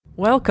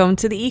Welcome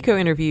to the Eco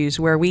Interviews,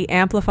 where we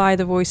amplify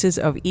the voices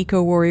of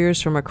eco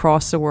warriors from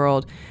across the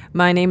world.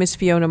 My name is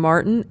Fiona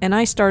Martin, and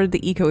I started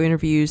the Eco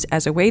Interviews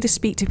as a way to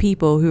speak to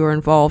people who are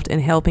involved in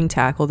helping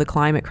tackle the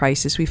climate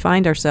crisis we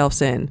find ourselves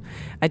in.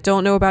 I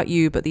don't know about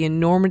you, but the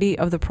enormity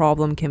of the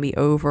problem can be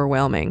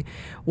overwhelming.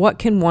 What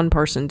can one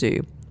person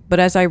do? But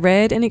as I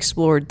read and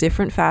explored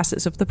different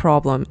facets of the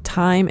problem,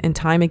 time and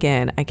time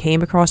again, I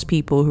came across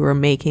people who are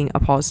making a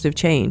positive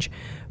change.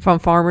 From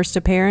farmers to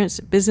parents,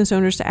 business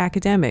owners to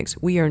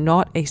academics, we are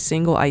not a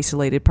single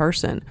isolated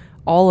person.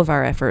 All of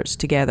our efforts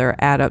together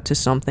add up to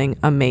something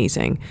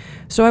amazing.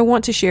 So I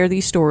want to share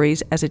these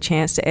stories as a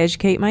chance to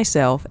educate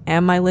myself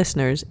and my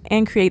listeners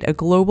and create a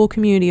global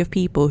community of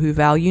people who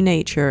value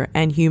nature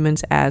and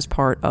humans as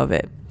part of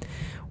it.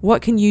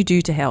 What can you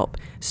do to help?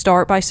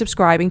 Start by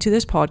subscribing to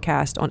this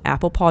podcast on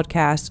Apple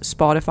Podcasts,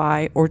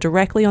 Spotify, or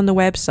directly on the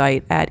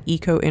website at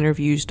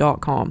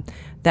ecointerviews.com.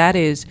 That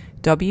is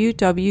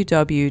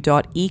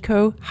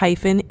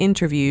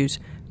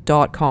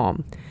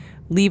www.eco-interviews.com.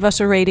 Leave us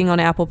a rating on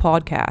Apple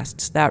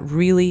Podcasts. That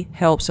really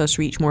helps us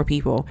reach more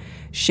people.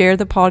 Share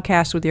the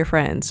podcast with your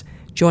friends.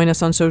 Join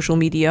us on social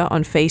media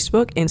on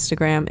Facebook,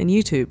 Instagram, and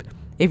YouTube.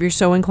 If you're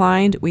so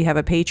inclined, we have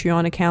a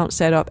Patreon account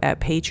set up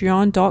at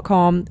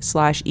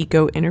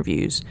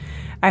patreon.com/ecointerviews.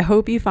 I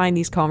hope you find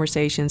these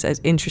conversations as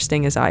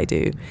interesting as I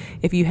do.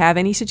 If you have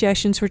any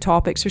suggestions for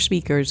topics or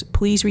speakers,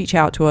 please reach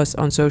out to us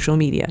on social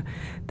media.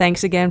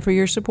 Thanks again for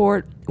your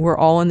support. We're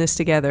all in this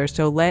together,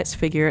 so let's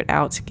figure it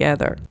out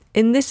together.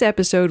 In this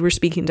episode, we're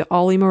speaking to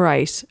Oli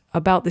Moraes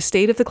about the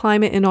state of the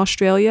climate in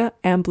Australia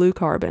and blue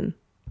carbon.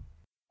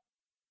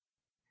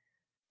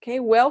 Okay,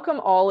 welcome,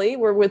 Oli.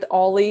 We're with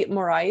Oli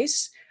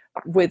Moraes.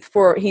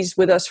 He's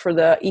with us for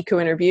the Eco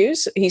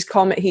Interviews. He's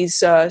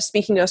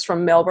speaking to us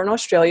from Melbourne,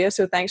 Australia.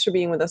 So thanks for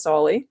being with us,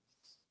 Oli.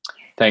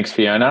 Thanks,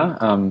 Fiona.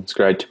 It's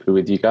great to be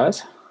with you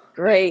guys.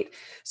 Great.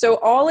 So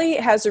Oli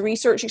has a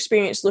research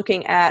experience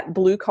looking at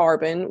blue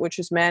carbon, which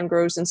is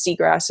mangroves and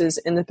seagrasses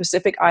in the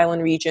Pacific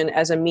Island region,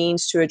 as a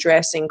means to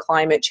addressing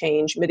climate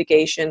change,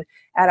 mitigation,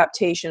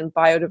 adaptation,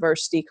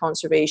 biodiversity,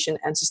 conservation,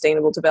 and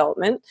sustainable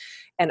development.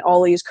 And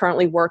Oli is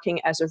currently working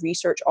as a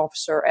research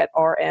officer at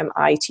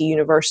RMIT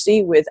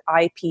University with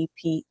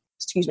IPCC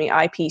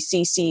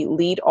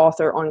lead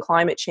author on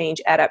climate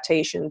change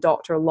adaptation,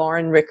 Dr.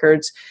 Lauren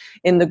Rickards,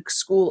 in the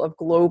School of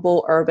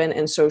Global, Urban,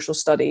 and Social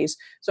Studies.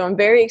 So I'm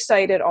very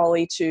excited,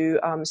 Oli,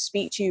 to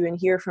speak to you and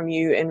hear from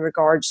you in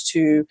regards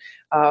to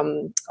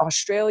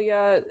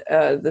Australia,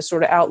 the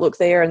sort of outlook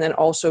there, and then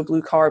also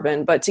blue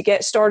carbon. But to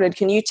get started,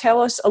 can you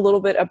tell us a little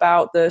bit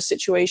about the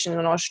situation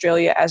in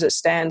Australia as it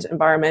stands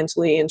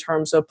environmentally in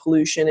terms of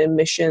pollution,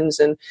 emissions,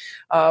 and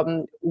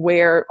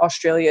where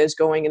Australia is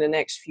going in the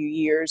next few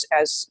years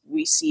as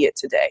we see it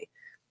today?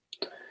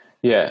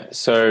 Yeah,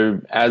 so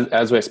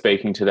as we're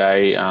speaking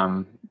today,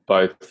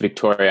 both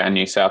Victoria and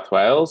New South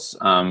Wales,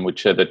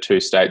 which are the two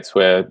states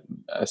where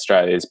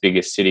Australia's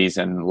biggest cities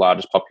and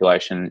largest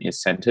population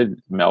is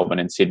centred, Melbourne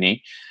and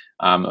Sydney,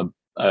 are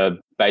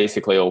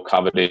basically all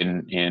covered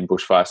in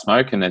bushfire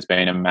smoke, and there's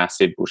been a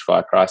massive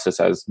bushfire crisis,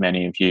 as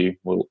many of you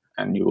will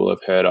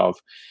have heard of,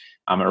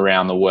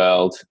 around the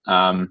world.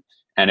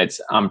 And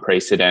it's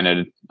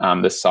unprecedented,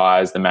 the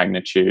size, the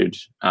magnitude,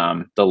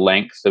 the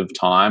length of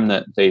time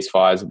that these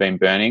fires have been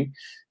burning.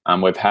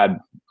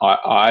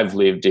 I've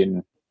lived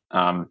in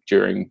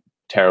during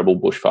terrible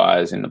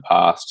bushfires in the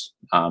past.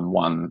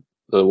 One of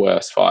the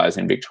worst fires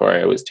in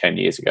Victoria was 10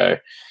 years ago,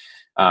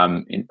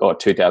 or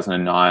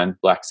 2009,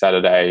 Black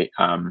Saturday,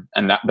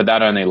 but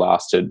that only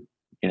lasted,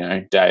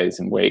 days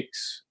and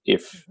weeks.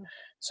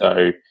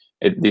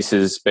 This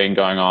has been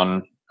going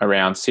on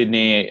around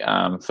Sydney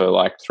for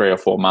like 3 or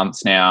 4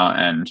 months now,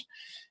 and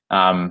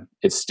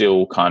it's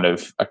still kind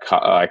of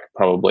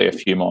probably a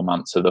few more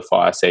months of the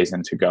fire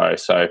season to go.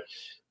 So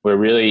we're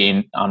really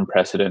in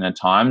unprecedented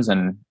times,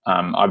 and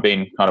I've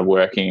been kind of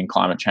working in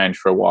climate change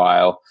for a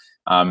while,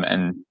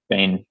 and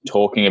been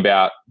talking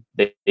about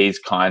these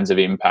kinds of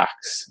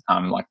impacts.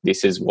 Like,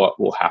 this is what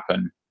will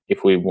happen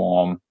if we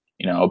warm,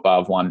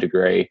 above 1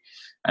 degree,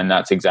 and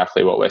that's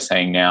exactly what we're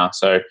seeing now.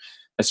 So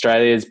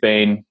Australia's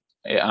been,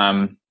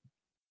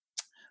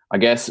 I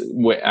guess,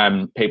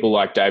 people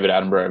like David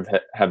Attenborough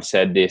have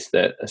said this,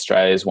 that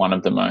Australia is one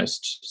of the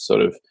most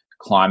sort of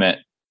climate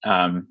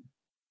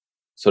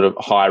sort of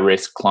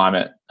high-risk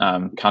climate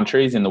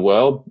countries in the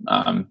world,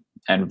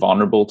 and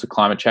vulnerable to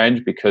climate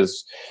change,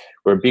 because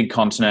we're a big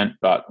continent,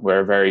 but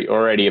we're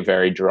already a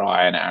very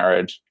dry and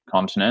arid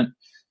continent,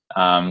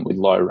 with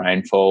low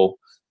rainfall,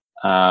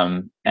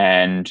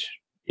 and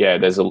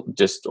there's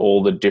just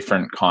all the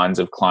different kinds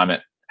of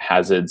climate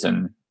hazards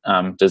and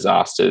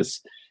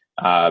disasters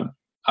are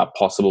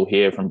possible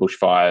here, from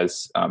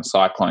bushfires,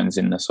 cyclones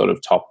in the sort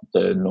of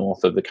the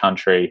north of the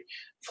country,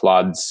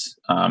 floods,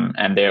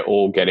 and they're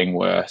all getting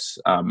worse,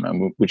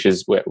 which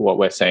is what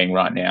we're seeing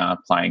right now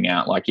playing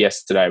out. Like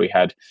yesterday, we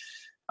had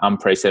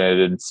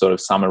unprecedented sort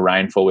of summer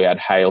rainfall. We had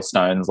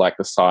hailstones like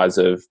the size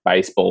of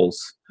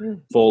baseballs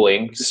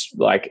falling,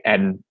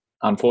 and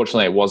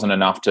unfortunately,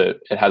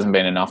 it hasn't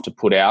been enough to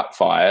put out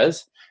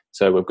fires,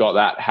 So we've got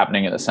that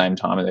happening at the same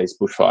time of these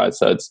bushfires.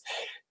 So it's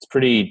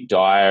pretty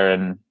dire,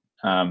 and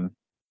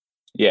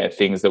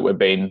things that we've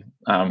been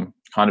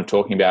kind of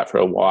talking about for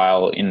a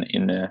while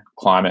in the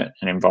climate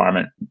and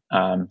environment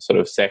sort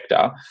of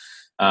sector.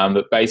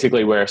 But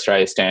basically where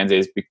Australia stands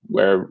is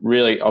we're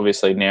really,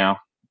 obviously now,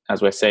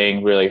 as we're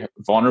seeing, really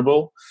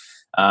vulnerable.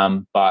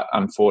 But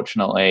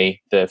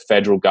unfortunately, the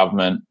federal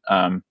government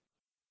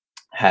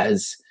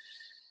has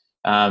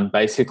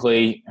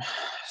basically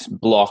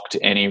blocked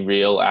any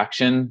real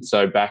action.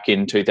 So back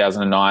in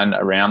 2009,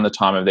 around the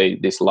time of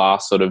this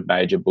last sort of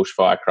major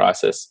bushfire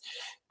crisis,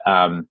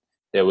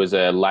 there was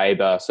a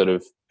Labor sort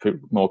of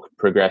more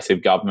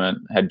progressive government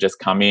had just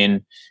come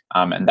in,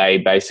 and they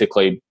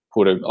basically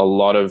put a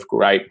lot of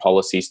great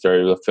policies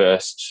through. The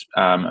first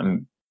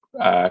carbon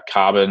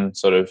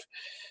sort of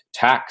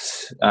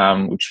tax,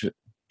 which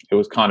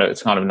it's kind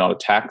of not a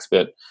tax,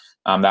 but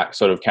that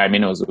sort of came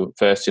in. It was the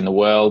first in the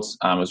world.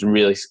 It was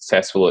really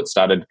successful. It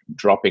started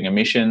dropping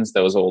emissions.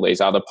 There was all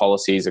these other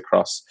policies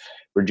across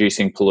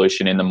reducing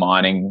pollution in the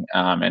mining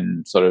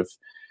and sort of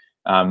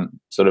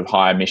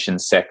high emission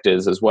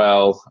sectors as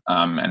well,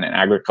 and in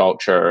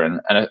agriculture,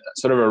 and a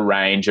sort of a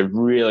range of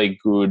really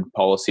good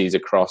policies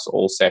across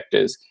all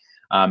sectors.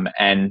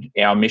 And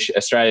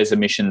Australia's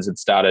emissions had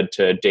started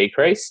to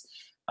decrease,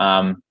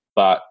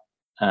 but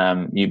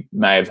you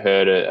may have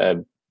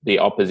heard the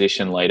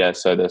opposition leader,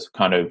 so this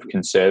kind of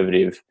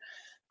conservative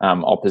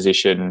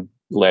opposition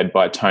led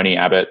by Tony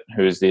Abbott,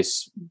 who is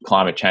this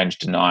climate change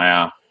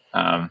denier,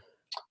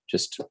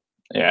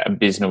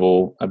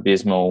 abysmal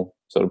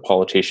sort of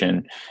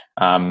politician,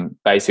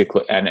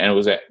 basically. And it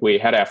was we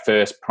had our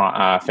first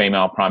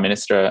female prime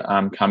minister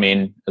come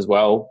in as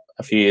well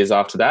a few years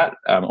after that,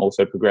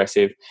 also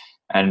progressive,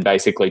 and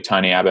basically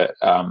Tony Abbott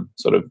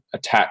sort of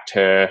attacked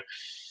her.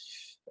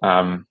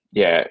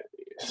 It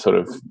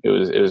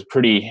was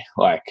pretty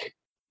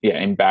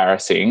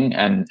embarrassing,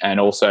 and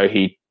also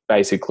he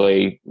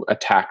basically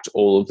attacked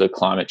all of the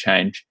climate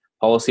change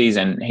policies,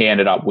 and he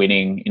ended up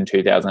winning in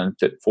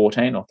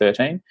 2014 or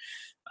 13,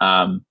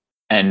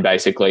 and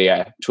basically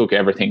took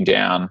everything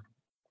down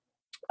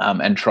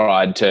and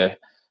tried to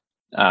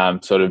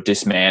sort of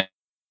dismantle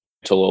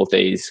all of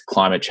these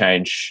climate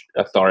change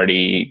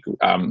authority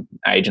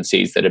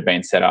agencies that had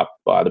been set up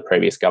by the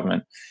previous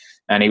government.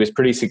 And he was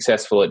pretty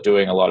successful at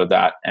doing a lot of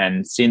that.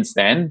 And since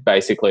then,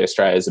 basically,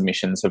 Australia's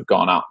emissions have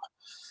gone up.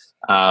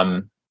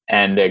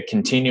 And they're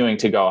continuing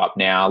to go up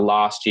now.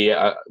 Last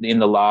year, in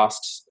the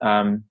last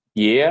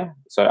year,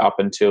 so up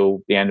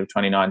until the end of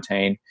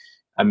 2019,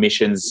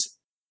 emissions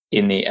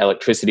in the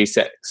electricity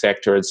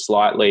sector had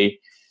slightly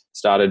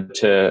started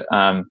to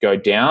go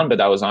down, but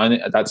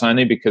that's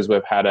only because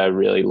we've had a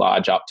really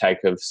large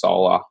uptake of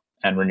solar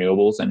and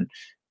renewables, and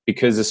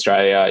because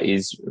Australia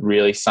is a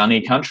really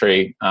sunny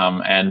country,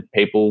 and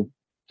it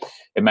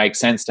makes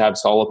sense to have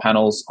solar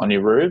panels on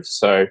your roofs.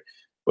 So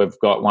we've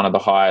got one of the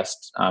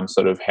highest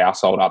sort of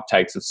household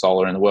uptakes of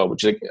solar in the world,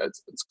 which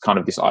it's kind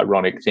of this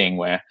ironic thing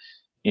where,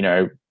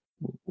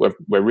 we're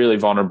really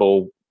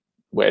vulnerable.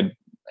 We're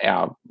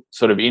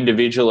sort of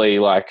individually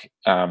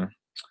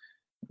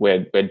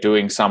we're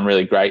doing some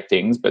really great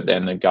things, but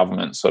then the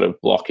government's sort of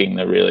blocking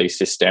the really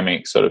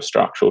systemic sort of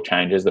structural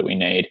changes that we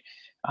need.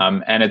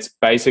 And it's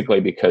basically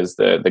because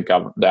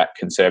that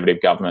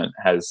conservative government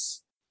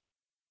has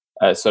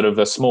sort of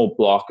a small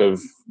block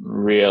of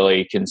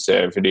really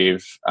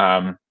conservative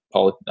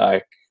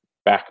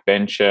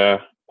backbencher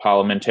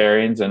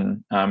parliamentarians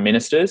and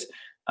ministers,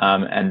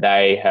 and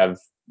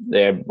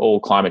they're all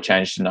climate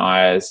change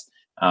deniers,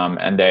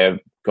 and they've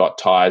got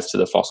ties to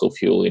the fossil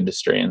fuel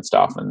industry and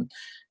stuff, and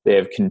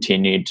they've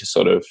continued to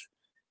sort of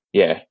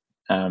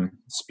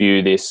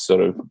spew this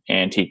sort of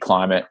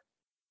anti-climate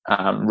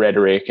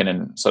rhetoric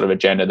and sort of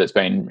agenda that's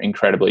been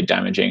incredibly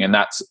damaging. And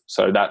that's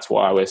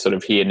why we're sort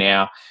of here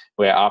now,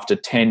 where after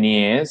 10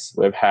 years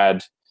we've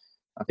had,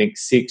 I think,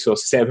 6 or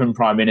 7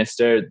 prime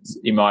ministers.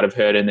 You might have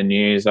heard in the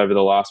news over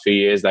the last few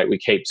years that we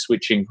keep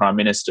switching prime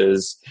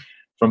ministers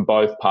from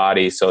both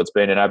parties, so it's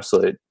been an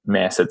absolute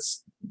mess.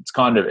 It's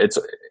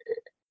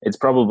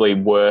probably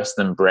worse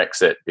than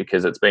Brexit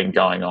because it's been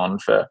going on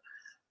for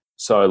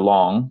so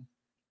long,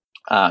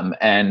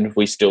 and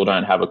we still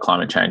don't have a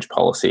climate change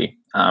policy.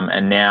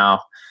 And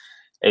now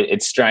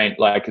it's strange.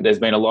 There's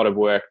been a lot of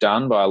work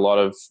done by a lot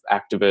of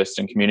activists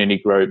and community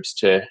groups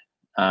to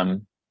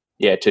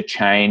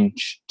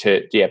change,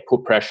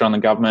 put pressure on the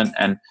government,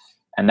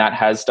 and that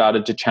has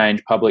started to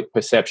change public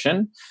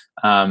perception.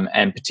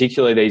 And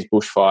particularly these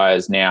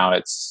bushfires now,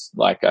 it's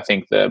I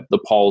think the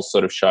polls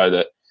sort of show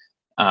that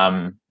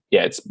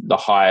it's the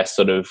highest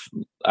sort of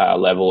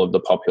level of the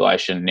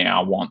population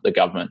now want the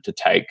government to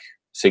take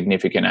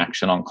significant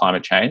action on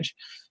climate change.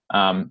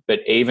 But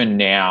even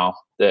now,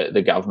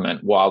 the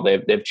government, while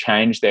they've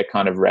changed their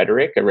kind of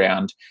rhetoric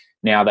around,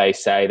 now they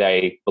say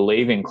they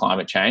believe in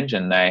climate change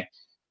and they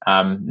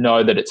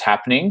know that it's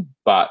happening,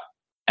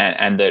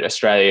 and that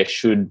Australia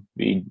should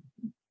be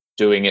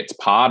doing its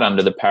part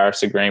under the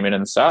Paris Agreement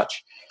and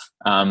such.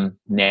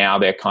 Now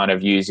they're kind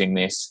of using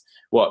this.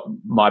 What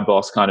my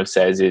boss kind of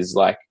says is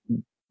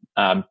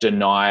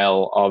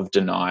denial of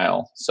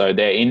denial. So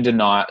they're in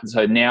denial.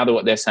 So now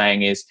what they're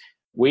saying is,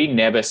 we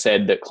never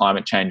said that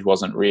climate change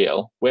wasn't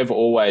real. We've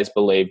always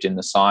believed in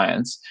the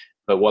science.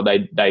 But what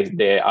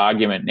their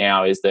argument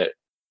now is that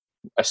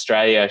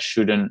Australia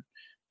should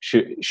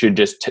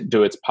just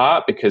do its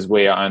part, because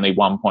we are only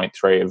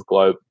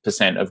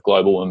 1.3% of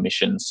global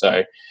emissions.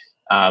 So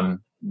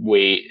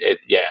we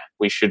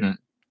shouldn't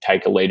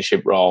take a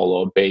leadership role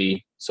or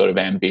be sort of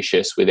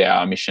ambitious with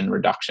our emission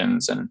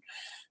reductions. And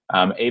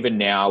even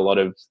now,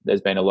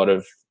 there's been a lot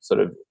of sort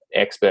of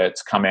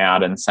experts come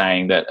out and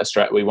saying that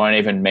we won't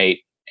even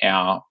meet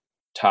our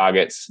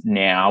targets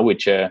now,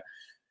 which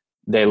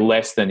they're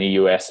less than the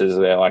US's.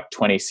 They're like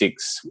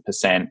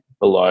 26%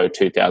 below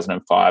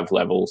 2005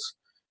 levels.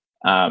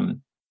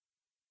 And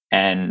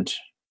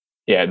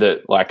yeah,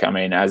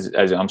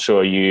 as I'm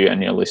sure you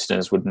and your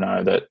listeners would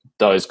know, that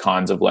those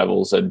kinds of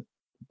levels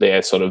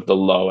they're sort of the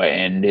lower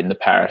end in the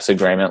Paris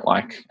Agreement,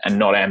 and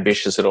not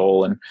ambitious at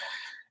all. And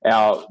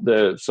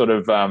the sort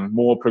of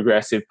more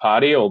progressive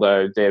party,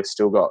 although they've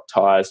still got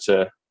ties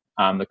to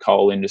the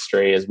coal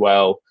industry as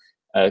well,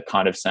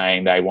 kind of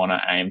saying they want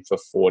to aim for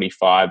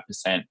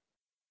 45%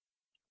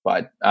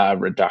 by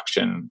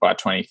reduction by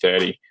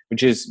 2030,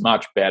 which is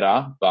much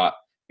better, but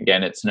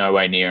again, it's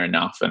nowhere near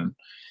enough. And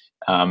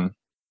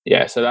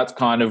so that's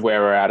kind of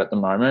where we're at the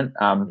moment.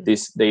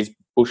 These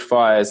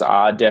bushfires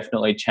are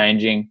definitely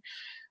changing,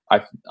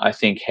 I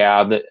think,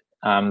 how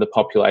the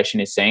population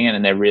is seeing it,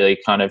 and they're really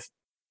kind of,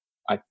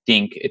 I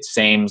think it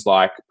seems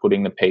like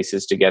putting the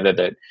pieces together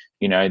that,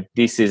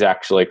 this is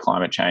actually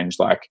climate change.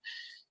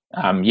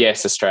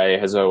 Yes, Australia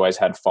has always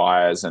had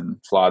fires and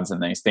floods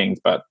and these things,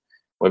 but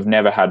we've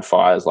never had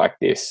fires like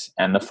this.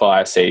 And the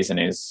fire season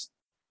is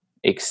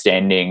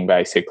extending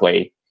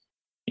basically,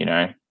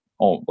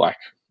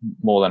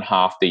 more than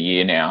half the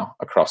year now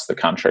across the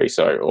country.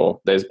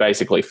 Or there's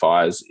basically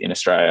fires in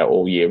Australia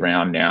all year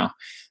round now.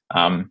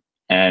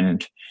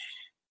 And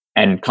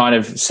kind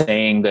of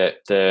seeing that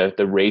the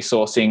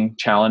resourcing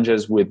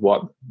challenges with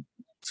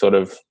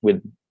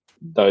with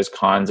those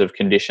kinds of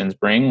conditions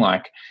bring,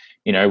 where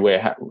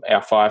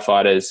our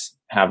firefighters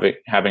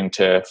having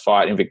to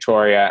fight in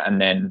Victoria,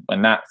 and then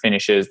when that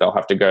finishes, they'll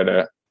have to go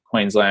to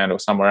Queensland or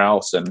somewhere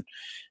else, and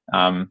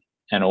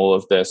all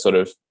of the sort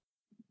of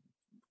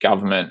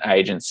government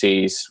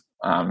agencies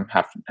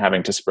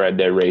having to spread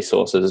their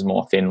resources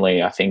more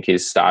thinly, I think,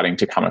 is starting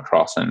to come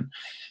across. And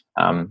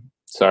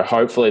so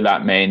hopefully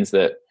that means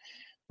that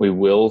we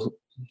will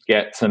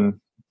get some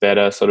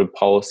better sort of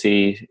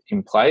policy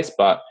in place.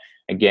 But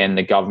again,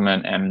 the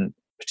government, and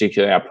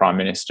particularly our Prime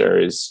Minister,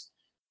 is,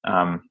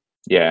 I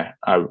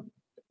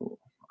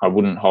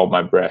wouldn't hold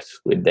my breath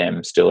with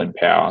them still in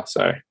power.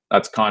 So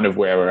that's kind of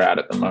where we're at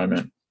the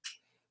moment.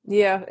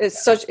 Yeah,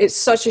 it's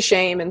such a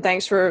shame, and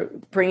thanks for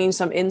bringing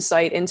some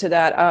insight into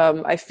that.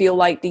 I feel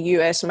like the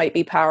U.S. might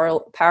be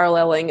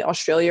paralleling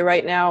Australia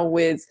right now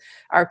with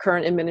our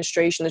current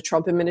administration, the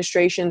Trump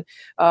administration.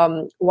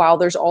 While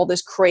there's all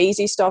this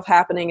crazy stuff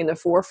happening in the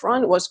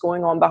forefront, what's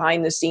going on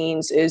behind the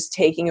scenes is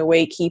taking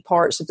away key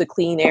parts of the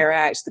Clean Air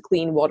Act, the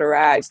Clean Water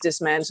Act,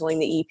 dismantling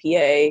the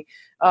EPA,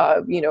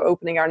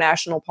 opening our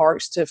national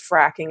parks to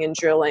fracking and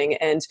drilling.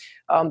 And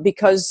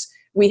because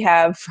we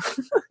have,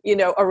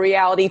 a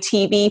reality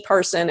TV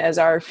person as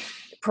our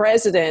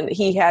president,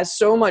 he has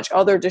so much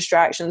other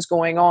distractions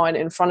going on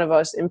in front of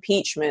us,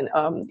 impeachment,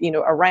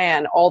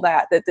 Iran, all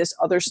that this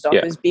other stuff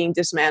is being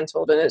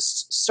dismantled, and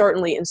it's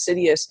certainly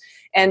insidious.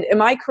 And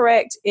am I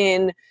correct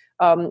in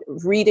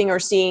reading or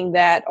seeing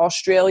that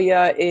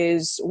Australia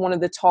is one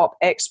of the top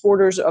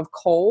exporters of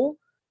coal?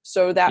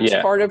 So that's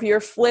part of your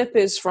flip,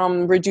 is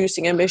from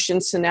reducing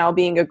emissions to now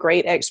being a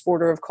great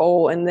exporter of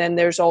coal. And then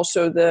there's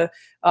also the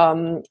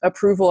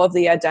approval of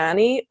the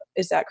Adani.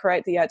 Is that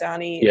correct? The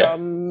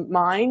Adani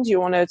mine. Do you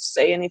want to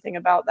say anything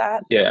about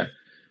that? Yeah.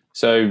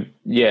 So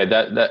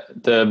that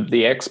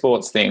the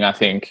exports thing, I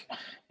think,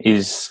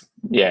 is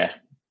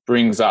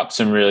brings up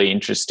some really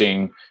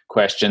interesting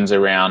questions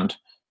around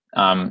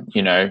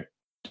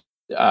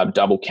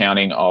double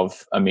counting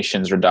of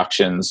emissions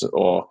reductions,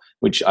 or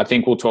which I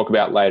think we'll talk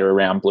about later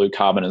around blue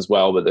carbon as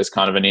well. But there's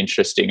kind of an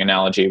interesting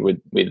analogy with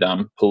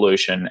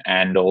pollution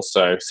and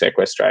also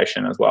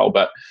sequestration as well.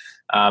 But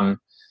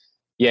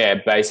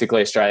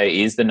basically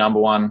Australia is the number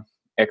one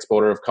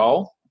exporter of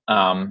coal,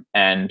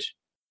 and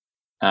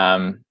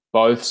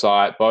both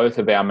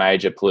of our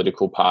major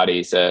political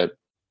parties are,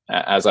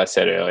 as I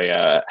said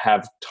earlier,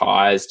 have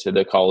ties to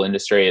the coal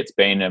industry. It's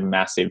been a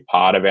massive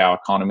part of our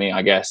economy,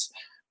 I guess,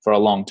 for a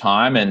long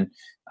time. And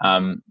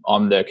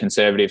on the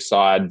Conservative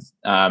side,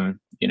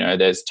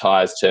 there's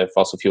ties to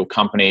fossil fuel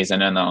companies,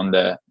 and then on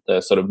the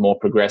sort of more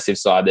progressive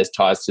side, there's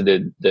ties to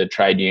the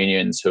trade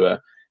unions, who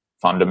are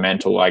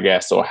fundamental, I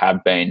guess, or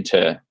have been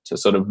to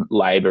sort of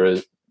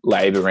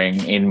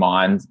labouring in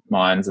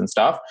mines and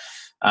stuff.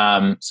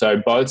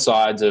 So both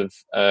sides of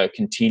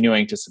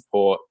continuing to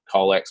support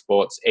coal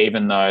exports,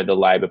 even though the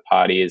Labor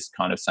Party is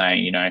kind of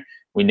saying,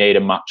 we need a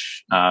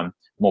much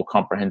more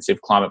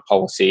comprehensive climate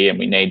policy, and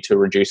we need to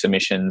reduce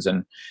emissions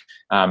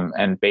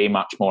and be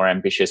much more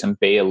ambitious and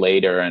be a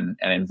leader and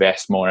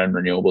invest more in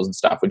renewables and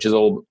stuff, which is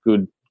all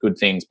good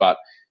things. But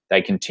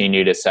they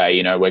continue to say,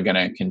 you know, we're going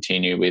to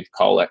continue with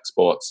coal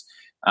exports.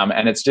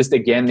 And it's just,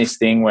 again, this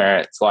thing where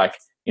it's like,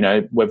 you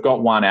know, we've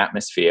got one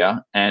atmosphere,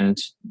 and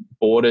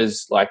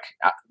borders, like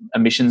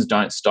emissions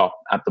don't stop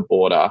at the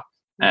border.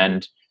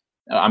 And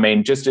I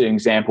mean, just an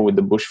example with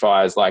the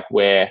bushfires, like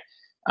where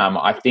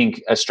I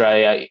think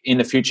Australia in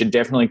the future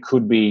definitely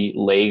could be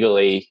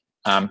legally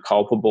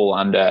culpable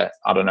under,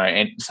 I don't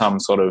know, some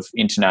sort of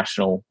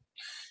international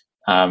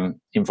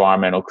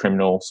environmental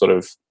criminal sort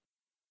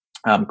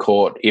of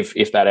court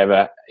if that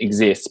ever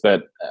exists.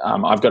 But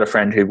I've got a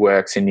friend who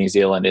works in New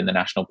Zealand in the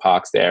national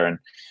parks there,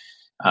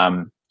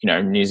 and you know,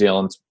 New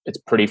Zealand's, it's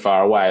pretty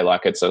far away,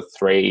 like it's a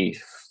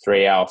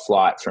three-hour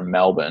flight from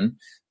Melbourne,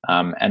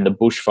 and the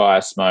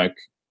bushfire smoke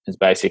has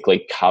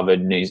basically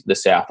covered the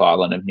South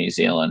Island of New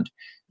Zealand.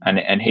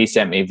 And he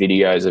sent me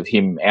videos of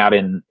him out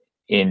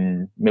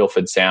in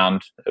Milford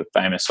Sound, a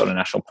famous sort of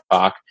national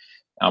park,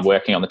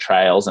 working on the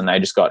trails, and they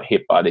just got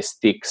hit by this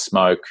thick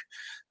smoke,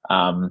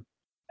 and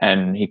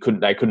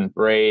they couldn't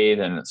breathe.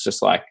 And it's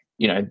just like,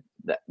 you know,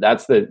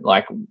 that's the,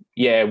 like,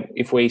 yeah,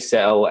 if we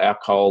sell our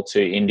coal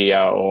to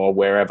India or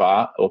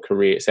wherever, or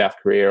South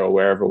Korea or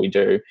wherever we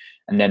do,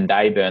 and then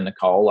they burn the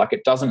coal, like,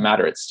 it doesn't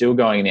matter. It's still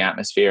going in the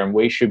atmosphere, and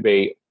we should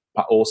be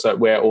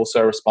we're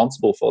also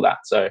responsible for that.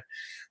 So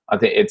I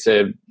think it's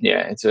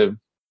a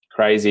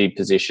crazy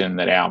position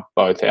that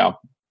both our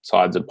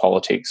sides of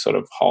politics sort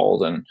of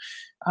hold. And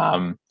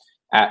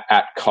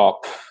at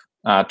COP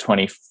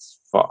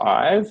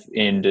 25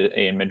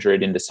 in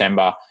Madrid in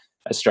December,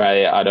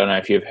 Australia, I don't know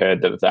if you've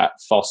heard of that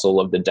fossil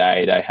of the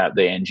day. They had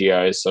the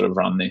NGOs sort of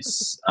run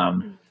this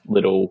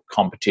little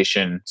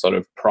competition sort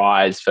of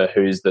prize for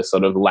who's the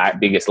sort of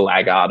biggest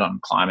laggard on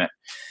climate.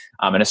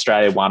 And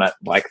Australia won it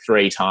like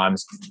 3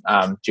 times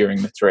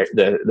during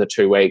the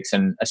 2 weeks.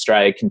 And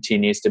Australia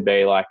continues to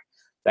be like,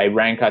 they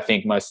rank, I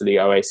think, most of the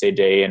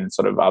OECD and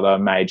sort of other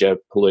major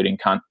polluting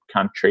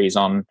countries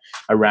on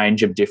a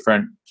range of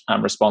different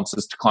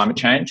responses to climate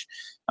change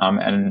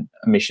and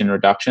emission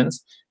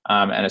reductions.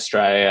 And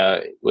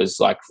Australia was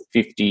like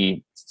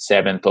 57th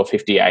or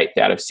 58th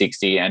out of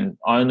 60, and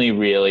only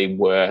really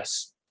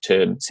worse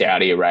to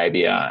Saudi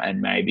Arabia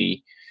and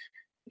maybe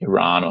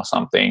Iran or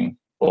something,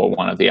 or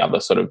one of the other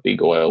sort of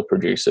big oil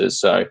producers.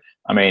 So,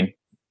 I mean,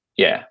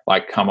 yeah,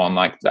 like, come on,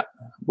 like that,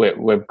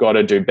 we've got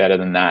to do better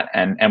than that,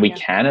 and we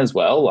can as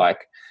well. Like,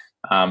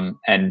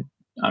 and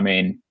I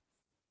mean,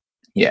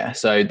 yeah.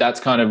 So that's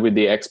kind of with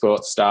the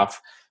export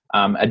stuff.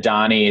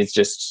 Adani is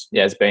just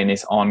has been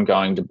this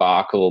ongoing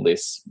debacle.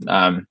 This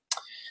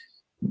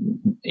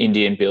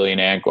Indian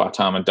billionaire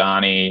Gautam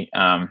Adani,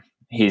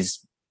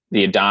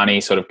 the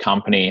Adani sort of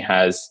company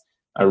has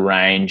a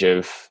range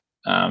of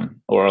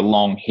or a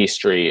long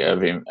history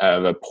of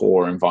a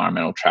poor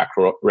environmental track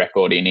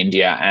record in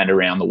India and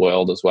around the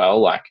world as well,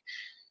 like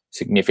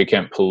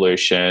significant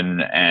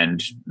pollution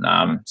and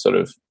sort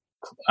of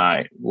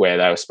where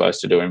they were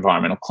supposed to do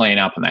environmental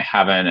cleanup and they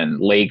haven't, and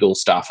legal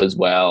stuff as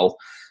well.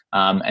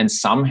 And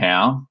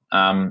somehow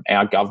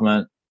our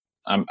government,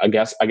 I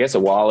guess a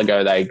while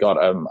ago, they got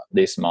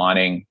this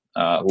mining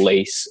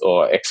lease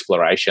or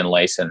exploration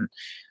lease, and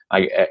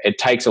it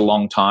takes a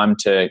long time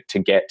to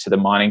get to the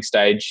mining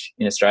stage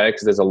in Australia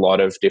because there's a lot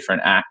of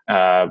different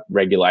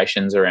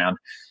regulations around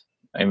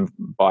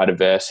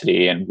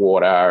biodiversity and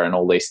water and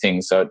all these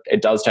things. So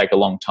it does take a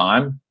long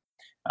time,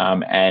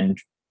 and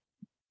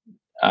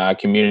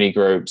community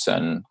groups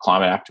and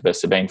climate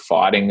activists have been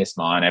fighting this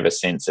mine ever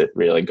since it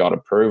really got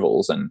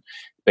approvals, and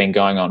it's been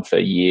going on for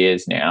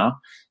years now.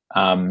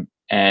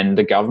 And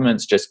the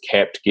government's just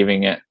kept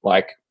giving it,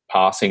 like,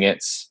 passing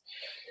its,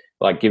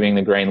 like, giving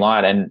the green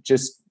light. And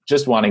just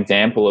one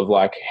example of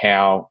like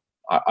how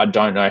I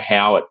don't know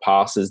how it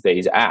passes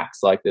these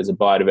acts. Like, there's a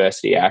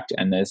Biodiversity Act,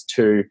 and there's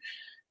 2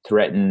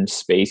 threatened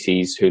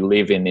species who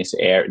live in this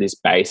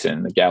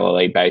basin, the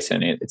Galilee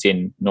Basin. It's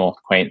in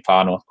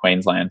far north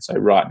Queensland, so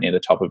right near the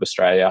top of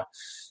Australia.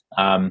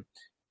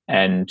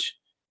 And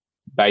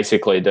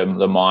basically the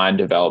mine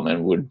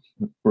development would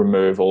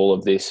remove all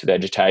of this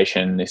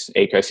vegetation, this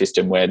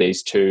ecosystem where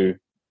these 2,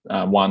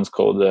 one's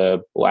called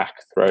the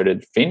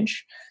black-throated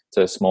finch. It's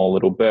a small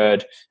little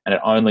bird, and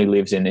it only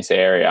lives in this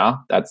area.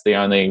 That's the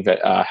only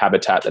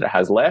habitat that it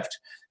has left.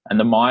 And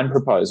the mine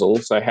proposal,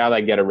 so how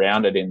they get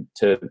around it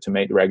to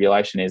meet the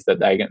regulation, is that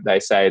they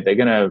say they're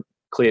going to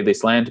clear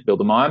this land to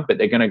build a mine, but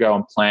they're going to go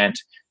and plant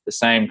the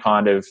same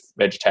kind of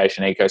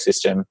vegetation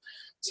ecosystem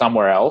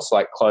somewhere else,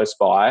 like close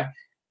by.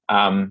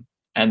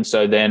 And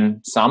so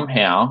then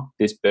somehow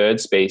this bird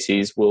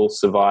species will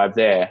survive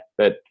there.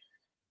 But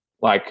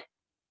like,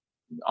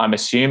 I'm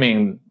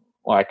assuming,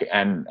 like,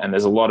 and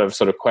there's a lot of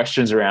sort of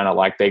questions around it,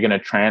 like they're going to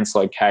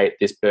translocate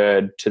this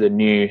bird to the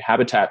new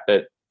habitat,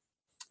 but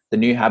the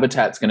new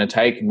habitat's going to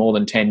take more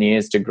than 10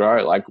 years to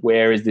grow. Like,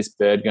 where is this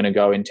bird going to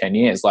go in 10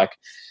 years? Like,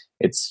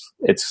 it's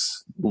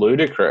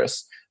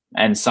ludicrous.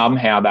 And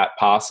somehow that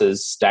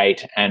passes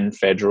state and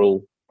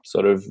federal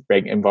sort of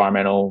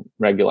environmental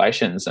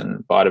regulations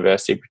and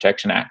biodiversity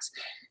protection acts.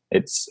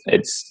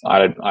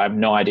 I have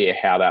no idea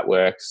how that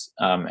works,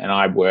 and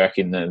I work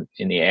in the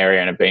area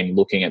and have been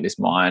looking at this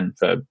mine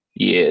for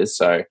years.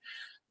 So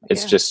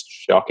it's just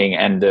shocking.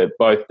 And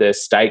both the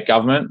state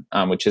government,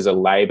 which is a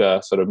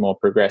Labor sort of more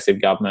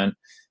progressive government,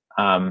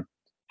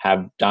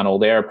 have done all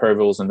their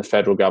approvals, and the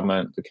federal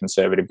government, the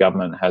Conservative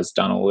government, has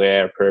done all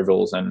their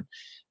approvals. And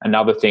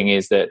another thing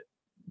is that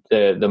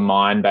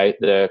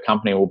the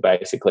company will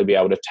basically be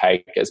able to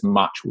take as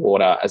much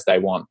water as they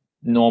want.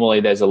 Normally,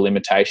 there's a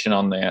limitation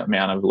on the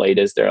amount of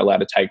litres they're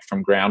allowed to take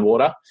from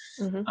groundwater,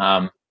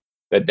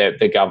 but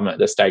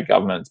the state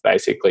government's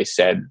basically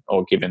said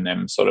or given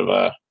them sort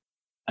of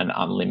an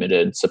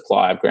unlimited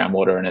supply of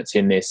groundwater, and it's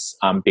in this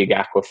big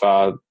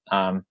aquifer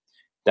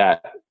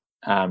that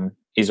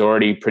is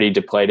already pretty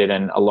depleted,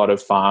 and a lot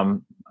of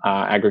farm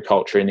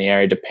agriculture in the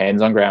area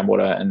depends on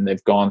groundwater, and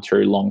they've gone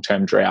through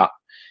long-term drought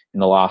in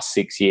the last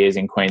 6 years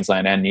in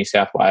Queensland and New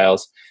South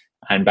Wales.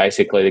 And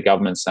basically the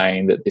government's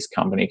saying that this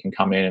company can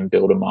come in and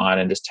build a mine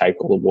and just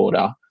take all the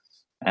water.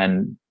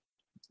 And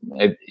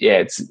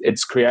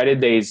it's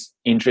created these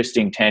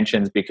interesting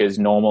tensions, because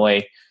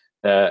normally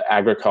the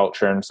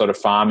agriculture and sort of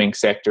farming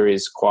sector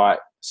is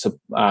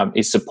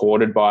is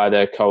supported by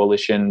the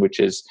coalition, which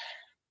is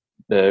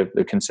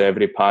the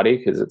Conservative Party,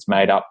 because it's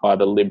made up by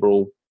the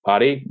Liberal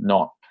Party,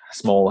 not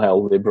small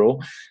L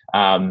Liberal,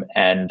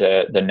 and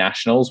the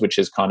Nationals, which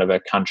is kind of a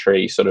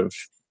country sort of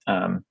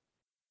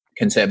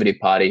Conservative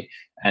Party.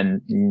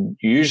 And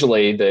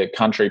usually the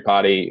country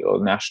party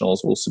or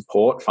Nationals will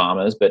support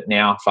farmers, but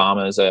now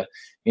farmers are,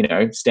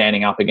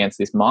 standing up against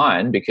this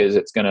mine because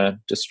it's going to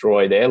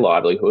destroy their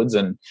livelihoods.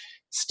 And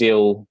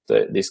still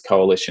this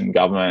coalition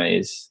government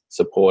is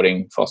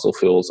supporting fossil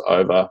fuels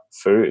over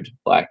food.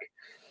 Like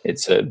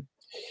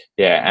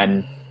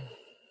and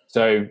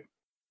so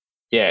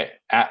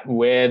at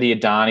where the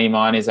Adani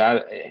mine is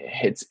at,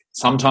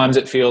 sometimes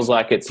it feels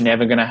like it's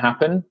never going to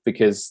happen,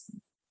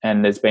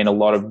 and there's been a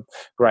lot of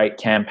great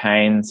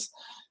campaigns,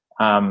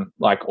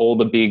 like all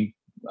the big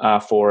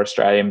 4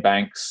 Australian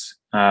banks,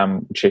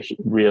 which are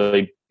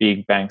really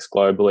big banks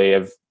globally,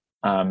 have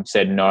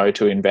said no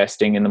to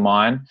investing in the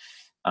mine,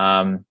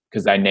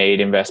 because they need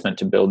investment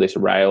to build this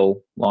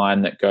rail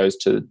line that goes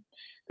to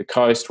the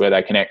coast where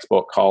they can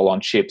export coal on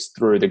ships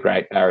through the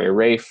Great Barrier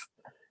Reef,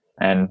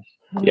 and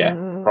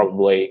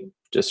probably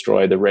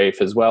destroy the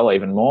reef as well,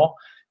 even more.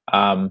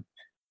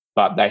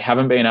 But they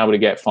haven't been able to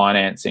get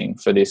financing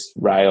for this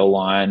rail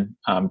line,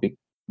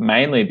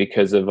 mainly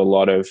because of a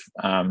lot of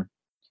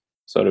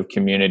sort of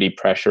community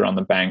pressure on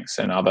the banks,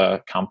 and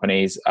other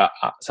companies.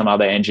 Some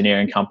other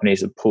engineering companies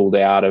have pulled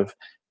out of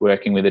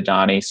working with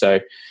Adani. So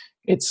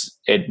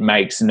it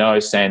makes no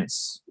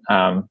sense.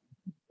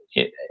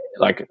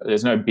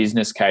 There's no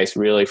business case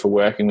really for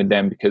working with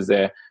them, because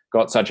they've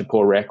got such a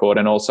poor record.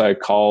 And also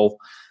coal,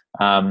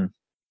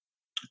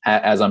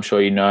 as I'm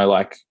sure you know,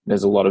 like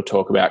there's a lot of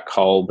talk about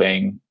coal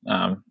being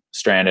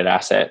stranded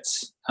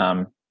assets,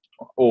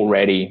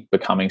 already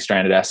becoming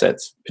stranded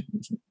assets.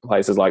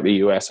 Places like the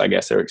US, I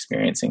guess, are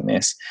experiencing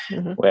this,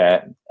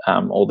 where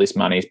all this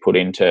money is put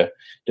into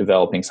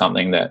developing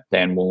something that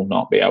then will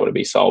not be able to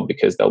be sold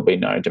because there'll be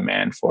no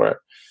demand for it.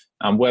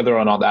 Whether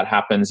or not that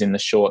happens in the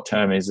short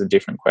term is a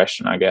different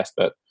question, I guess,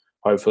 but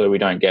hopefully we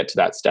don't get to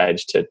that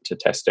stage to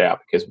test it out,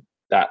 because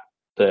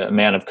the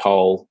amount of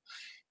coal,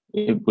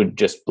 it would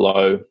just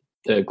blow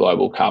the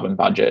global carbon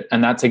budget.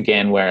 And that's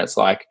again where it's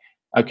like,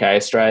 okay,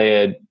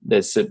 Australia,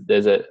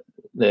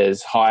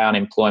 there's high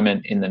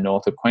unemployment in the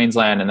north of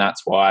Queensland, and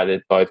that's why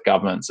both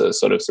governments are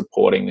sort of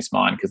supporting this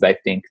mine, because they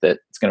think that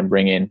it's going to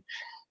bring in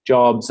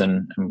jobs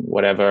and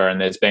whatever. And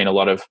there's been a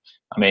lot of,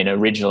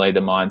 originally the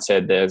mine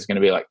said there's going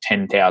to be like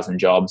 10,000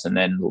 jobs, and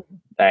then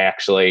they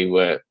actually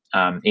were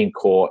in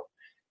court.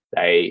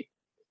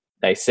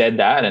 They said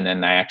that, and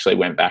then they actually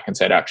went back and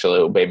said, actually,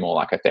 it will be more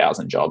like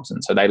 1,000 jobs.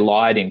 And so they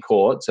lied in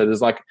court. So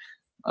there's like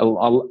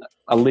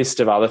a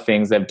list of other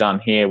things they've done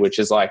here, which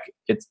is like,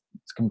 it's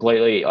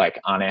completely like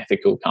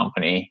unethical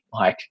company,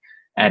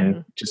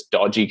 and just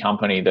dodgy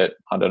company that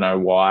I don't know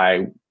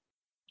why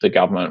the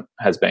government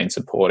has been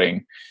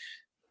supporting.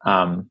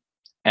 And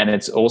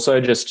it's also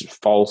just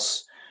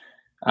false.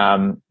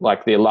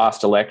 Like the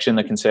last election,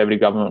 the Conservative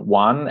government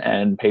won,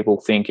 and people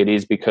think it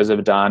is because of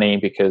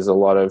Adani, because a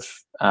lot of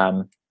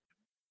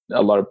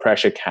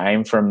pressure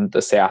came from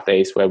the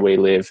southeast where we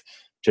live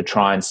to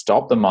try and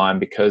stop the mine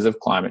because of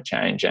climate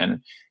change,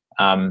 and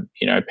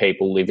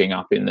people living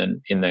up in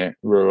the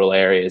rural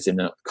areas, in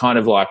the kind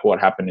of like what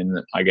happened in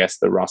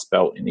the Rust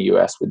Belt in the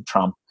US with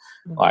Trump.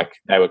 Like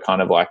they were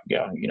kind of like,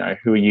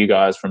 who are you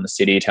guys from the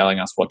city telling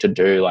us what to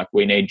do? Like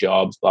we need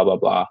jobs, blah blah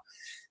blah.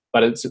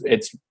 But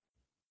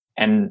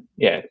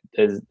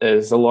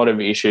there's a lot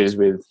of issues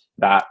with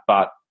that.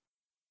 But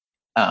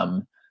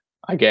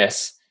I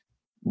guess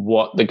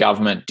what the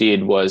government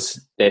did was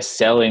they're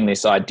selling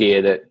this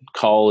idea that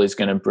coal is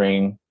going to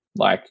bring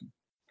like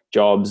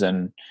jobs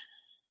and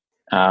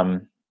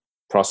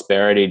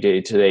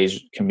prosperity to these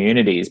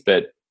communities,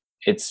 but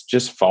it's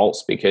just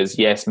false, because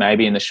yes,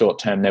 maybe in the short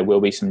term there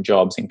will be some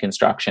jobs in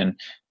construction,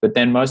 but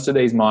then most of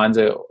these mines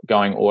are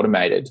going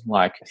automated,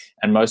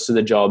 and most of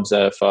the jobs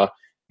are for,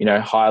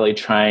 highly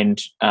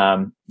trained,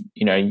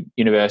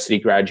 university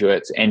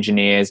graduates,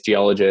 engineers,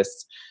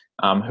 geologists,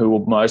 who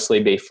will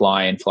mostly be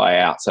fly in, fly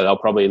out. So they'll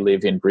probably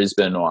live in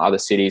Brisbane or other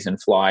cities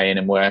and fly in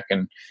and work,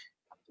 and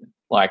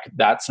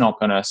that's not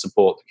going to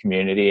support the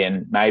community.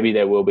 And maybe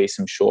there will be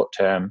some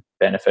short-term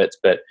benefits,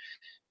 but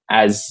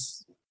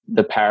as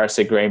the Paris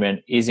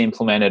Agreement is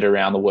implemented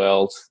around the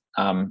world,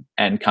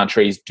 and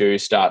countries do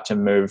start to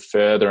move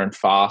further and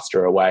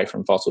faster away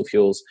from fossil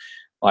fuels,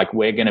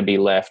 we're going to be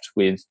left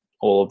with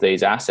all of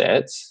these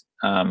assets,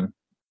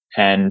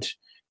 and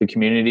the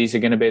communities are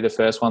going to be the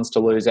first ones to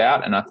lose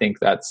out. And I think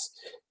that's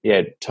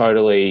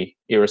totally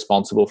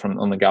irresponsible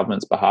on the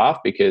government's behalf,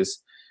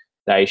 because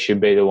they should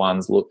be the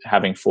ones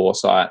having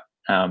foresight,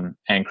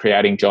 and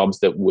creating jobs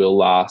that will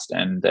last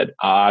and that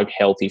are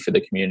healthy for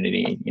the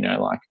community.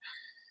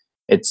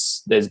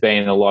 There's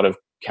been a lot of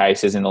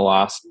cases in the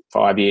last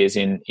 5 years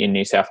in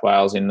New South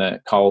Wales, in the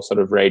coal sort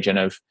of region,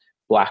 of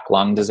black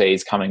lung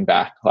disease coming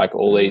back,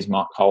 all these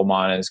coal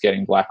miners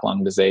getting black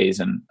lung disease.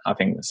 And I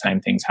think the same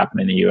things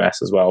happen in the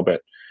US as well.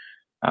 But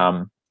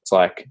it's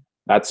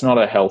that's not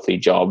a healthy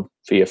job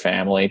for your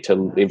family, to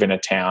live in a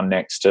town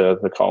next to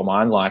the coal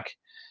mine,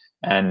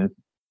 and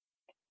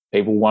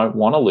people won't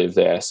want to live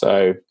there.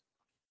 So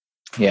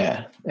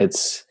yeah,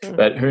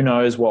 but who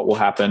knows what will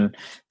happen.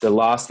 The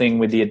last thing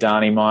with the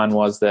Adani mine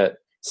was that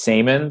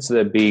Siemens,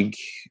 the big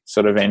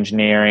sort of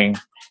engineering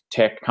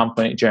tech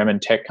company, German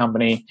tech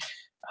company,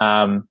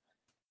 they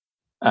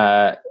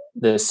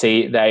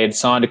had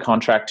signed a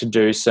contract to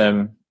do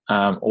some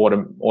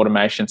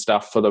automation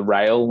stuff for the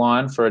rail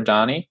line for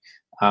Adani,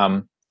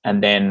 and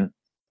then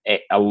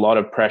a lot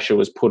of pressure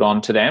was put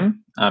onto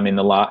them in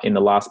the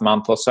last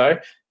month or so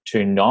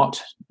to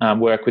not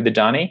work with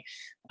Adani.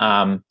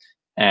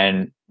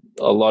 And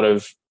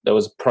there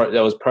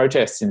was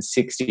protests in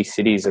 60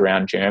 cities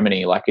around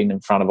Germany, in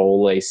front of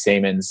all these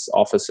Siemens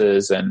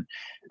offices, and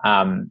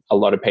a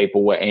lot of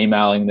people were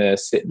emailing the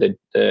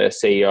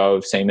CEO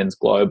of Siemens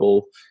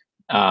Global.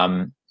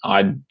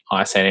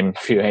 I sent him a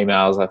few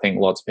emails. I think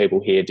lots of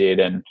people here did,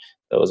 and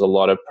there was a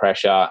lot of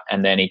pressure.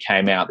 And then he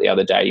came out the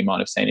other day. You might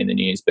have seen in the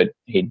news, but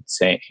he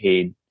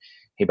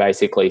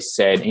basically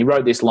said, he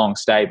wrote this long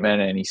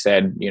statement, and he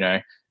said,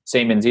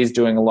 Siemens is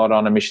doing a lot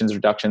on emissions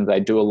reductions. They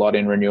do a lot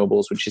in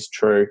renewables, which is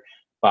true.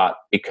 But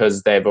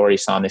because they've already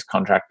signed this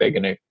contract,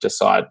 they've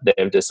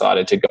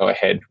decided to go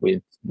ahead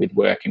with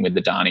working with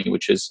Adani,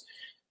 which is,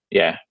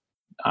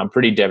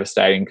 pretty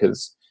devastating,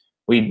 because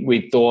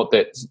we thought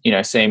that,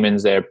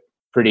 Siemens, they're a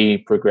pretty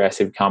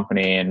progressive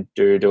company and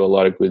do a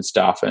lot of good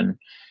stuff.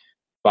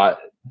 But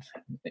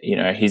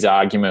his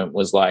argument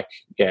was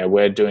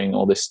we're doing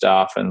all this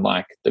stuff, and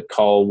the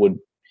coal would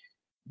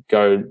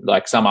go,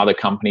 some other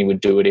company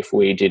would do it if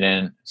we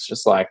didn't. It's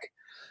just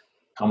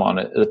come on,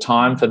 the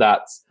time for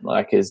that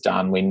is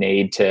done. We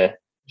need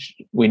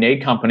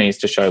companies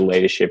to show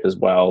leadership as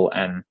well,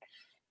 and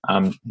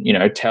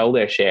tell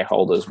their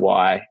shareholders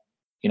why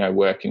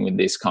working with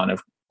this kind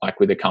of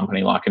with a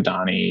company like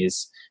Adani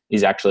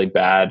is actually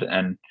bad,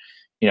 and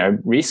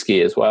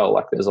risky as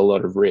well. There's a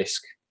lot of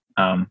risk.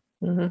 So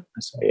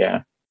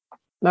yeah.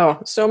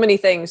 Oh, so many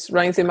things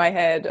running through my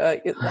head.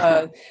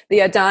 The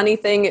Adani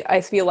thing,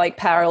 I feel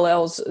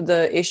parallels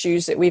the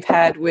issues that we've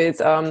had with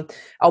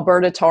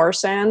Alberta tar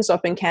sands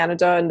up in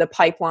Canada, and the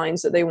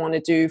pipelines that they want to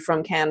do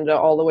from Canada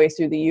all the way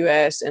through the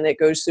US, and it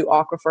goes through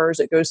aquifers,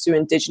 it goes through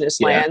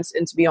Indigenous lands.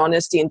 And to be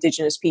honest, the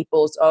Indigenous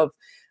peoples of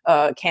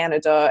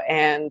Canada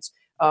and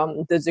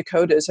the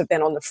Dakotas have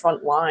been on the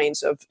front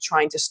lines of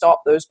trying to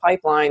stop those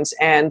pipelines.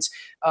 And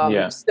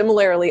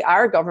similarly,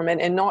 our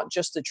government, and not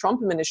just the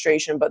Trump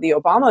administration, but the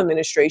Obama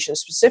administration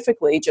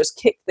specifically, just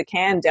kicked the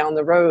can down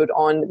the road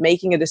on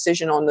making a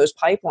decision on those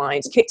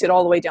pipelines, kicked it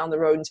all the way down the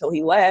road until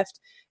he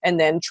left. And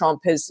then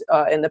Trump has,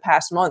 in the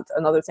past month,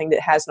 another thing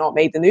that has not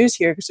made the news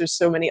here because there's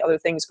so many other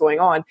things going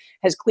on,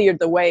 has cleared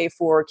the way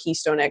for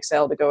Keystone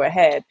XL to go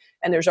ahead.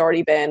 And there's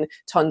already been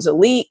tons of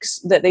leaks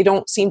that they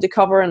don't seem to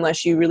cover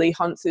unless you really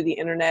hunt through the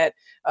internet.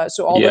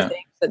 So all the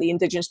things that the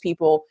Indigenous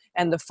people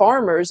and the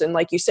farmers, and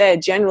like you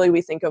said, generally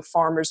we think of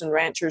farmers and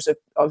ranchers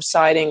of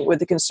siding with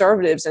the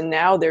conservatives, and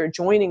now they're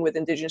joining with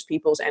Indigenous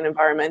peoples and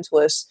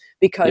environmentalists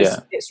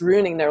because it's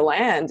ruining their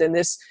land. And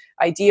this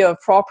idea of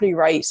property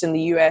rights in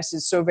the US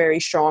is so very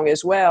strong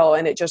as well.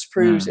 And it just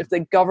proves if the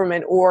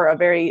government or a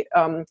very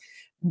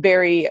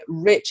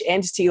rich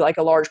entity like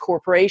a large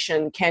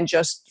corporation can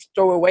just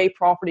throw away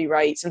property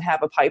rights and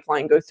have a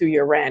pipeline go through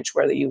your ranch,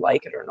 whether you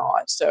like it or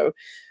not. So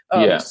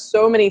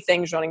so many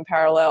things running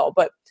parallel.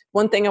 But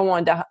one thing I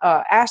wanted to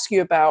ask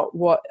you about,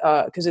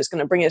 because it's going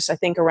to bring us, I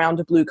think, around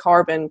to blue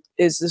carbon,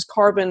 is this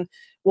carbon,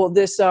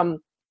 this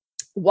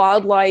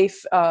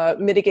wildlife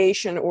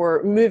mitigation,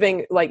 or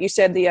moving, like you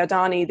said, the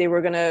Adani, they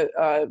were going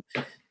to,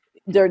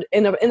 they're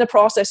in the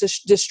process of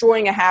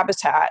destroying a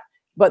habitat.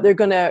 but they're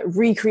going to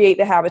recreate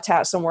the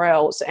habitat somewhere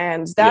else.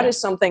 And that is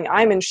something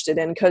I'm interested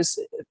in, because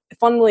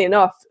funnily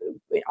enough,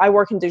 I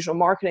work in digital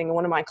marketing, and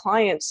one of my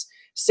clients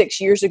 6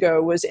 years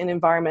ago was in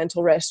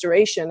environmental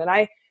restoration. And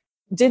I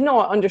did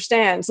not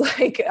understand,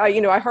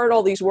 I heard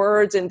all these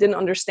words and didn't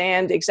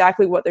understand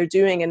exactly what they're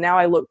doing. And now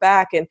I look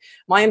back, and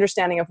my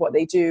understanding of what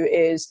they do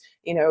is,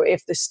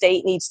 if the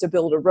state needs to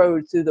build a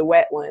road through the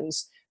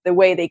wetlands, the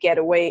way they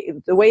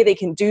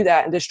can do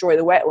that and destroy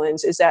the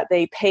wetlands is that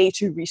they pay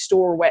to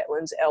restore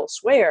wetlands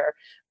elsewhere.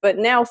 But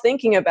now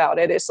thinking about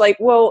it, it's like,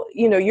 well,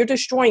 you're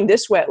destroying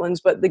this wetlands,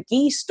 but the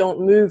geese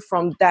don't move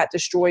from that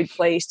destroyed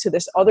place to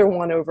this other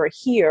one over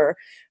here.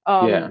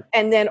 And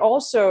then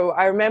also,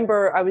 I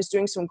remember I was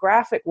doing some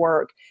graphic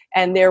work,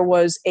 and there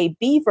was a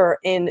beaver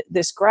in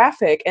this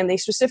graphic, and they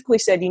specifically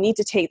said, you need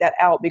to take that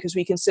out because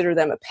we consider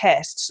them a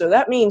pest. So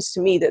that means to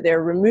me that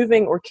they're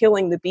removing or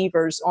killing the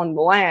beavers on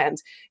the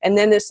land. And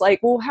then it's like,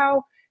 well,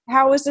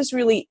 how is this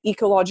really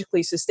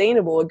ecologically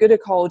sustainable? A good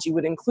ecology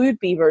would include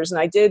beavers. And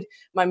I did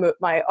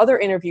my other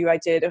interview I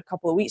did a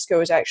couple of weeks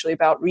ago is actually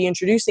about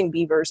reintroducing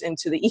beavers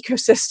into the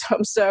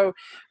ecosystem. So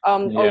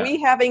are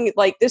we having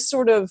like this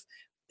sort of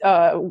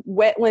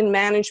wetland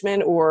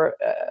management or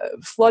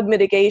flood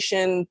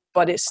mitigation,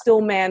 but it's still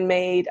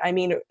man-made? I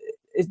mean,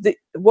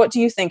 what do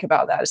you think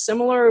about that?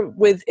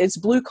 Is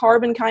blue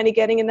carbon kind of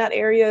getting in that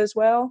area as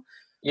well?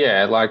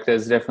 Yeah, like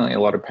there's definitely a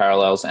lot of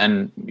parallels.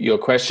 And your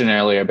question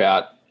earlier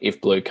about if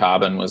blue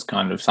carbon was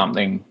kind of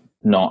something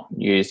not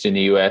used in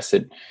the US,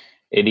 it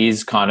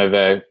is kind of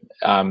a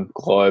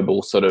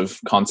global sort of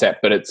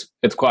concept, but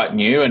it's quite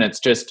new, and it's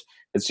just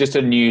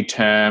a new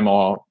term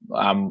or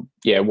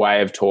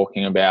way of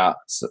talking about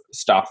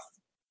stuff,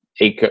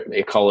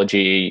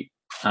 ecology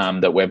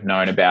that we've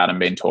known about and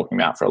been talking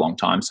about for a long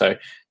time. So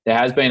there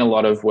has been a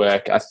lot of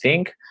work. I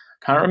think,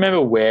 can't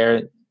remember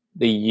where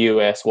the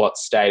US, what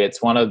state,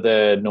 it's one of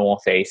the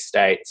northeast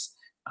states.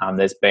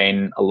 There's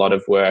been a lot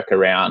of work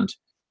around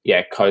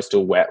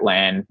coastal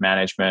wetland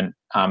management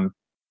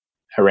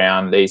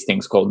around these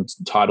things called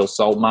tidal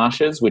salt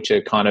marshes, which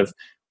are kind of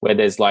where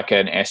there's like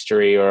an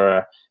estuary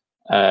or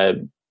a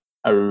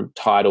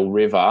tidal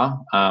river.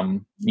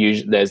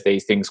 Usually there's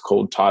these things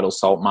called tidal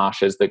salt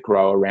marshes that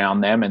grow around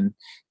them, and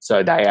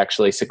so they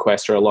actually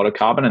sequester a lot of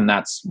carbon, and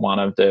that's one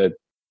of the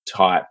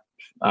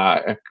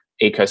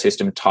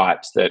ecosystem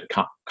types that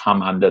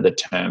come under the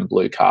term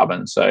blue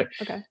carbon. So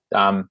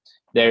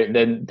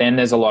then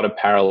there's a lot of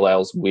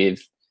parallels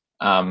with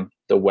the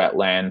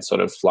wetland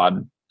sort of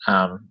flood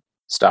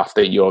stuff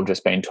that you've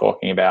just been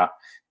talking about.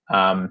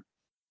 And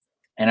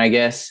I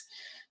guess,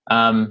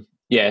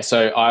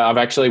 so I've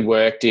actually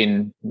worked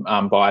in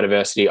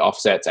biodiversity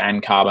offsets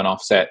and carbon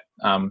offset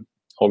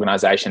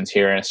organisations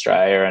here in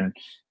Australia.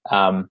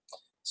 And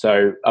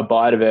so a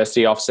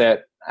biodiversity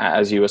offset,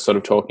 as you were sort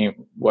of talking,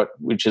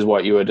 which is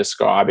what you were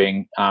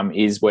describing,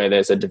 is where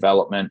there's a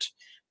development.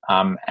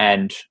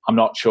 And I'm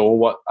not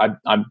sure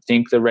I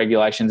think the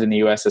regulations in the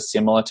US are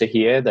similar to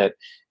here, that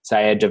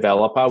say a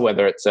developer,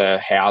 whether it's a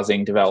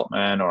housing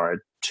development or a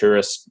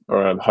tourist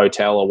or a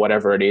hotel or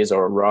whatever it is,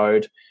 or a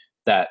road,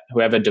 that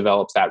whoever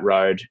develops that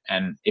road,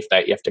 and if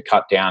you have to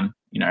cut down,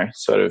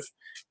 sort of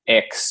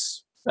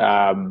X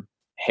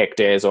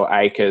hectares or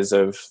acres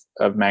of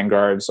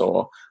mangroves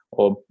or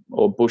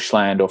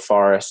bushland or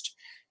forest,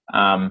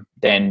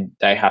 then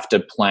they have to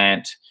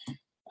plant.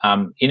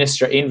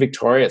 In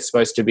Victoria, it's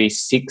supposed to be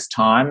 6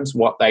 times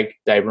what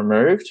they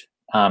removed.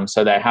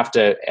 So they have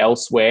to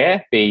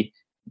elsewhere be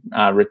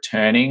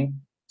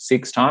returning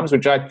 6 times,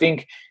 which I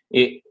think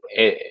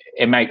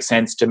it makes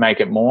sense to make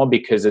it more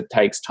because it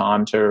takes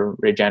time to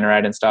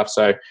regenerate and stuff.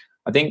 So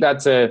I think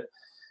that's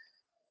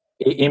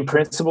in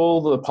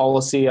principle, the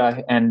policy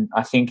I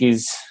think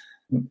is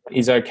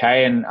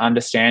okay, and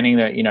understanding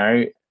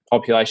that,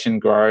 population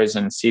grows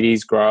and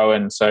cities grow,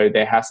 and so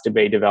there has to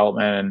be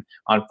development. And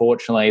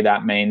unfortunately,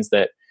 that means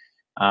that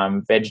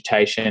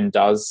vegetation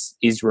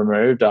is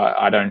removed.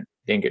 I don't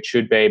think it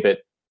should be,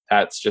 but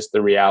that's just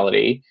the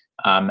reality.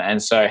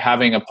 And so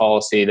having a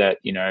policy that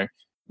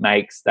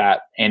makes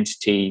that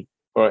entity,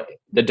 or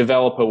the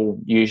developer will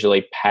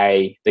usually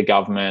pay the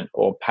government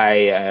or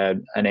pay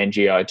an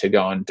NGO to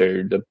go and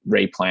do the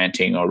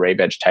replanting or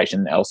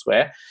revegetation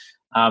elsewhere.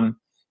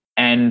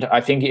 And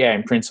I think,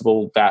 in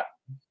principle, that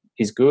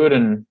is good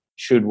and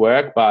should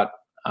work. But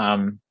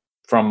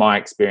from my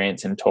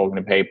experience in talking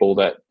to people,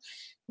 that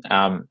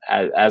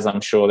as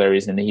I'm sure there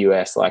is in the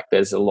US, like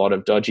there's a lot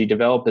of dodgy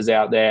developers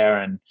out there,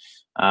 and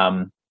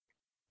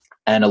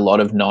a lot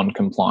of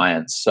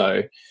non-compliance.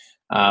 So,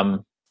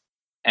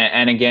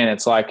 and again,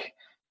 it's like,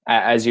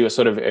 as you were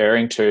sort of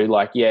erring to,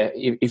 like,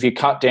 if you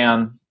cut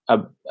down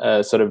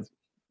a sort of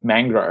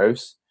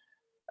mangroves,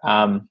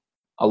 a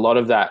lot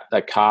of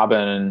that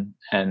carbon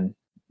and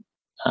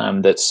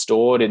that's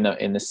stored in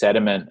the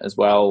sediment as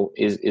well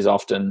is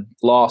often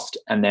lost.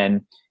 And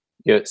then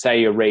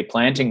you're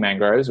replanting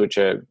mangroves, which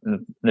are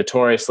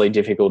notoriously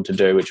difficult to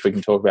do, which we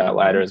can talk about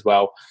later as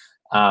well.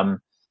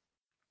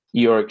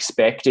 You're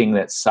expecting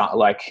that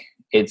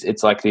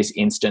it's like this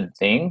instant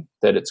thing,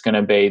 that it's going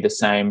to be the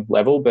same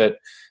level, but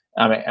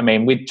I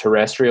mean, with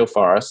terrestrial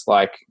forests,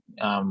 like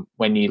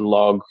when you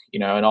log,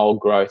 an old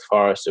growth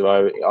forest of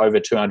over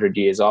 200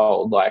 years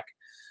old, like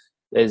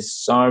there's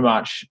so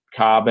much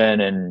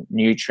carbon and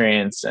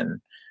nutrients and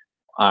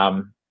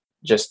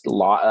just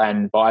light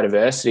and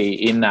biodiversity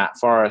in that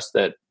forest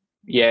that,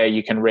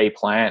 you can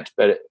replant,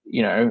 but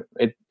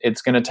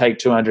it's going to take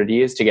 200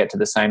 years to get to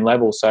the same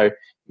level. So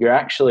you're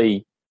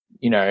actually,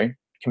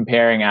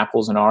 comparing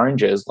apples and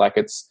oranges, like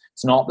it's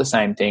not the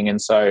same thing. And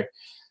so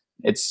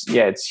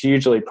it's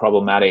hugely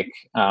problematic,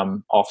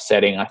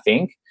 offsetting, I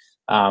think.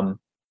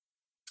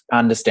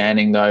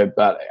 Understanding though,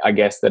 but I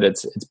guess that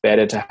it's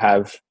better to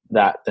have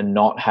that than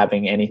not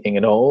having anything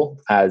at all,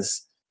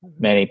 as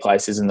many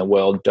places in the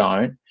world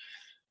don't.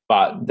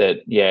 But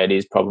that, it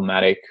is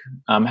problematic.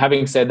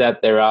 Having said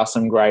that, there are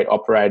some great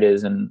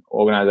operators and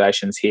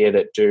organisations here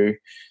that do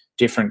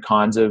different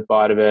kinds of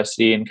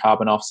biodiversity and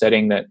carbon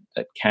offsetting that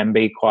can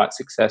be quite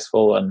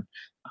successful, and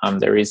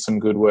there is some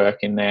good work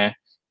in there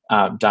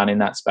done in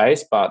that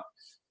space. But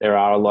there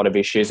are a lot of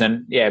issues,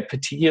 and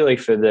particularly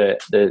for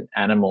the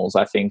animals.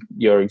 I think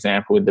your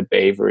example with the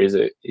beaver is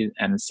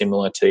and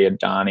similar to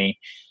Adani,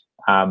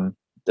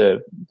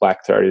 the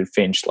black-throated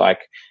finch,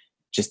 like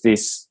just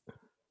this.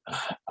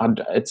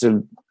 It's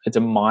a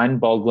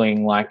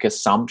mind-boggling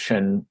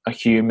assumption, a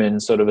human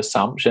sort of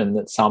assumption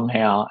that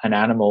somehow an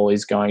animal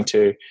is going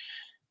to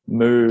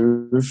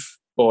move,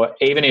 or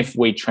even if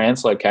we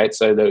translocate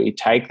so that we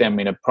take them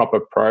in a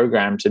proper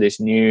program to this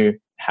new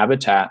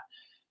habitat,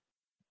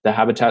 the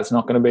habitat's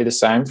not going to be the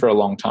same for a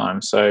long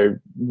time. So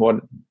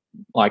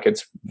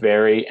it's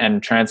very,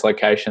 and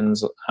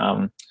translocations,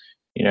 are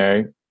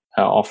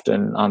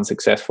often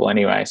unsuccessful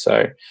anyway.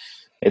 So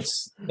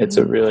it's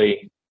a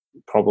really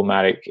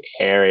problematic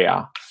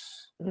area.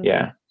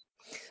 Yeah.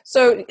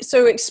 So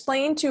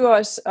explain to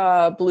us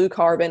blue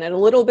carbon and a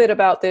little bit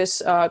about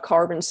this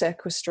carbon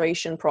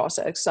sequestration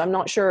process. I'm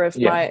not sure if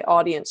my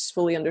audience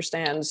fully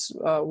understands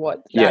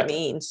what that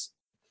means.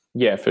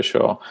 Yeah, for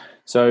sure.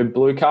 So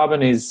blue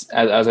carbon is,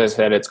 as I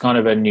said, it's kind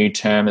of a new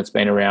term. It's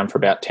been around for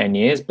about 10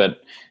 years,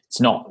 but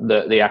it's not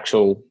the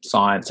actual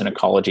science and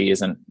ecology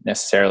isn't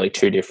necessarily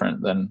too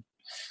different than,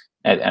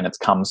 and it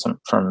comes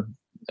from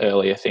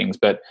earlier things.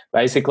 But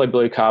basically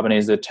blue carbon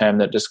is the term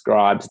that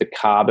describes the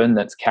carbon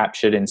that's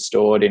captured and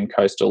stored in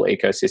coastal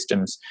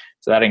ecosystems.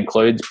 So that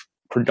includes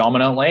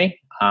predominantly,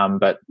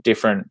 but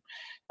different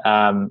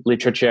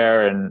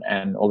literature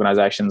and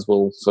organizations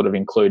will sort of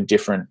include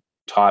different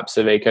types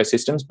of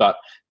ecosystems. But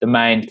the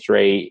main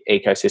three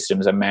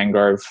ecosystems are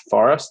mangrove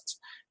forests,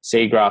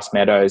 seagrass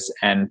meadows,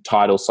 and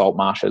tidal salt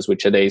marshes,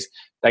 which are these,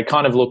 they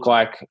kind of look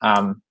like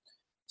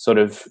sort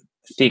of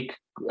thick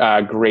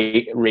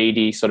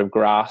reedy sort of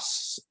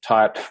grass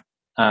type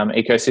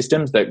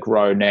ecosystems that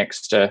grow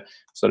next to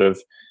sort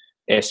of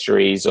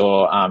estuaries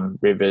or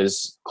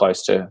rivers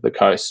close to the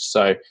coast.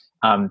 So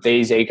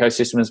these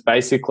ecosystems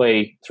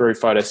basically through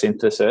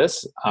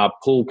photosynthesis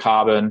pull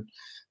carbon,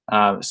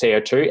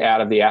 CO2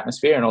 out of the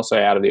atmosphere and also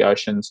out of the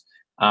oceans,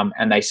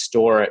 and they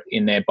store it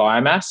in their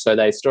biomass. So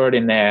they store it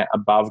in their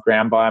above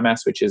ground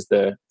biomass, which is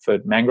for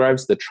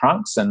mangroves, the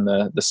trunks and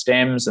the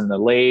stems and the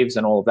leaves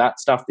and all of that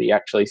stuff that you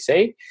actually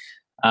see.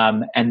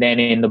 And then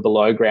in the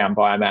below ground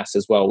biomass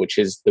as well, which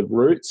is the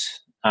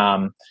roots,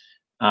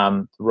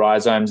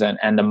 rhizomes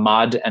and the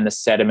mud and the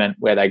sediment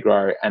where they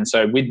grow. And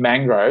so with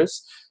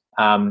mangroves,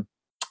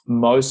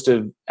 most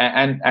of,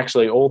 and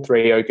actually all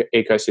three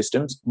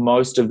ecosystems,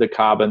 most of the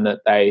carbon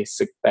that they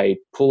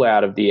pull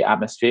out of the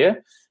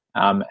atmosphere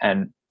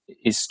and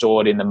is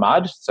stored in the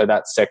mud. So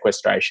that's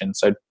sequestration.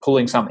 So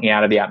pulling something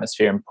out of the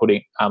atmosphere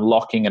and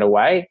locking it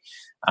away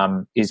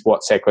is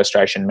what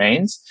sequestration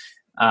means.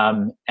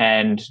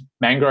 And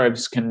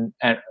mangroves can,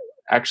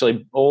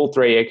 actually all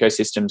three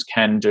ecosystems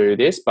can do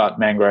this, but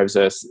mangroves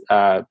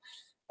are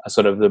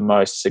sort of the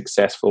most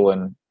successful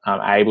and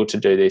able to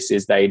do this.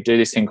 Is they do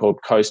this thing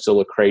called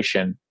coastal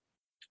accretion.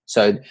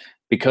 So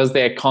because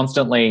they're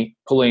constantly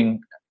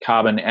pulling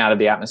carbon out of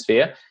the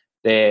atmosphere,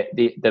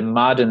 the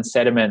mud and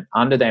sediment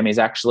under them is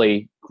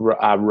actually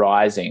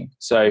rising.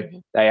 So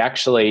they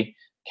actually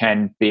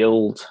can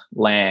build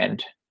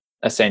land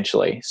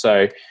essentially.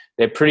 So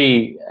they're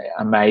pretty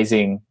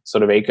amazing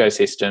sort of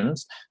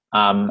ecosystems.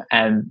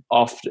 And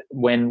often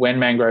when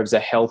mangroves are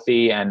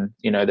healthy, and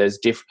there's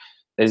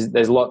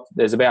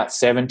about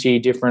 70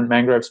 different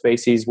mangrove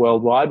species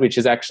worldwide, which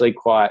is actually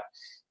quite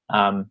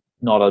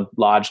not a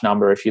large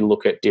number if you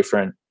look at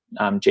different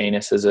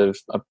genuses of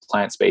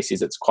plant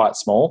species. It's quite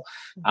small,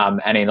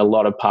 and in a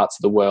lot of parts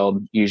of the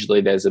world,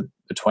 usually there's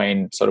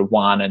between sort of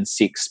 1 and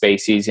 6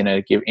 species in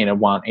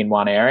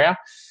one area.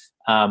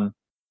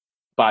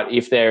 But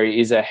if there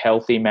is a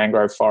healthy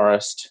mangrove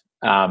forest,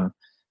 often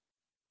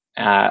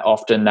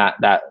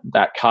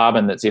that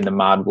carbon that's in the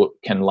mud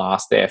can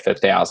last there for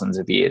thousands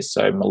of years,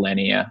 so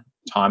millennia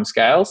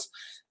timescales,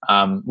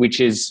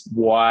 which is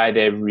why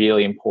they're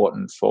really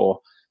important for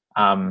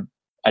not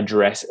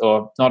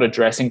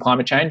addressing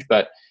climate change,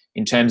 but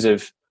in terms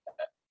of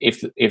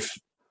if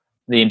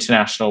the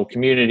international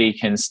community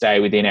can stay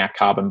within our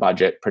carbon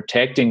budget,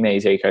 protecting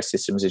these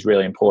ecosystems is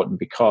really important,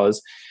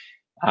 because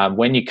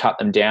when you cut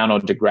them down or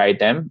degrade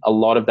them, a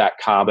lot of that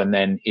carbon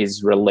then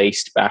is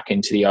released back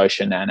into the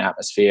ocean and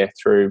atmosphere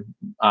through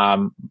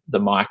the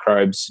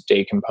microbes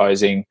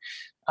decomposing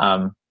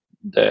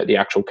the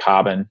actual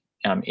carbon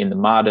in the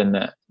mud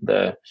and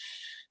the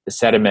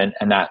sediment,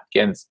 and that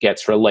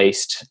gets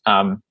released.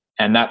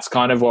 And that's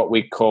kind of what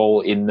we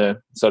call in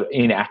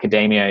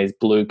academia is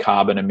blue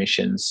carbon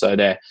emissions. So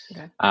they're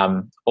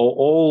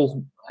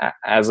all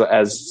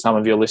as some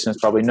of your listeners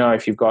probably know,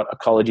 if you've got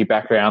ecology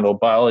background or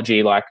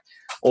biology, like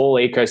all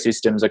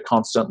ecosystems are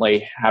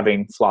constantly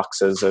having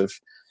fluxes of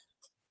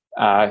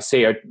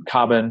CO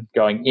carbon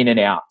going in and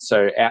out.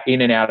 So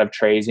in and out of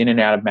trees, in and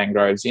out of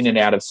mangroves, in and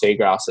out of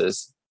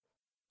seagrasses.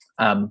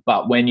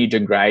 But when you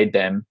degrade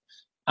them,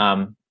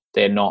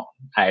 they're not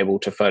able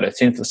to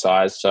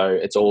photosynthesize, so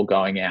it's all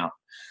going out.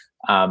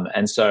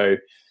 And so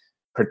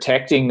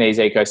protecting these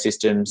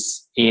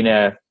ecosystems in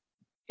a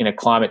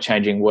climate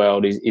changing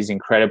world is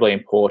incredibly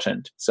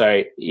important.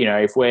 So,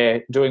 if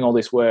we're doing all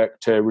this work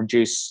to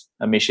reduce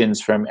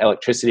emissions from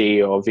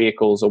electricity or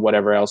vehicles or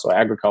whatever else, or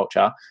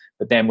agriculture,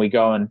 but then we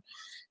go and,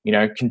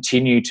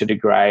 continue to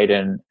degrade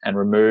and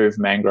remove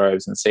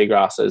mangroves and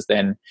seagrasses,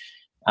 then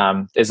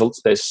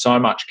there's so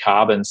much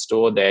carbon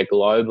stored there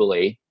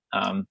globally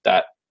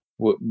that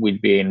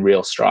we'd be in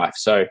real strife.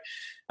 So,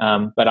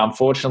 but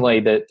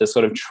unfortunately, the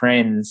sort of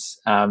trends.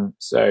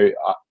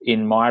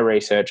 In my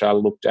research, I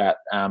looked at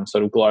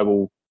sort of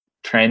global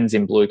trends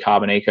in blue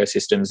carbon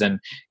ecosystems, and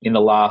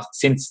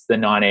since the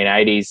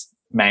 1980s,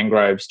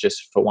 mangroves,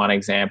 just for one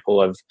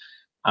example, have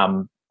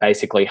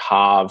basically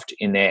halved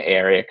in their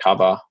area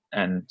cover,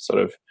 and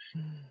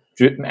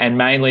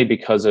mainly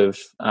because of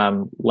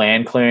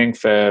land clearing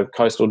for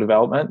coastal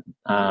development,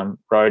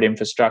 road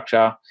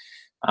infrastructure,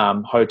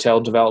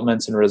 hotel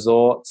developments and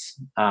resorts,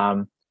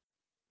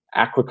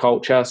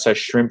 aquaculture, so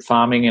shrimp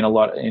farming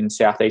in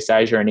Southeast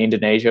Asia and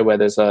Indonesia, where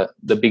there's the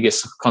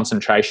biggest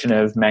concentration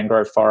of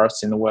mangrove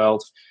forests in the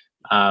world,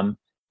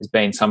 has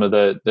been some of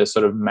the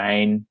sort of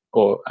main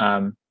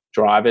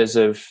drivers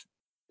of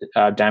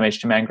damage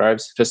to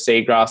mangroves. For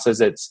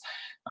seagrasses, it's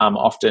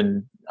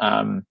often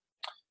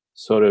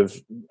sort of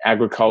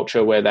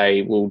agriculture where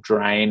they will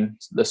drain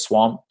the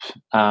swamplands.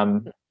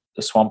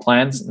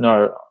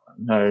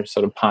 No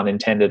sort of pun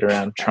intended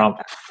around Trump.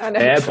 I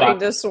know, drain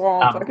the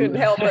swamp. I couldn't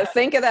help but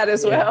think of that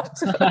as well.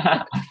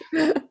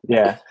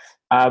 Yeah.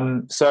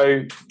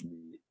 So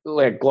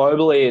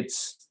globally,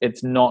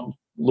 it's not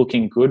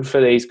looking good for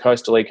these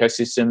coastal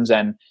ecosystems,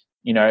 and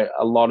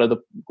a lot of the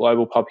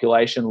global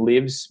population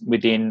lives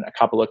within a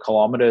couple of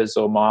kilometres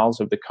or miles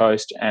of the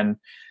coast, and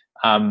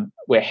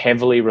we're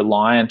heavily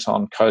reliant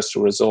on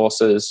coastal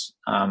resources,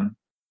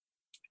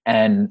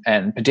 and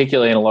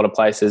particularly in a lot of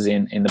places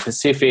in the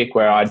Pacific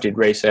where I did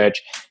research.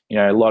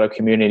 A lot of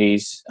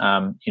communities,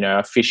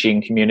 are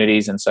fishing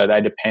communities, and so they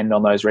depend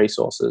on those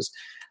resources,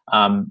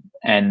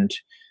 and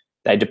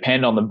they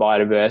depend on the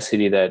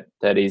biodiversity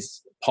that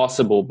is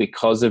possible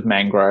because of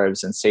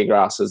mangroves and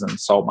seagrasses and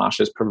salt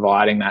marshes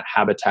providing that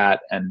habitat,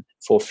 and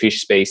for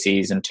fish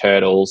species and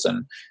turtles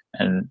and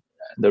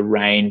the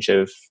range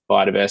of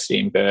biodiversity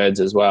in birds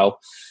as well.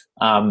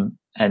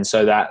 And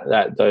so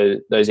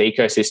those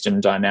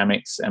ecosystem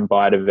dynamics and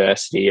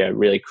biodiversity are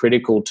really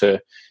critical to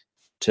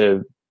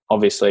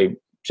obviously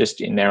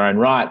just in their own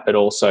right, but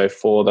also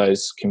for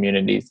those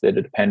communities that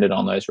are dependent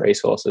on those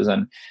resources.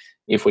 And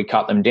if we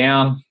cut them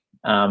down,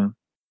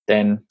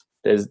 then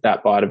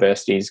that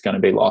biodiversity is going to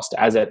be lost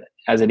as it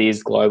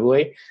is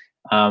globally.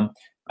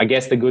 I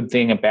guess the good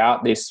thing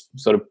about this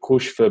sort of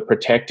push for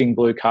protecting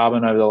blue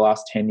carbon over the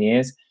last 10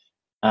 years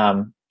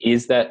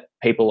is that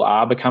people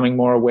are becoming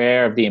more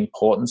aware of the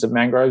importance of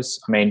mangroves.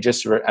 I mean,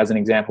 just as an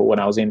example, when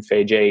I was in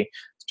Fiji,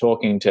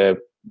 talking to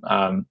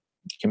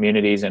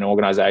communities and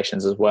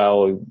organisations as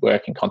well who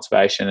work in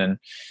conservation and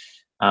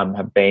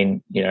have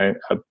been,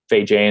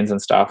 Fijians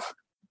and stuff,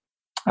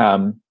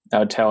 they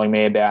were telling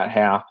me about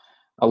how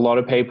a lot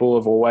of people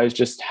have always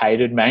just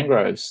hated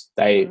mangroves.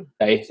 They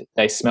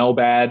smell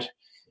bad.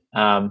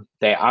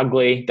 They're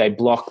ugly. They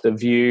block the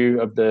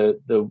view of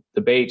the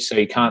beach, so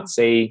you can't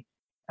see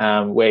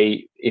where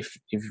if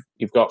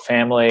you've got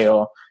family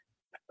or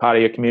part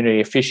of your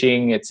community are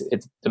fishing. It's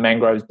the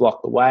mangroves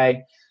block the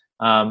way,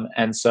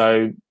 and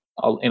so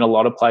in a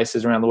lot of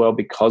places around the world,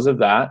 because of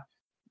that,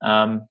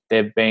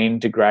 they've been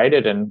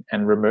degraded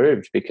and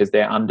removed because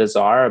they're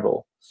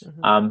undesirable.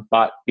 Mm-hmm.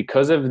 But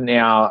because of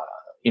now,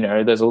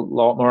 there's a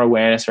lot more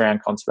awareness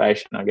around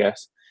conservation, I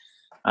guess,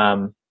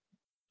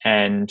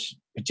 and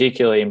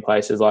particularly in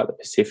places like the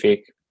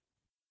Pacific,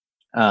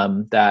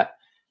 that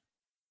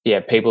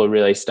people are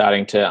really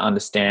starting to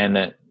understand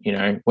that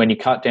when you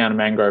cut down a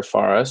mangrove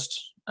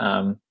forest,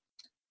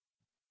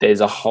 there's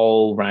a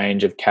whole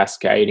range of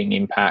cascading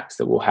impacts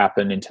that will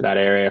happen into that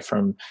area,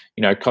 from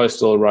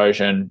coastal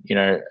erosion,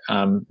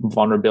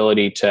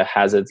 vulnerability to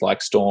hazards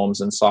like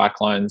storms and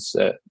cyclones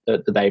that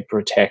they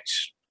protect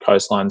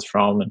coastlines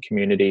from and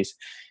communities,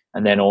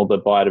 and then all the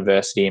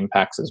biodiversity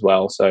impacts as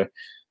well. So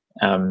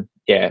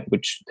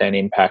which then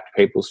impact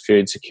people's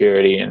food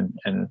security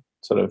and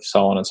sort of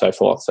so on and so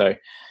forth. So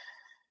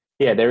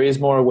there is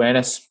more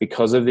awareness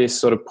because of this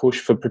sort of push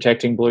for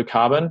protecting blue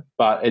carbon,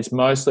 but it's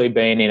mostly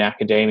been in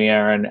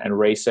academia and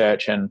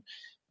research, and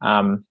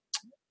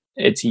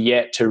it's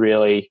yet to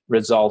really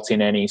result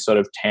in any sort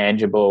of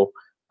tangible,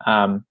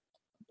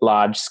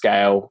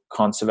 large-scale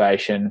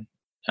conservation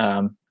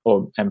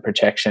and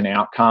protection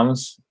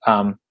outcomes.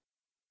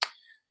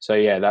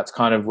 So that's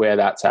kind of where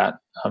that's at.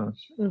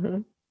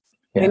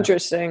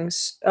 Interesting.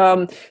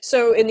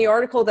 So in the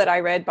article that I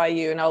read by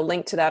you, and I'll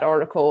link to that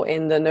article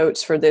in the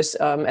notes for this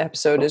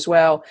episode as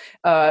well,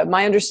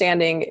 my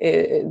understanding,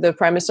 the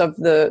premise of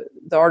the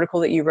article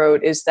that you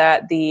wrote is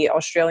that the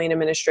Australian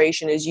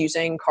administration is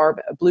using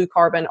blue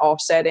carbon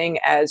offsetting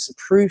as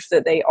proof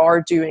that they are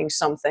doing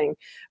something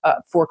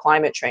for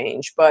climate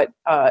change. But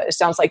it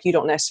sounds like you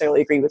don't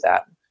necessarily agree with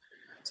that.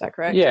 Is that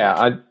correct?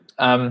 Yeah,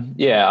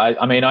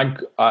 I mean,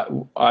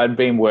 I'd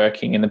been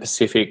working in the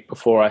Pacific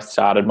before I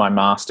started my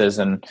master's,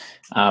 and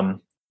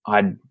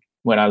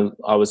when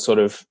I was sort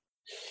of,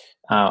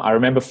 I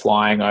remember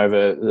flying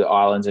over the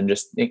islands and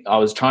I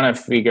was trying to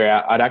figure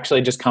out. I'd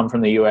actually just come from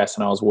the US,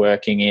 and I was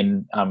working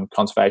in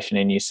conservation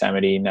in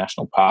Yosemite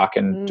National Park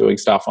and doing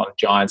stuff on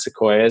giant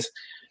sequoias,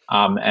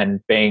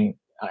 and being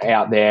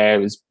out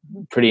there was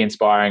pretty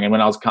inspiring. And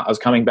when I was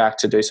coming back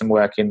to do some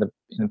work in the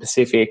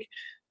Pacific.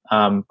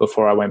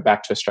 Before I went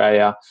back to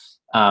Australia,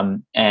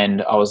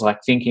 and I was like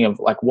thinking of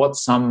like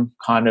what's an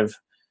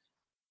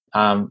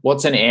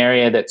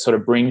area that sort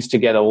of brings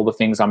together all the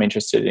things I'm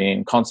interested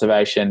in: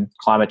 conservation,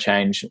 climate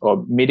change,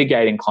 or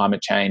mitigating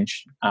climate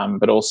change,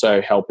 but also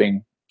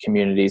helping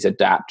communities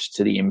adapt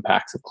to the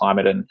impacts of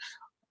climate.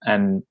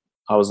 And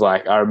I was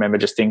like, I remember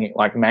just thinking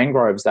like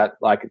mangroves, that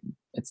like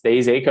it's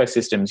these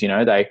ecosystems,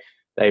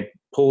 they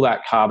pull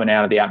that carbon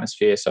out of the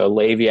atmosphere, so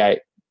alleviate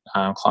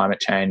climate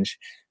change.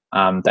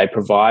 They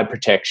provide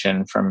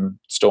protection from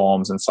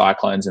storms and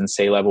cyclones and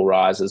sea level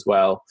rise as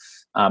well,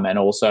 and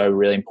also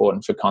really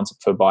important for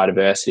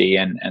biodiversity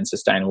and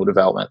sustainable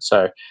development.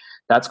 So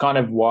that's kind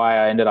of why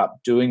I ended up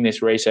doing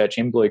this research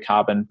in blue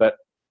carbon. But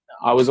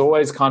I was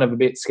always kind of a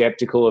bit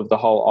skeptical of the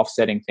whole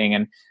offsetting thing.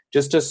 And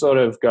just to sort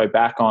of go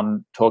back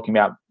on talking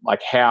about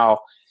like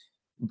how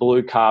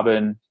blue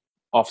carbon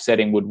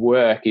offsetting would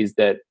work is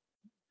that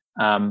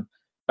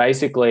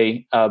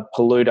basically, a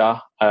polluter,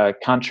 a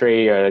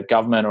country, or a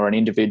government, or an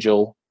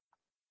individual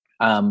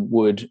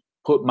would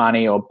put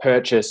money or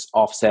purchase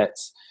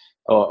offsets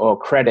or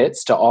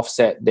credits to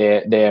offset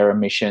their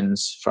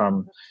emissions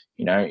from,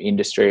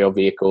 industry or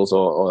vehicles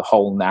or the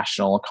whole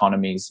national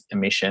economy's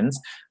emissions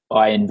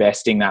by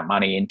investing that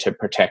money into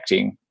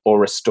protecting or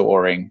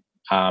restoring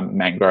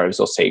mangroves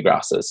or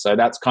seagrasses. So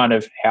that's kind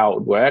of how it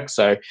would work.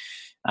 So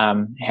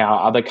how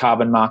other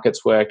carbon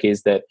markets work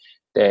is that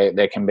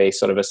there can be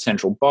sort of a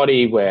central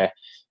body where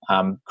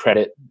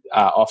credit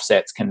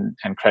offsets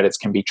and credits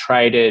can be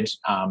traded,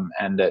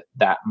 and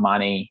that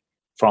money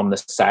from the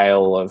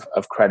sale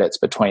of credits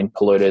between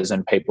polluters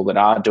and people that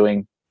are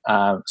doing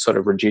sort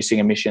of reducing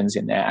emissions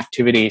in their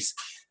activities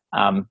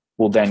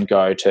will then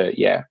go to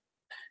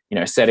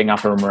setting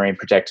up a marine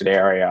protected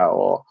area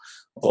or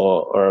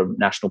a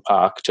national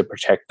park to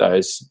protect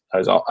those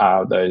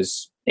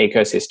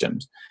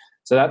ecosystems.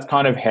 So that's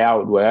kind of how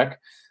it would work,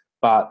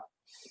 but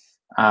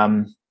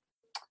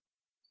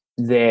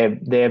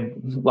they're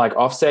like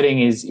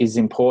offsetting is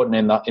important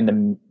in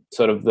the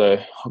sort of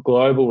the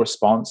global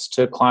response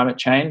to climate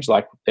change.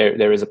 Like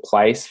there is a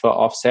place for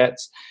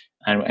offsets,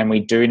 and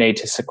we do need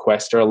to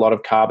sequester a lot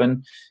of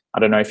carbon. I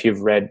don't know if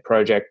you've read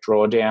Project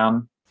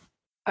Drawdown.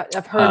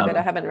 I've heard of it.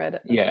 I haven't read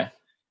it. Yeah.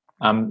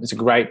 It's a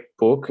great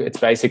book. It's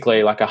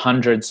basically like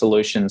 100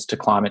 solutions to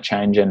climate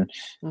change and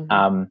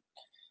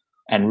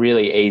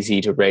really easy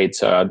to read.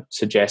 So I'd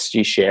suggest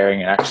you sharing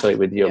it actually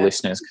with your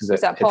listeners because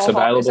it's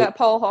available. Is that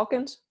Paul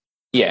Hawkins?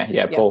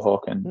 Yeah. Paul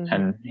Hawkins,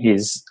 and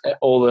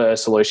all the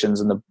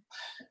solutions and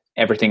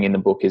everything in the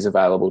book is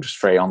available just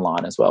free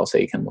online as well, so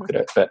you can look at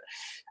it. But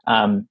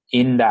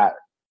in that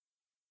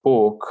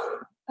book,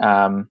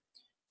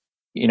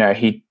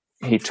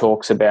 he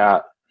talks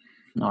about.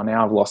 Oh,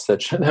 now I've lost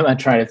my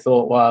train of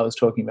thought while I was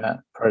talking about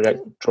Project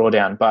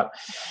Drawdown. But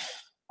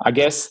I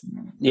guess,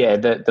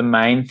 the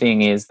main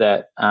thing is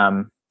that,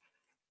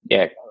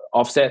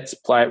 offsets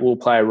will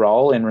play a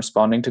role in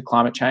responding to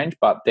climate change,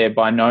 but they're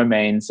by no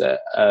means a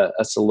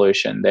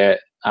solution.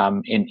 They're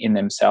in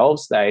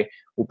themselves. They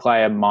will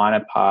play a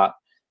minor part,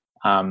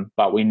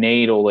 but we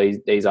need all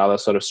these other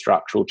sort of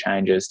structural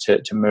changes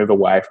to move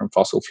away from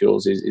fossil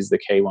fuels is the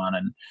key one.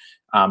 And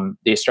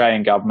the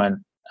Australian government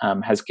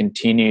has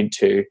continued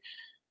to,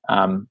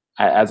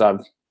 as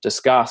I've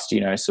discussed,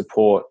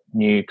 support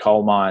new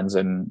coal mines,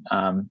 and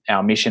our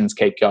emissions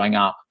keep going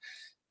up.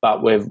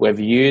 But we've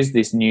used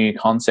this new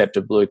concept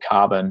of blue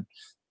carbon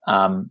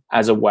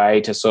as a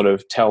way to sort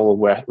of tell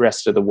the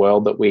rest of the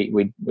world that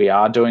we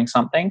are doing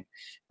something,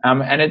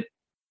 and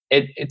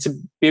it's a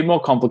bit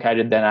more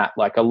complicated than that.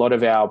 Like a lot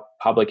of our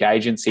public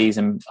agencies,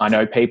 and I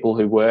know people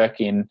who work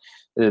in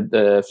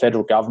the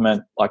federal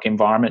government, like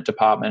Environment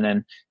Department,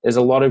 and there's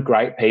a lot of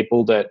great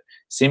people that,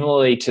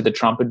 similarly to the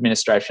Trump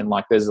administration,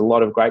 like there's a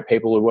lot of great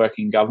people who work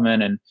in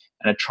government and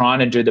are trying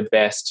to do the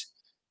best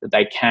that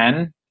they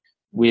can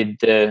with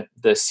the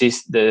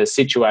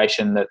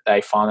situation that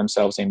they find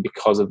themselves in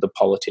because of the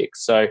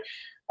politics. So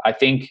I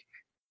think,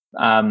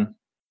 the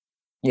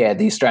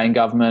Australian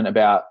government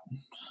about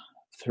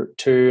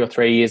 2 or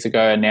 3 years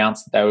ago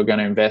announced that they were going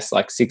to invest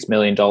like $6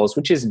 million,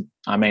 which is,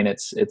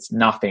 it's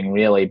nothing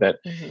really, but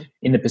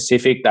in the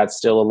Pacific, that's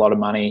still a lot of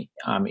money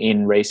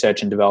in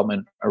research and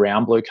development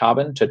around blue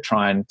carbon to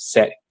try and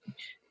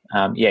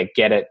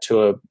get it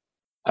to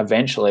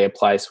eventually a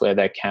place where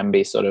there can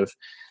be sort of,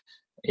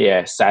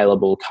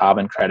 saleable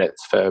carbon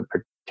credits for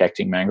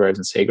protecting mangroves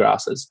and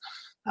seagrasses.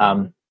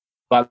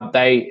 But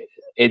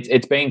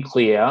it's been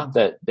clear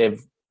that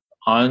they've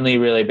only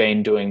really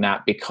been doing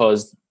that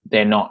because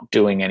they're not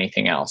doing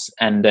anything else,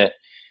 and that,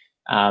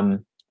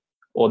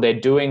 or they're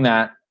doing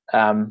that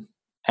and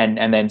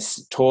then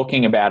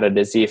talking about it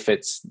as if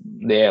it's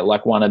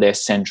like one of their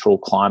central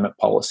climate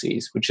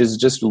policies, which is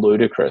just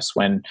ludicrous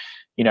when,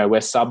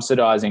 we're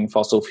subsidizing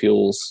fossil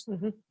fuels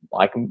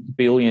like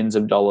billions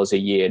of dollars a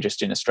year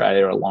just in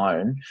Australia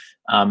alone.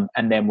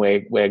 And then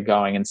we're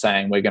going and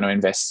saying we're going to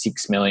invest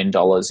 $6 million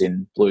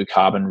in blue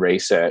carbon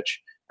research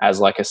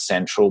as like a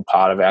central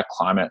part of our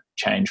climate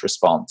change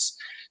response.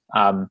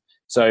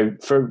 So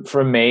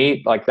for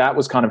me, like that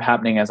was kind of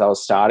happening as I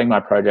was starting my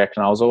project,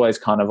 and I was always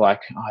kind of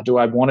like, do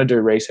I want to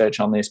do research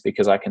on this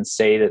because I can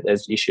see that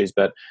there's issues,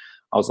 but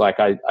I was like,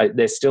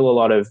 there's still a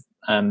lot of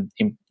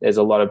there's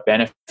a lot of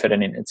benefit,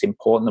 and it's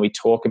important that we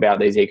talk about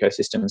these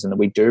ecosystems and that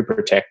we do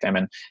protect them.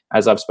 And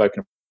as I've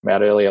spoken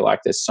about earlier,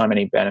 like there's so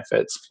many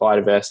benefits: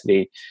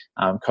 biodiversity,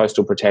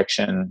 coastal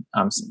protection,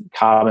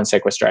 carbon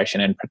sequestration,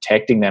 and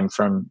protecting them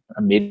from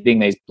emitting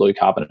these blue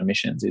carbon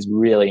emissions is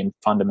really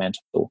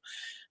fundamental.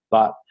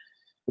 But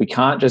we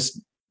can't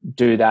just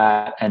do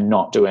that and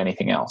not do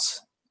anything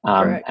else.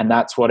 And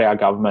that's what our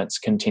governments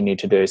continue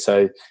to do.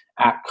 So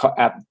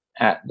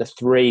at the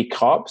 3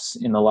 COPs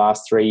in the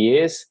last 3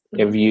 years,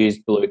 they've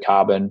used blue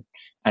carbon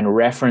and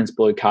referenced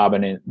blue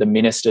carbon in the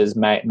ministers'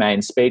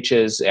 main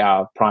speeches,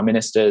 our prime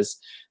ministers,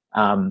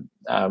 so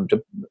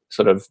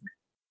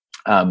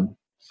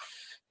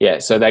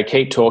they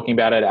keep talking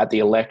about it. At the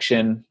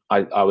election,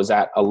 I was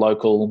at a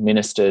local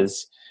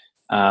minister's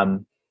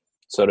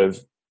sort of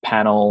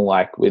panel,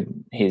 like with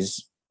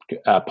his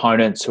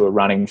opponents who are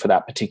running for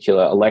that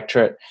particular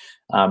electorate,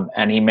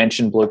 and he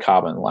mentioned blue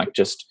carbon, like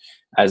just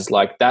as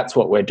like that's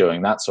what we're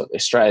doing. That's what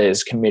Australia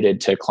is committed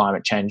to,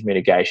 climate change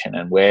mitigation,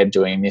 and we're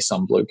doing this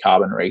on blue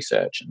carbon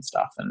research and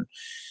stuff.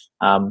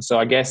 And so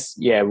I guess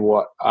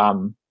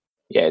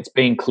it's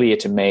been clear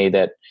to me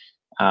that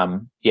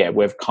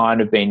we've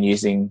kind of been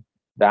using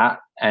that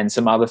and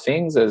some other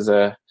things as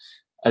a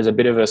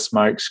bit of a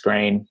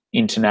smokescreen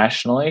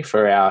internationally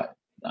for our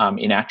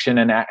inaction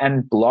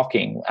and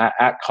blocking.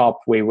 At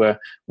COP, we were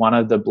one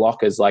of the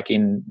blockers, like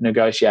in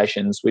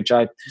negotiations, which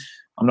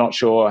I'm not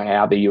sure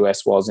how the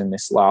US was in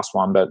this last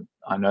one, but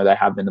I know they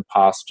have in the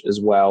past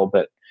as well,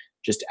 but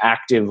just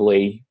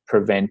actively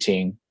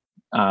preventing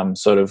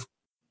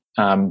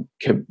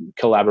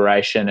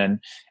collaboration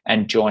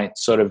and joint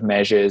sort of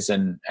measures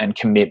and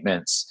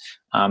commitments,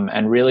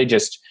 and really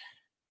just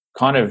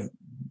kind of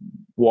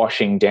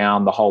washing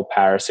down the whole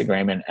Paris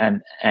Agreement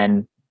and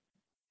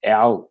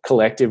our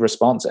collective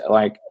response.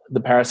 Like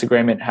the Paris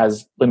Agreement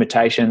has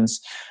limitations,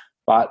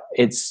 but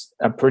it's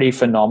a pretty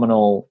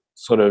phenomenal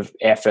sort of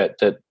effort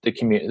that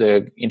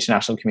the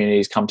international community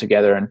has come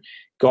together and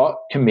got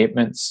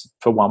commitments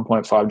for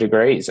 1.5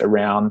 degrees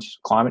around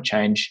climate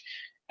change.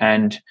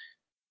 And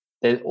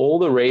all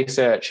the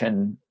research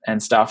and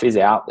stuff is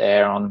out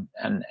there on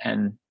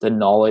and the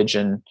knowledge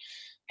and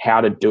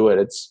how to do it.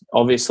 It's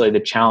obviously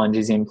the challenge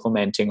is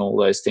implementing all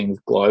those things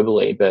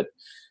globally, but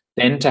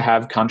then to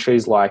have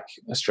countries like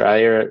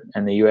Australia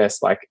and the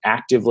US like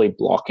actively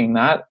blocking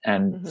that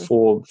and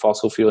for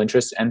fossil fuel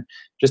interests, and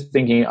just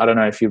thinking, I don't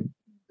know if you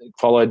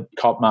followed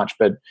COP much,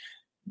 but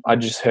I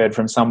just heard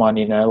from someone,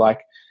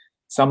 like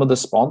some of the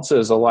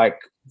sponsors are like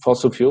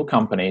fossil fuel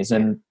companies,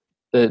 and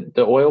the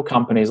oil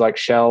companies like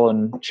Shell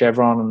and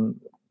Chevron and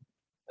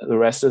the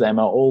rest of them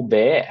are all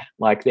there,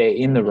 like they're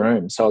in the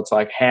room. So it's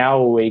like,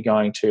 how are we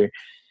going to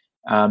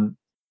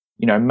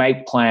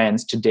make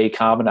plans to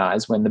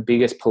decarbonize when the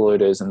biggest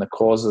polluters and the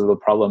causes of the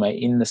problem are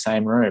in the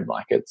same room?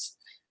 Like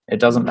it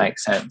doesn't make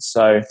sense.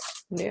 So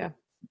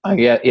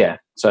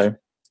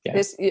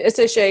It's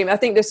a shame. I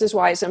think this is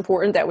why it's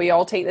important that we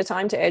all take the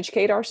time to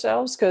educate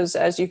ourselves, because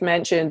as you've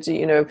mentioned,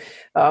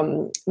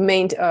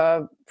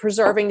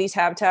 preserving these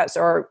habitats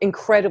are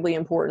incredibly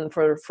important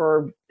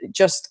for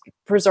just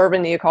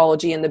preserving the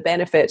ecology and the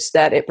benefits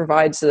that it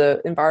provides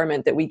the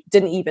environment that we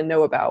didn't even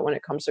know about when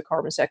it comes to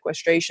carbon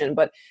sequestration.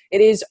 But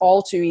it is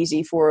all too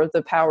easy for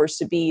the powers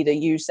to be to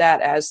use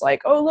that as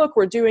like, oh, look,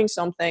 we're doing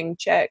something,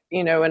 check,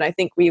 and I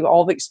think we've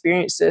all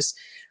experienced this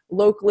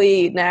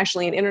locally,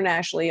 nationally, and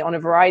internationally on a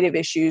variety of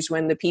issues.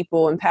 When the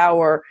people in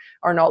power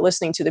are not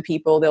listening to the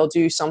people, they'll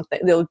do something,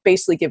 they'll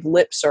basically give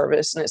lip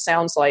service. And it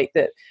sounds like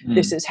that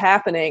this is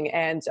happening.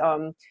 And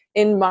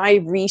in my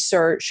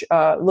research,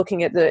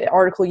 looking at the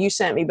article you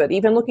sent me, but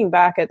even looking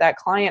back at that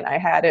client I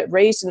had, it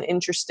raised an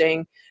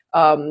interesting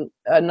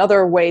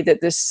another way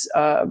that this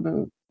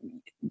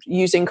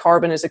using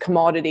carbon as a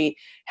commodity,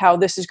 how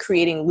this is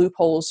creating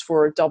loopholes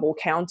for double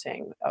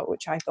counting,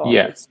 which I thought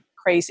was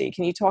crazy.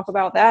 Can you talk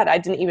about that? I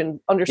didn't even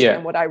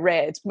understand what I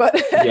read, but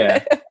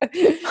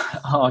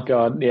oh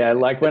god,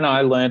 like when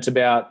I learnt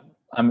about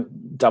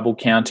double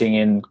counting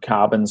in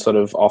carbon sort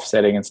of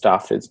offsetting and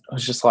stuff, it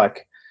was just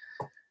like,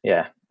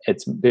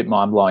 it's a bit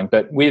mind-blowing.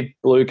 But with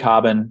blue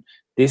carbon,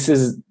 this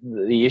is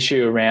the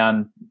issue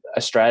around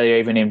Australia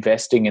even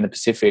investing in the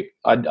Pacific.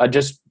 I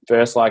just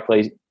first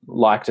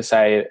like to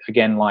say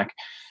again, like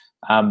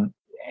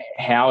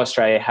how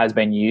Australia has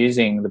been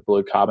using the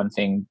blue carbon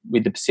thing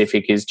with the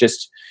Pacific is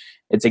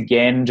it's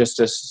again just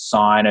a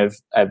sign of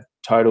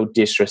total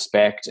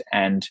disrespect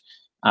and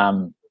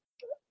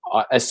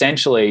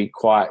essentially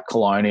quite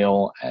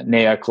colonial,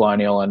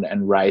 neo-colonial and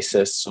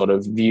racist sort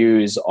of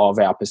views of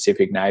our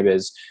Pacific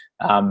neighbours.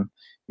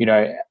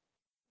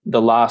 The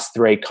last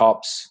three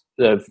COPs,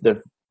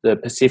 the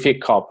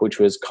Pacific COP, which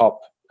was COP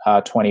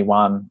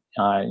 21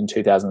 in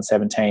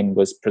 2017,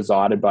 was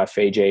presided by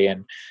Fiji,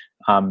 and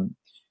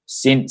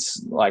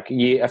since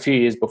a few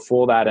years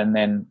before that, and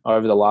then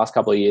over the last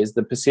couple of years,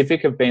 the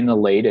Pacific have been the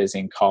leaders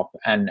in COP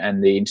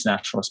and the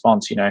international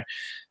response.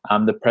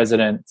 The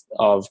president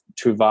of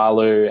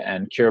Tuvalu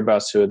and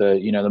Kiribati, who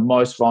are the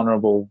most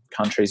vulnerable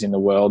countries in the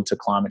world to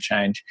climate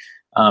change,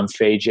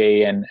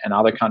 Fiji and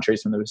other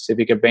countries from the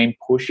Pacific have been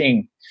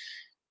pushing.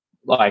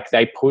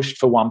 They pushed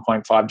for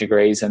 1.5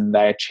 degrees and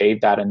they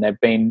achieved that, and they've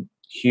been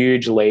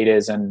huge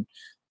leaders. And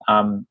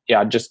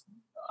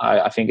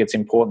I think it's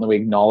important that we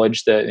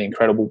acknowledge the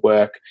incredible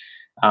work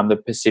the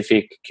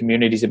Pacific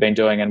communities have been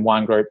doing. And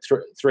one group,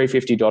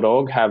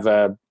 350.org, have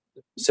a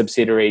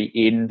subsidiary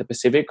in the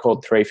Pacific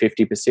called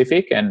 350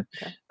 Pacific, and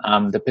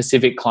the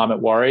Pacific Climate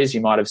Warriors,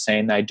 you might have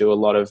seen, they do a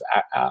lot of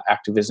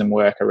activism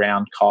work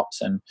around COPs,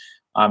 and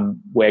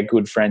we're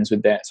good friends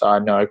with that. So I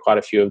know quite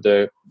a few of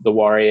the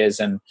warriors,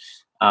 and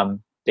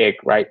they're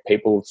great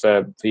people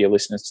for your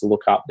listeners to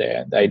look up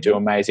there. They do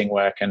amazing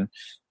work. And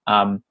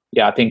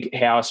I think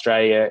how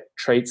Australia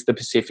treats the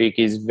Pacific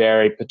is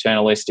very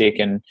paternalistic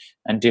and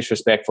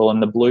disrespectful.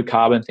 And the blue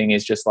carbon thing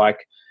is just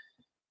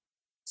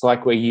it's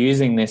like we're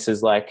using this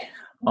as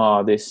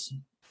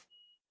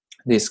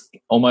this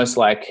almost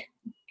like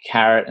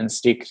carrot and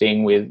stick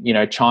thing with,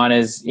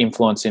 China's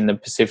influence in the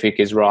Pacific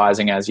is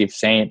rising, as you've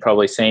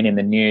probably seen in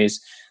the news.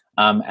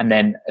 And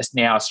then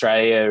now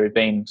Australia has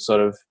been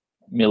sort of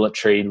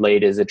military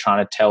leaders are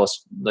trying to tell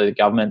us, the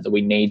government, that we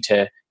need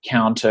to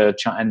counter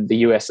China, and the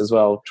US as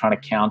well, trying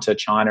to counter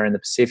China in the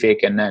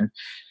Pacific. And then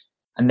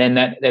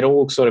that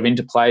all sort of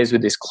interplays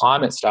with this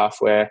climate stuff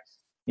where,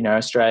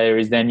 Australia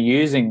is then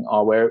using,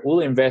 we'll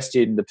invest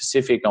in the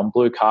Pacific on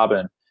blue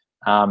carbon.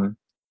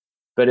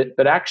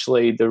 But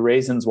actually the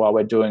reasons why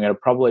we're doing it are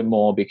probably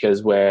more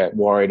because we're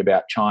worried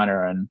about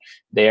China and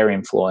their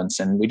influence,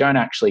 and we don't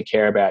actually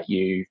care about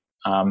you.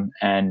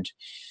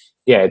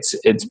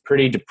 It's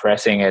pretty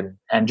depressing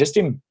and just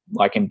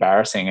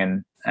embarrassing.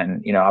 And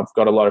I've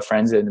got a lot of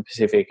friends in the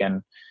Pacific,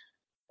 and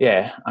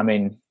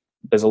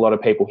there's a lot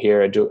of people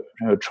here who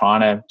are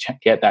trying to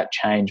get that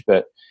change,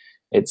 but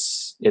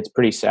it's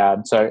pretty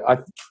sad. So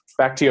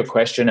back to your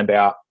question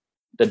about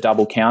the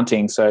double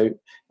counting. So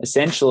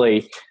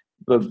essentially,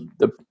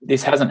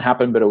 this hasn't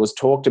happened, but it was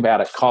talked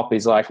about at COP,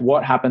 is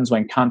what happens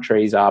when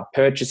countries are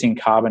purchasing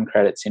carbon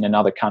credits in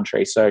another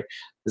country. So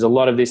there's a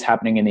lot of this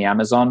happening in the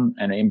Amazon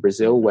and in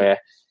Brazil, where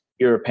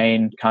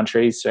European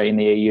countries, so in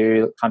the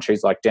EU,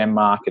 countries like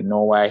Denmark and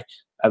Norway,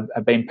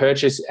 have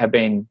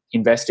been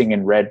investing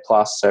in REDD+,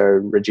 so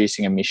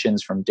reducing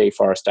emissions from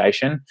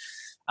deforestation,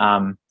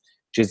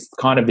 which is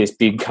kind of this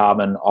big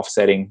carbon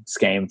offsetting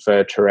scheme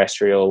for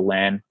terrestrial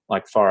land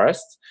like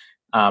forests.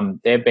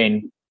 They've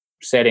been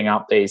setting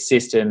up these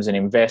systems and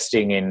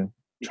investing in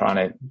trying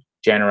to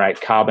generate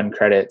carbon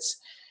credits.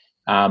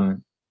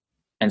 And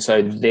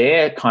so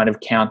they're kind of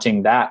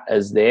counting that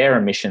as their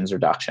emissions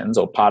reductions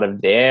or part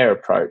of their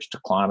approach to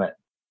climate,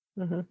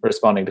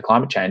 responding to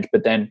climate change.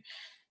 But then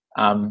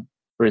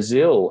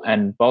Brazil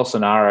and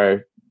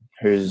Bolsonaro,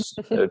 who's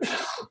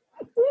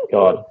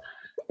God,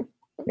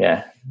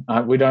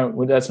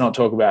 let's not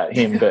talk about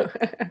him. But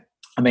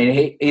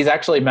he's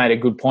actually made a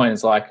good point.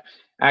 It's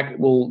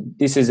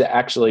this is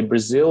actually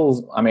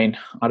Brazil's.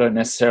 I don't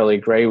necessarily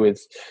agree with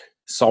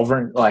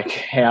sovereign,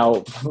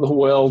 how the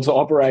world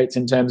operates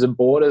in terms of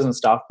borders and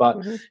stuff, but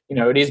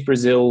it is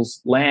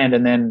Brazil's land,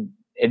 and then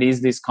it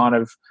is this kind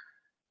of,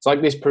 it's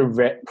like this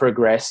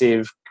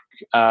progressive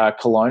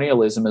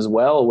colonialism as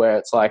well, where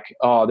it's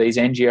these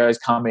NGOs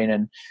come in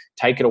and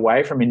take it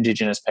away from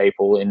Indigenous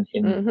people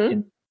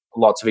in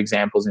lots of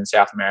examples in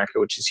South America,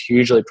 which is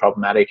hugely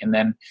problematic. And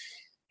then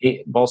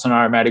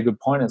Bolsonaro made a good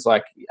point. It's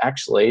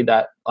actually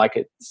that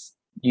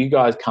you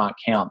guys can't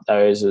count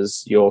those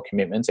as your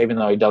commitments, even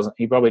though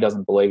he probably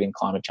doesn't believe in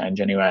climate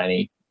change anyway, and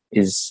he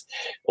is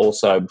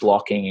also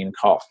blocking in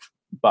COP.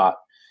 But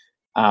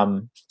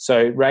so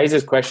it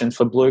raises questions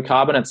for blue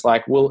carbon. It's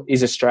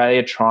is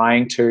Australia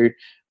trying to,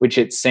 which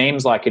it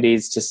seems like it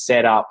is, to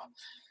set up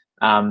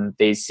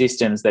these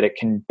systems that it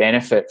can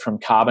benefit from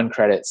carbon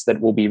credits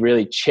that will be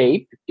really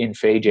cheap in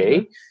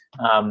Fiji,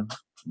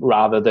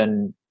 rather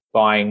than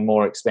buying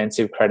more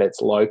expensive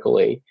credits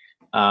locally.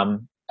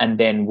 And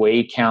then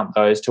we count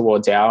those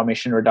towards our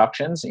emission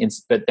reductions.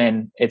 But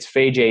then it's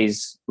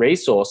Fiji's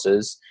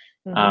resources,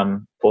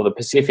 or the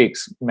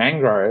Pacific's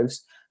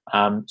mangroves.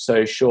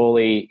 So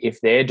surely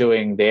if they're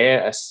doing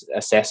their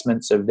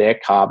assessments of their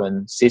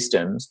carbon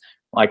systems,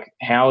 like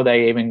how are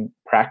they even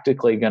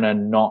practically going to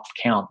not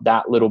count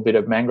that little bit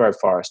of mangrove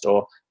forest?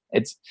 Or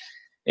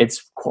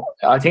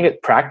I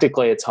think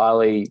practically it's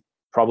highly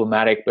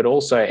problematic, but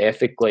also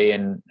ethically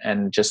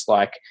and just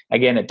like,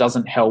 again, it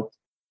doesn't help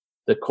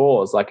the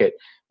cause.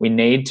 We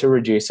need to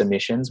reduce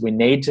emissions. We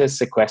need to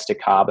sequester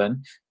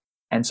carbon.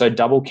 And so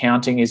double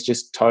counting is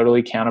just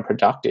totally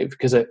counterproductive,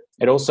 because it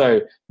also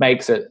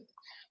makes it,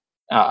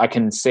 I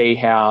can see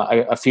how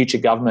a future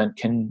government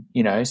can,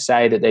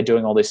 say that they're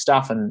doing all this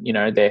stuff and,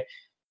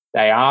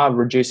 they are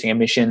reducing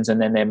emissions,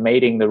 and then they're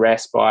meeting the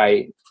rest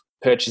by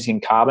purchasing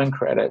carbon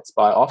credits,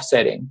 by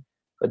offsetting.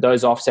 But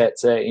those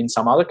offsets are in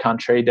some other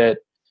country that,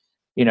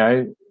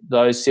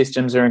 those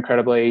systems are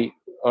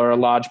a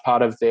large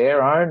part of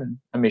their own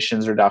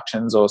emissions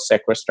reductions or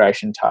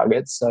sequestration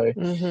targets. So,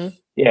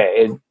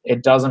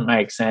 it doesn't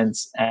make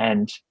sense.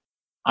 And,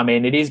 I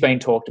mean, it is being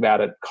talked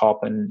about at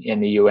COP and in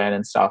the UN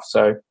and stuff.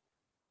 So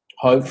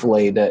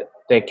hopefully that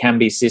there can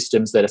be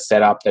systems that are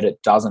set up that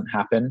it doesn't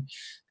happen.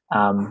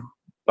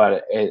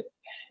 But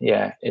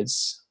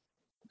it's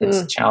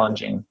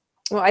challenging.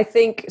 Well, I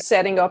think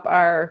setting up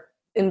our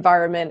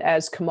environment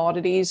as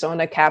commodities on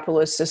a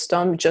capitalist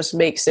system just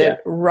makes it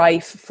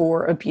rife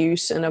for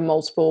abuse in a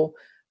multiple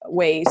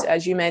ways.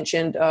 As you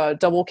mentioned,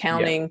 double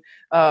counting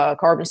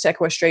carbon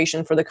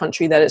sequestration for the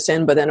country that it's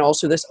in, but then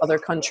also this other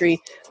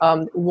country.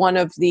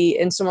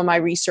 In some of my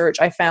research,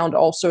 I found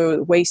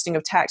also wasting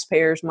of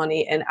taxpayers'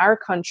 money in our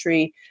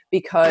country,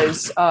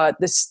 because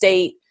the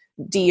state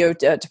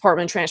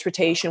Department of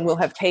Transportation will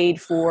have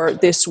paid for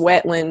this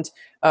wetland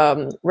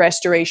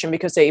restoration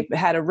because they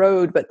had a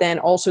road, but then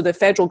also the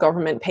federal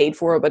government paid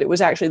for it, but it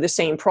was actually the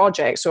same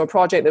project. So a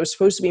project that was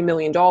supposed to be $1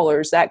 million,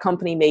 that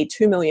company made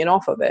 $2 million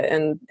off of it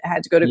and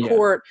had to go to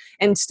court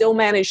and still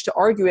managed to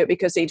argue it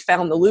because they'd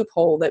found the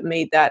loophole that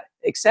made that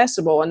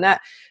accessible. And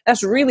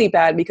that's really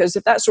bad, because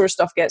if that sort of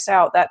stuff gets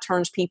out, that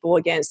turns people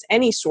against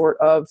any sort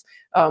of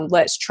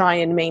let's try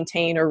and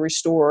maintain or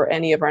restore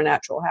any of our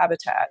natural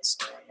habitats.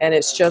 And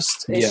it's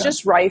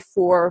just rife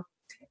for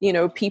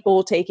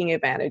people taking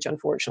advantage,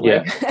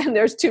 unfortunately. And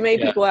there's too many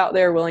people out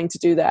there willing to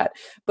do that.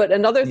 But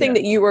another thing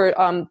that you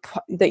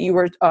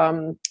were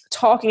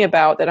talking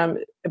about that I'm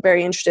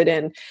very interested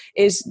in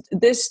is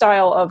this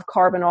style of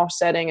carbon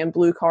offsetting and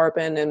blue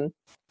carbon and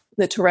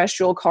the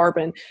terrestrial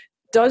carbon.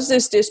 Does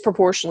this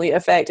disproportionately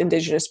affect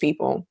Indigenous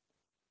people?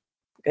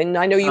 And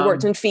I know you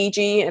worked in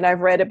Fiji, and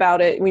I've read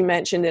about it. We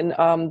mentioned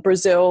in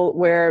Brazil,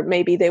 where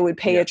maybe they would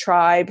pay a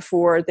tribe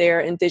for their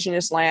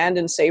indigenous land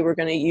and say, we're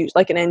going to use,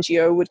 like an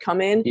NGO would come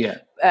in,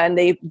 and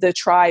the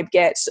tribe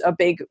gets a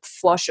big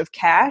flush of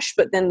cash,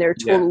 but then they're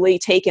totally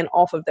taken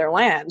off of their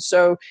land.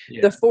 So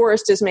the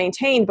forest is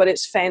maintained, but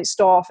it's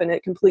fenced off, and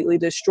it completely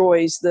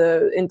destroys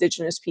the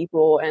indigenous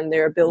people and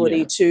their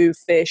ability to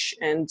fish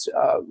and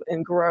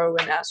grow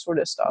and that sort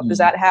of stuff. Is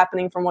that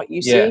happening from what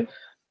you see?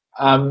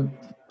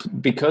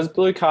 Because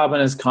blue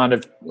carbon is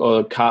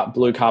blue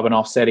carbon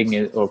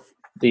offsetting, or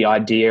the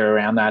idea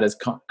around that has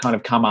kind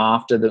of come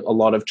after a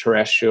lot of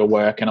terrestrial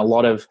work and a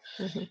lot of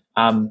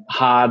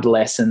hard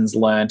lessons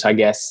learnt, I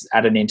guess,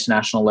 at an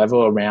international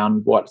level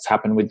around what's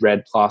happened with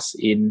REDD+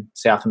 in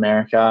South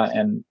America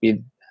and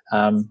with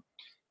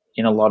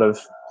in a lot of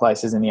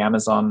places in the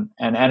Amazon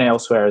and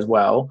elsewhere as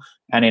well,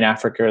 and in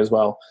Africa as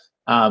well,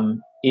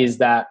 is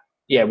that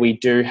we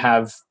do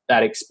have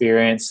that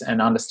experience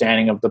and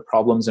understanding of the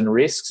problems and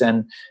risks.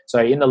 And so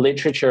in the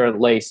literature, at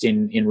least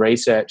in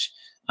research,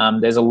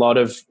 there's a lot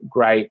of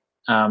great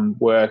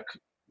work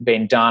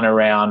being done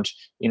around,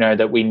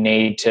 that we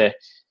need to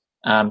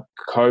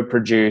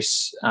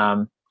co-produce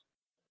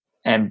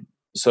and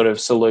sort of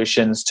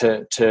solutions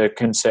to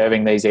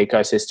conserving these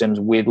ecosystems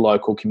with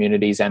local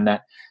communities, and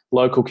that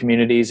local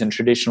communities and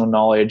traditional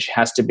knowledge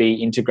has to be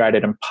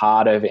integrated and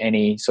part of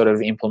any sort of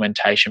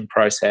implementation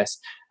process.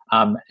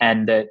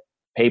 And that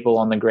people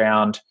on the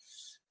ground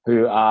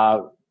who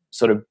are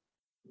sort of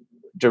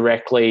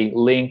directly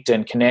linked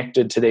and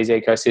connected to these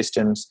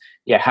ecosystems,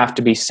 have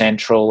to be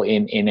central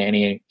in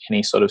any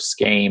sort of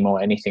scheme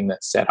or anything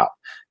that's set up.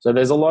 So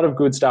there's a lot of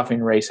good stuff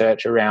in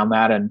research around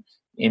that and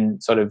in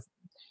sort of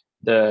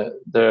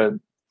the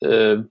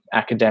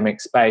academic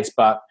space,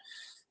 but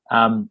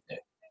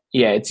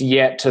it's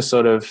yet to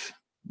sort of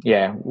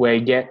we're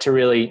yet to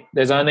really,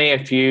 there's only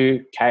a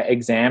few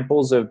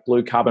examples of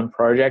blue carbon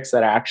projects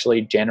that are actually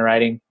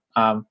generating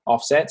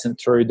offsets, and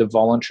through the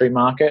voluntary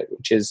market,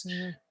 which is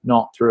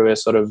not through a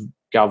sort of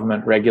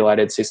government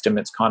regulated system.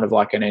 It's kind of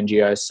like an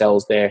NGO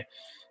sells their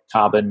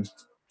carbon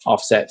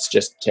offsets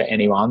just to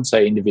anyone, so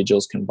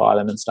individuals can buy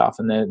them and stuff.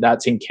 And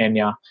that's in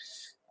Kenya,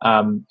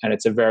 and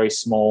it's a very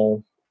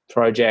small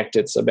project.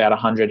 It's about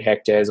 100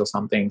 hectares or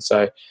something.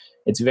 So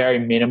it's very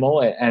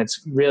minimal, and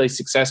it's really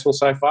successful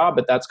so far,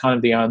 but that's kind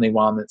of the only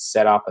one that's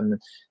set up. And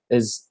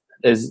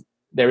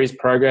there is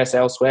progress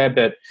elsewhere,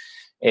 but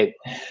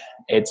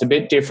it's a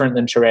bit different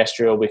than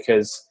terrestrial,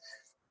 because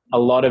a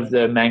lot of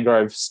the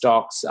mangrove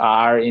stocks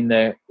are in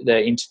the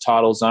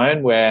intertidal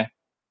zone, where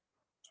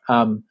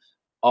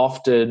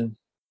often,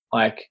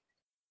 like,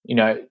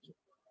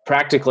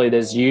 practically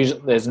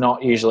there's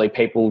not usually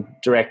people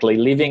directly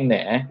living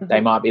there. They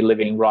might be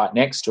living right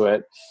next to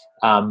it.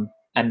 And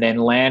then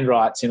land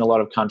rights in a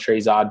lot of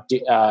countries are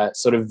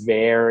sort of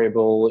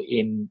variable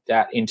in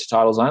that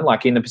intertidal zone.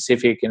 Like in the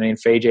Pacific and in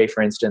Fiji,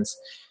 for instance,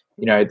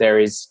 there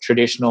is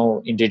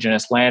traditional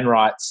indigenous land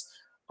rights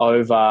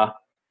over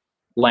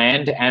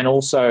land and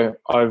also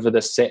over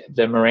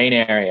the marine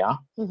area.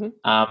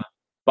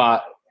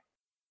 But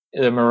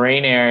the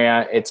marine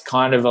area, it's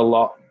kind of a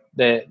lot.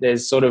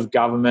 There's sort of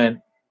government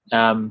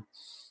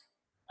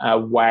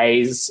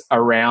ways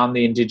around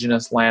the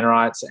indigenous land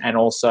rights, and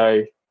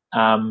also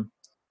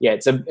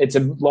it's a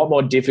lot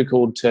more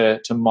difficult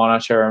to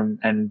monitor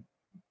and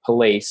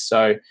police.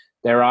 So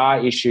there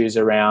are issues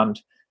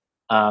around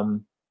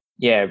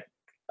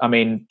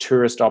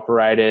tourist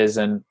operators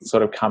and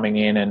sort of coming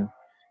in, and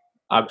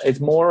it's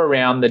more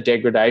around the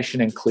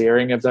degradation and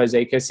clearing of those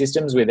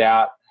ecosystems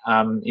without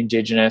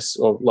indigenous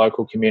or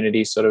local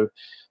community sort of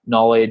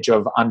knowledge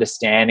of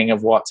understanding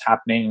of what's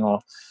happening,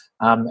 or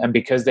and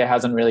because there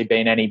hasn't really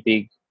been any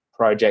big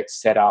projects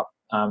set up,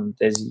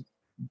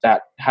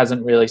 that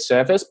hasn't really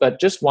surfaced. But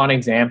just one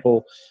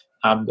example,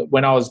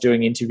 when I was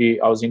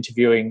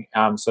interviewing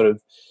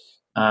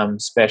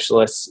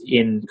specialists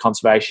in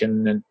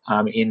conservation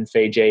and in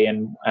Fiji,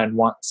 and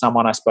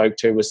someone I spoke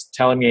to was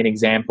telling me an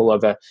example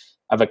of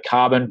a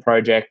carbon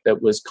project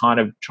that was kind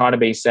of trying to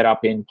be set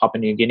up in Papua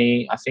New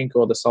Guinea, I think,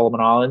 or the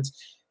Solomon Islands.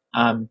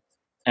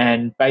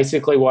 And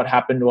basically what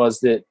happened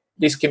was that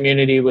this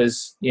community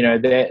was,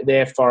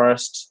 their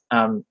forest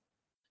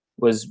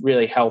was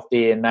really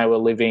healthy, and they were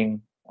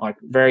living like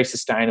very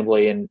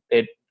sustainably, and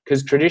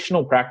because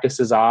traditional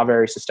practices are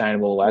very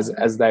sustainable,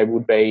 as they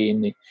would be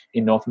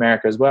in North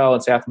America as well,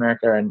 and South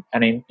America,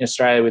 and in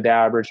Australia with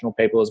our Aboriginal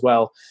people as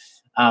well,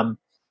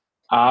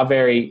 are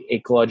very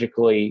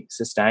ecologically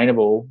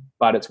sustainable.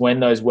 But it's when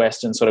those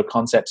Western sort of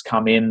concepts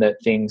come in that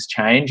things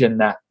change, and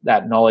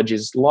that knowledge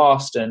is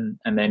lost, and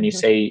then you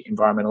see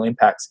environmental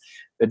impacts.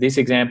 But this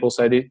example,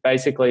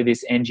 basically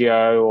this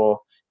NGO or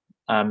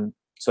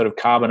sort of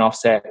carbon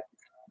offset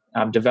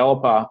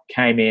developer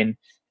came in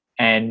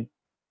and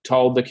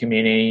told the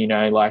community,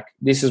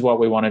 this is what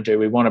we want to do.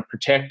 We want to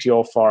protect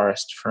your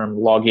forest from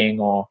logging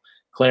or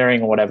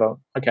clearing or whatever.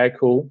 Okay,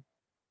 cool.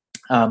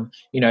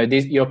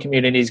 Your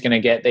community is going to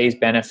get these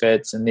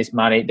benefits and this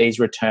money, these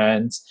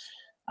returns.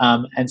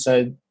 And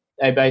so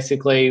they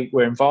basically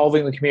were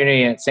involving the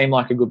community, and it seemed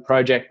like a good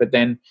project. But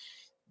then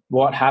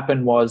what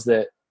happened was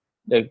that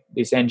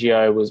this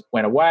NGO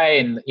went away,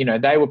 and,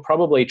 they were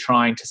probably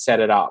trying to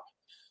set it up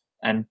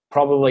and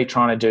probably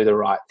trying to do the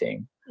right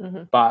thing.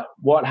 But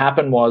what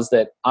happened was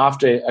that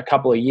after a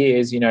couple of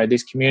years,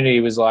 this community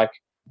was like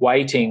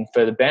waiting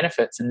for the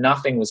benefits, and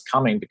nothing was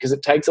coming, because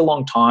it takes a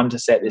long time to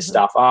set this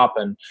stuff up.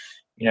 And,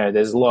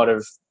 there's a lot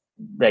of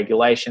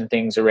regulation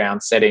things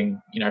around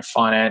setting,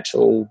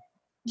 financial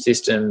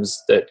systems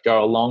that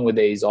go along with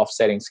these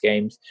offsetting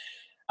schemes.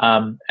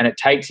 And it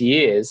takes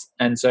years.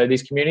 And so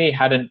this community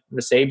hadn't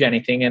received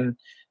anything. And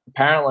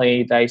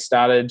apparently they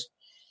started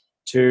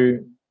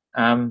to,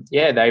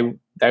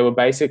 they were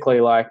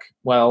basically like,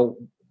 well,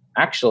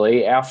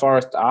 actually our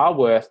forests are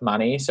worth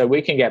money, so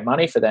we can get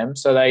money for them.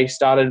 So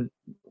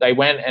they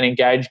went and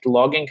engaged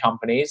logging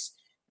companies,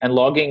 and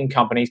logging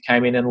companies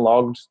came in and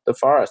logged the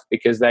forest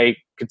because they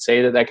could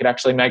see that they could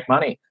actually make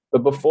money.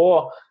 But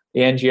before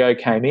the NGO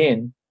came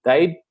in,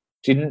 they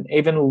didn't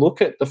even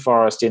look at the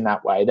forest in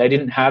that way. They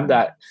didn't have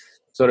that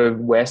sort of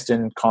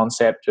Western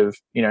concept of,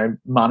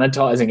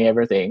 monetizing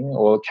everything,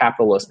 or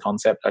capitalist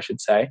concept, I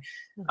should say.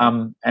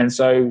 And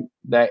so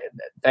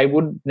they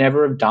would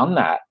never have done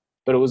that.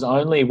 But it was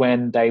only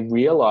when they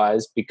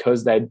realized,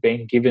 because they'd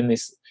been given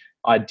this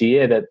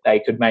idea that they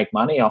could make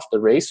money off the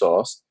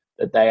resource,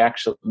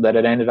 that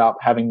it ended up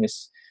having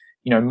this,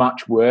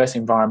 much worse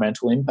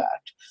environmental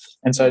impact.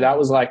 And so that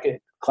was like a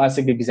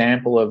classic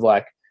example of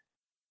like,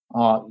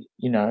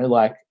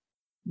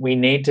 we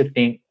need to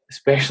think,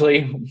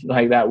 especially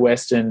like that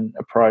Western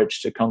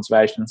approach to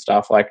conservation and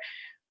stuff, like,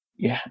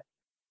 you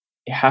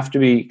have to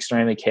be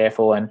extremely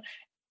careful. And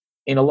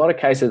in a lot of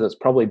cases, it's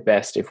probably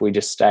best if we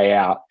just stay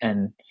out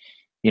and,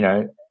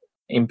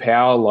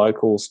 empower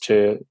locals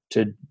to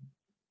do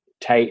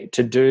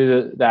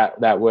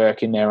that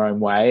work in their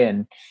own way,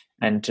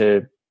 and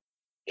to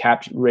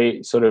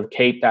sort of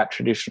keep that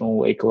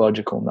traditional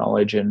ecological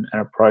knowledge and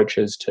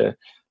approaches to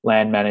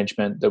land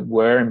management that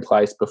were in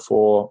place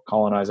before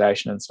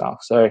colonization and stuff.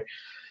 So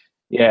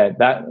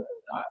that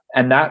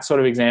sort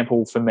of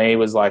example for me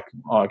was like,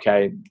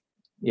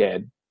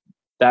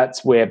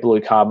 that's where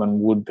blue carbon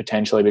would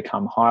potentially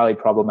become highly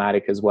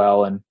problematic as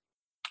well. And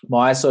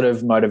my sort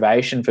of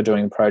motivation for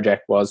doing the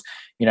project was,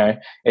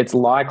 it's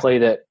likely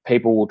that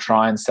people will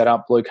try and set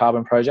up blue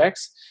carbon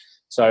projects,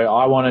 So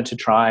I wanted to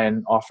try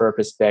and offer a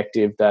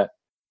perspective that,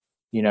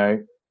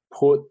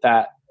 put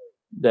that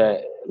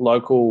the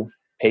local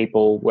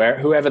people,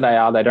 whoever they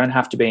are, they don't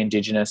have to be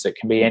Indigenous. It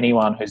can be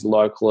anyone who's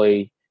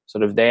locally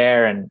sort of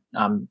there and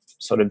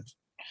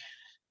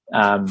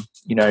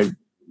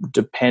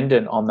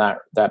dependent on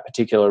that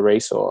particular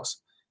resource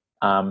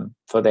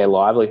for their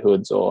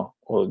livelihoods, or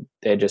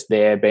they're just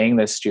there being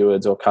the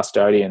stewards or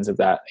custodians of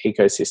that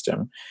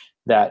ecosystem,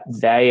 that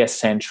they are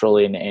central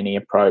in any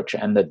approach,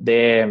 and that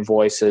their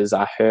voices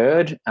are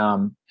heard,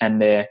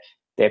 and they're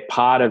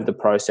part of the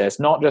process,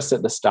 not just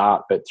at the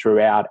start but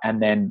throughout,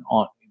 and then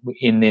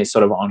in this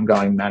sort of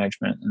ongoing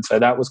management. And so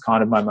that was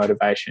kind of my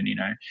motivation,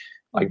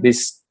 like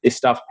this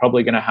stuff's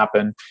probably going to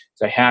happen,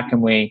 so how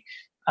can we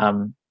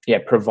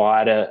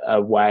provide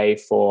a way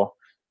for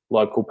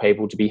local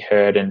people to be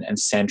heard and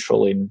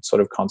central in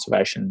sort of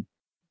conservation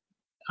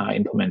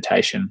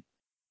implementation.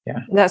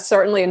 Yeah, that's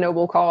certainly a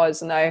noble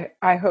cause, and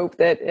I hope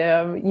that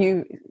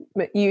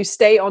you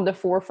stay on the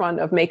forefront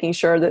of making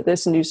sure that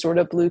this new sort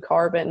of blue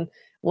carbon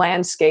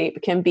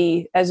landscape can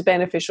be as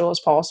beneficial as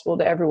possible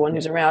to everyone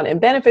who's around. And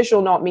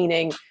beneficial not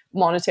meaning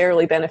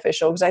monetarily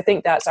beneficial, because I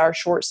think that's our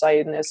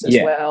short-sightedness as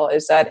well,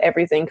 is that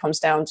everything comes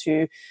down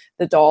to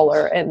the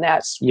dollar, and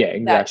that's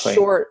exactly.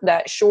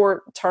 that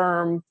short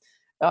term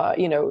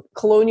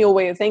colonial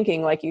way of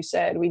thinking. Like you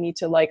said, we need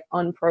to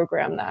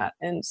unprogram that,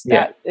 and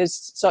that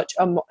is such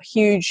a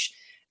huge,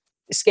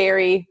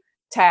 scary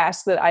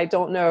task that I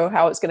don't know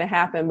how it's going to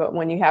happen. But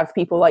when you have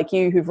people like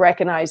you who've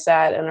recognized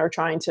that and are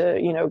trying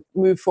to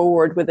move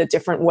forward with a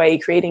different way,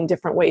 creating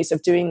different ways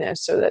of doing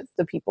this so that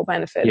the people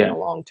benefit in the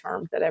long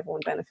term, that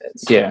everyone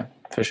benefits. Yeah,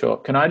 for sure.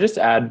 Can I just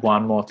add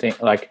one more thing?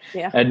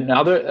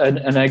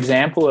 An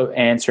example of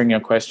answering your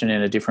question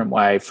in a different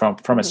way from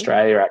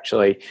Australia,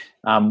 actually,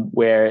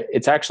 where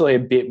it's actually a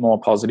bit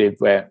more positive,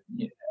 where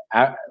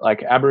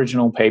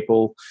Aboriginal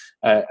people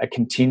are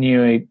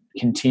continued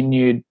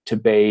to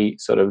be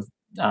sort of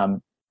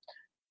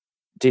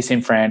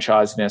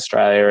disenfranchised in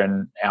Australia,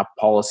 and our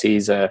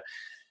policies are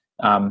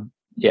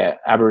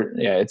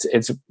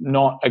it's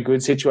not a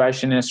good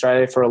situation in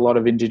Australia for a lot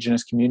of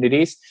Indigenous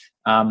communities.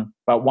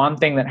 But one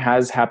thing that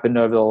has happened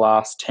over the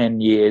last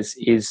 10 years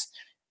is,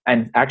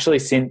 and actually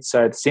since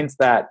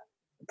that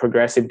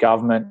progressive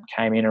government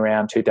came in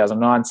around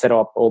 2009, set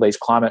up all these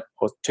climate,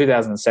 or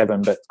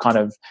 2007, but kind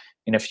of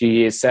in a few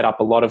years set up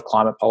a lot of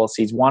climate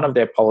policies. One of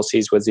their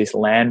policies was this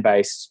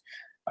land-based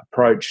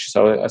approach,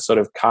 so a sort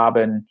of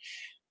carbon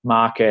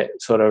market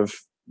sort of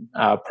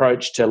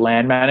approach to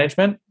land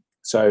management,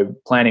 so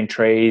planting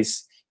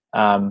trees,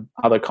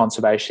 other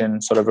conservation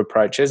sort of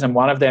approaches. And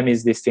one of them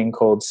is this thing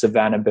called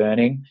savanna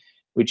burning,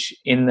 which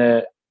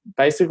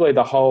basically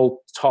the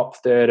whole top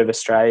third of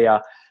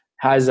Australia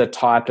has a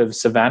type of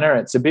savanna.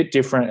 It's a bit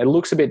different. It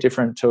looks a bit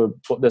different to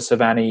the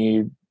savanna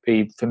you'd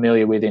be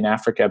familiar with in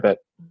Africa, but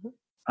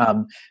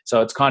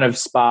so it's kind of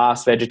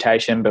sparse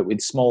vegetation but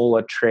with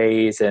smaller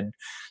trees, and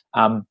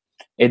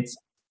it's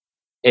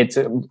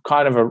a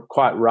kind of a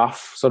quite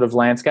rough sort of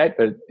landscape,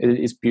 but it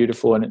is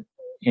beautiful and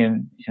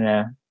in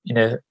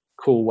a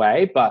cool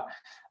way. But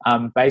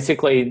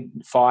basically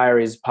fire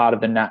is part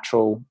of the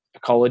natural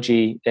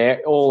ecology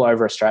there all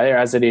over Australia,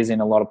 as it is in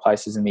a lot of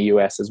places in the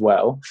US as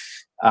well.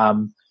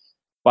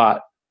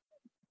 But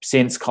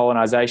since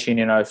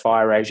colonisation,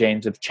 fire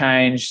regimes have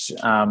changed,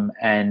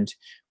 and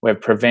we've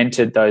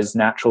prevented those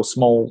natural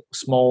small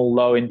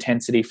low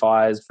intensity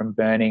fires from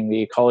burning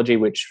the ecology,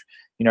 which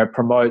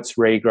promotes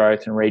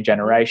regrowth and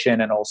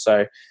regeneration, and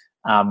also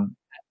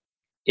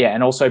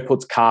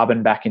puts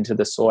carbon back into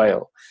the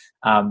soil,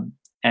 and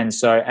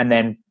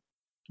then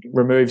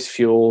removes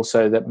fuel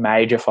so that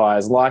major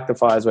fires like the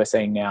fires we're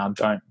seeing now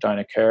don't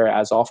occur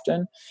as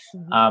often.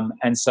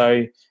 And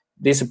so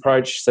this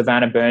approach,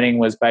 savanna burning,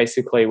 was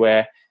basically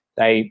where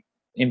they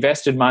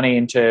invested money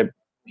into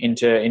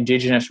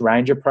Indigenous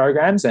ranger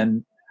programs,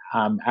 and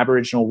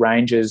Aboriginal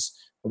rangers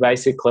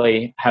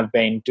basically have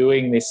been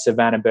doing this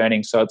savanna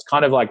burning. So it's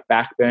kind of like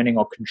back burning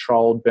or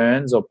controlled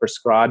burns or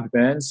prescribed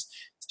burns.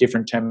 It's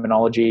different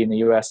terminology in the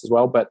US as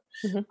well, but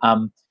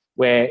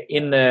where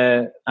in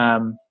the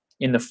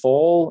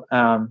fall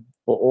or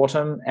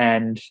autumn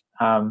and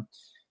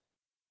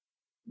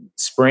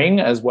spring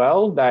as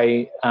well,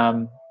 they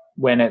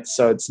when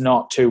it's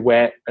not too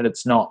wet and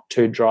it's not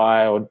too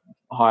dry or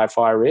high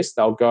fire risk,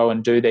 they'll go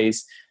and do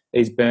these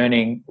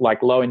burning,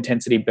 like low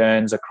intensity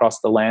burns across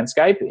the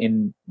landscape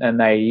and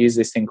they use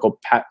this thing called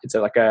it's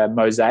like a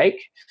mosaic.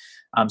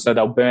 So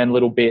they'll burn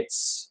little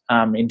bits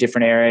in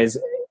different areas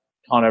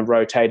on a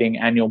rotating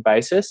annual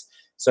basis,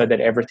 so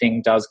that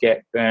everything does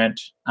get burnt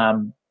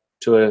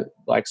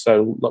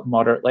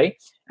moderately.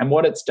 And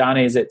what it's done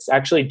is it's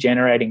actually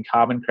generating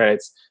carbon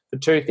credits for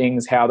two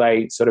things. How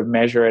they sort of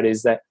measure it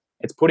is that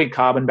it's putting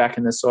carbon back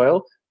in the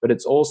soil, but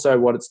it's also,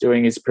 what it's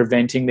doing is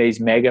preventing these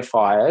mega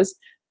fires,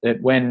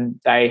 that when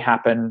they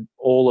happen,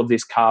 all of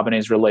this carbon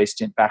is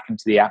released back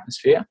into the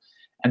atmosphere.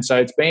 And so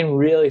it's been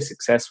really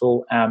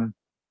successful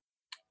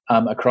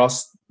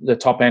across the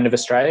top end of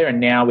Australia. And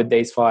now with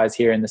these fires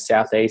here in the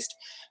southeast,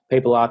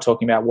 people are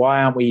talking about,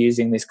 why aren't we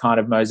using this kind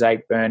of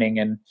mosaic burning?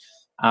 And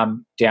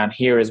down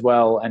here as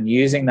well, and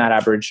using that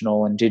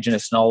Aboriginal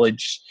Indigenous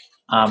knowledge,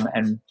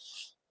 and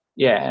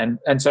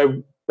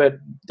so. But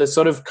the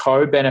sort of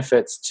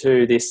co-benefits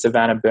to this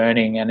savanna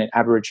burning and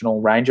Aboriginal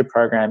ranger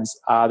programs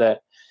are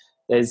that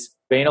there's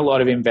been a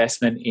lot of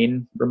investment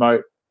in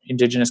remote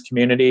Indigenous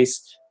communities,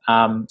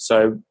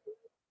 so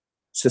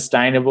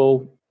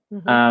sustainable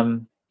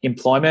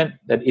employment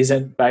that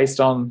isn't based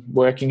on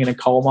working in a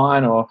coal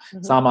mine or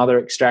some other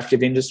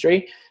extractive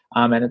industry,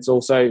 and it's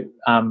also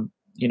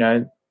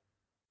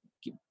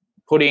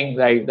putting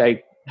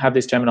they have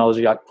this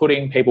terminology like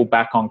putting people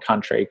back on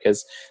country,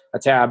 because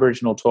that's how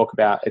Aboriginal talk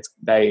about it's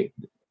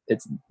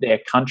their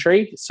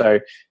country. So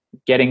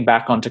getting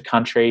back onto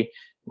country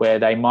where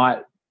they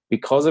might,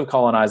 because of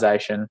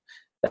colonization,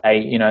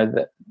 they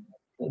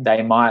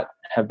might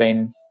have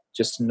been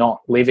just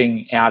not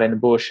living out in the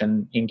bush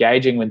and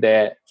engaging with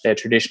their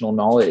traditional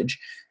knowledge.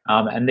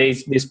 And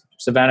this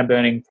savanna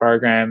burning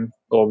program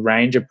or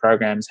range of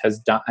programs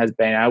has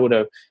been able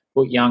to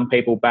put young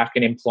people back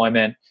in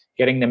employment,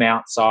 getting them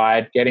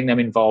outside, getting them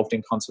involved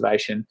in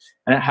conservation,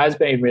 and it has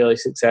been really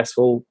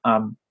successful.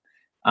 And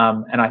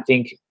I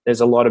think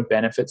there's a lot of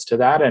benefits to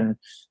that. And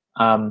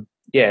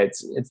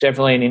it's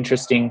definitely an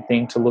interesting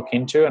thing to look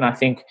into. And I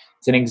think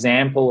it's an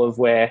example of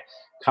where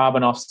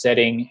carbon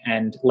offsetting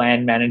and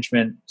land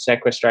management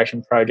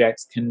sequestration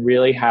projects can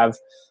really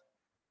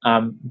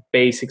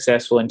be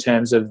successful in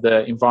terms of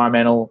the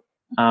environmental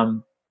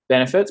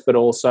benefits, but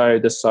also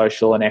the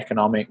social and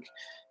economic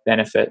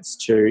benefits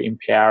to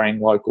empowering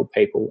local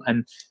people.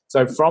 And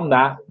so from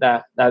that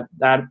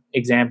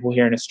example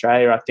here in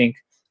Australia, I think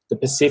the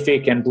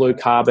Pacific and blue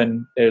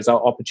carbon, there's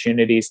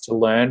opportunities to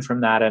learn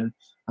from that, and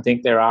I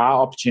think there are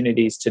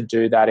opportunities to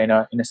do that in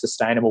a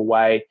sustainable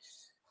way.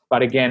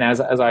 But again, as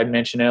I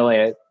mentioned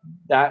earlier,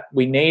 that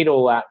we need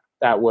all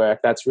that work.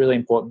 That's really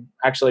important.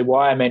 Actually,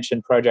 why I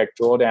mentioned Project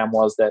Drawdown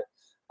was that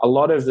a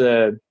lot of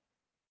the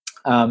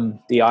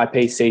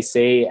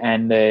IPCC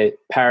and the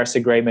Paris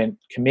Agreement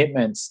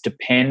commitments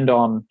depend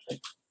on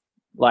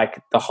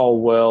like the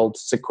whole world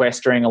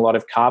sequestering a lot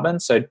of carbon,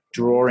 so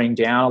drawing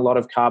down a lot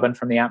of carbon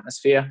from the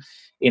atmosphere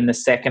in the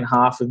second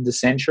half of the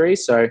century.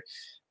 So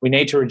we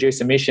need to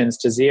reduce emissions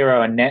to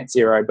zero and net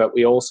zero, but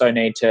we also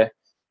need to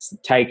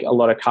take a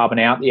lot of carbon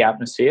out the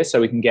atmosphere so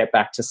we can get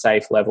back to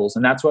safe levels.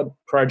 And that's what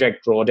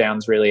Project Drawdown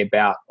is really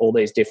about, all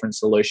these different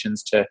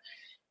solutions to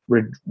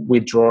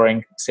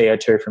withdrawing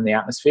CO2 from the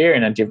atmosphere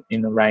in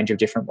a range of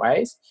different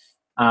ways.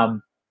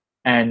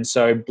 And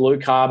so blue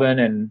carbon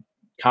and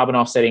carbon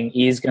offsetting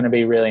is going to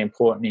be really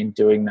important in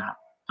doing that.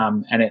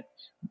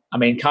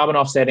 Carbon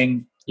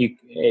offsetting, it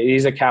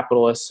is a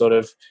capitalist sort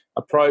of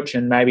approach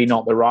and maybe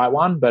not the right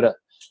one, but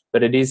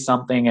it is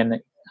something,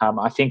 and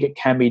I think it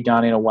can be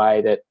done in a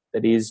way that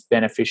is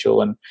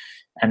beneficial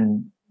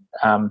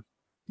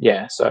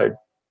so.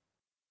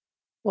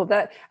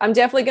 Well, I'm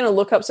definitely going to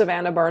look up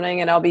savanna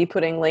burning, and I'll be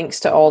putting links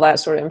to all that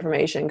sort of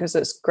information, because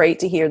it's great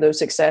to hear those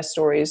success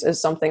stories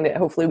as something that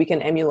hopefully we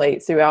can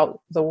emulate throughout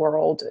the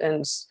world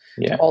and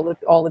all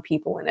the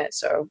people in it.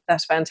 So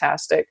that's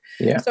fantastic.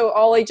 Yeah. So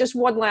Oli, just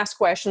one last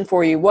question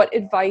for you. What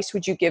advice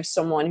would you give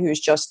someone who's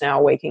just now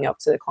waking up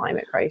to the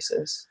climate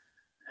crisis?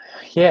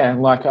 Yeah,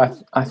 like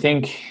I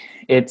think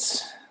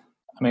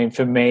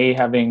for me,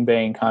 having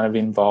been kind of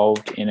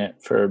involved in it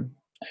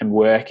and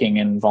working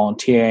and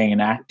volunteering and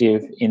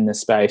active in the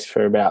space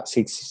for about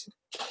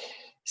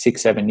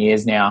 7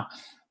 years now,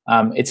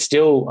 it's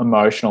still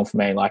emotional for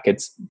me. Like,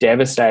 it's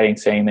devastating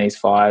seeing these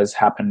fires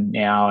happen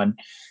now, and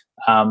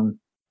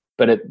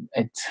it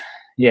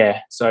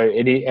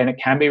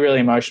can be really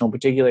emotional,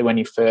 particularly when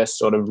you first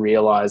sort of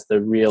realize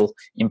the real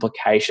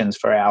implications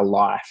for our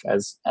life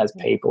as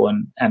people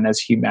and as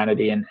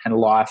humanity and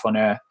life on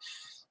Earth.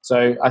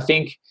 So I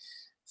think,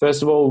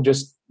 first of all,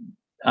 just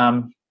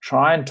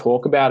try and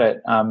talk about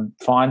it.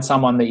 Find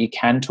someone that you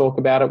can talk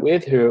about it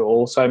with who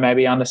also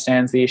maybe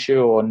understands the issue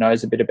or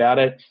knows a bit about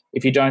it.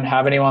 If you don't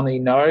have anyone that you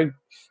know,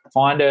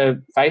 find a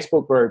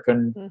Facebook group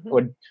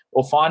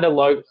or find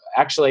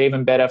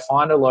even better,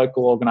 find a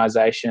local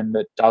organisation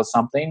that does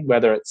something,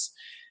 whether it's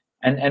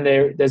and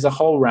there's a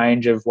whole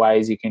range of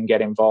ways you can get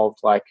involved.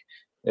 Like,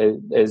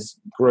 there's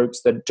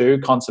groups that do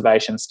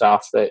conservation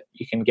stuff that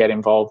you can get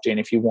involved in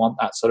if you want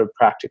that sort of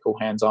practical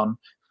hands-on.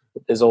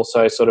 There's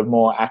also sort of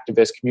more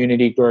activist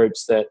community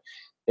groups that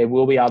there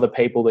will be other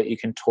people that you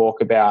can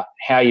talk about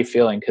how you're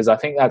feeling, because I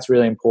think that's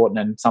really important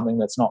and something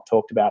that's not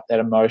talked about,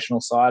 that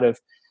emotional side of,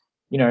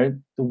 the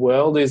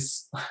world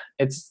it's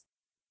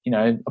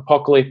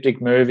apocalyptic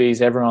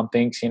movies, everyone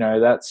thinks,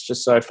 that's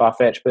just so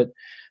far-fetched, but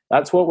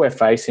that's what we're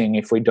facing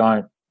if we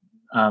don't,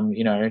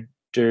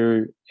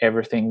 do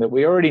everything that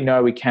we already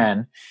know we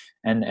can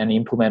and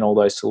implement all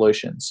those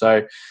solutions.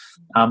 So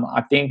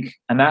I think,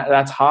 and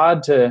that's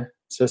hard to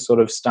sort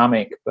of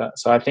stomach, but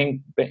so I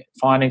think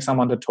finding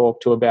someone to talk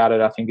to about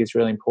it, I think, is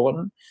really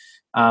important.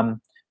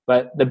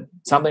 But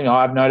something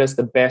I've noticed,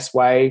 the best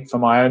way for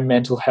my own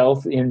mental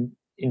health in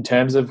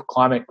terms of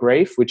climate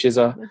grief, which is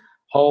a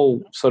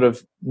whole sort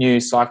of new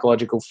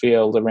psychological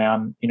field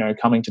around,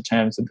 coming to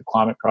terms with the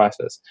climate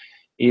crisis,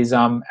 is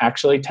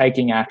actually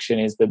taking action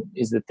is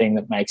the thing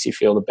that makes you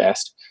feel the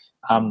best.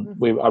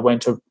 I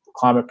went to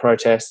climate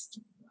protests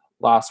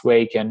last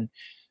week, and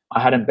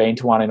I hadn't been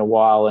to one in a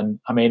while. And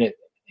I mean,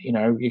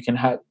 you can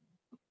have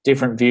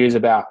different views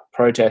about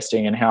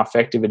protesting and how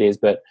effective it is,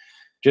 but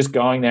just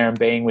going there and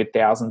being with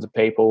thousands of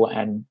people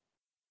and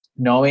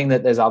knowing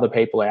that there's other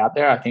people out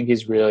there, I think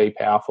is really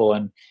powerful.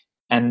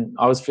 And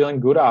I was feeling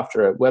good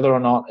after it. Whether or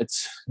not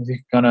it's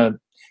going to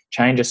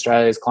change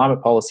Australia's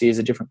climate policy is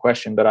a different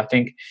question. But I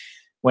think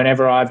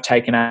whenever I've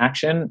taken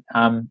action,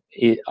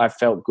 I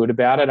felt good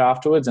about it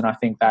afterwards. And I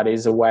think that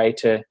is a way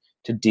to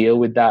deal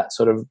with that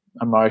sort of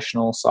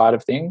emotional side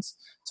of things.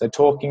 So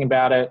talking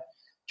about it,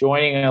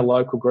 joining a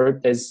local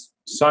group, there's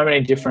so many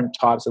different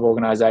types of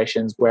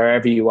organizations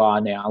wherever you are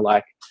now.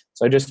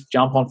 So just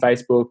jump on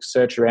Facebook,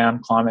 search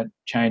around climate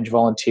change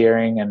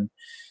volunteering, and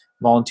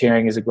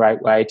volunteering is a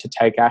great way to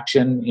take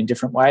action in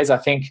different ways. I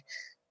think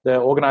the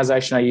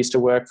organization I used to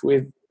work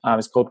with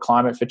is called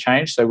Climate for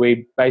Change. So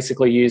we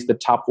basically use the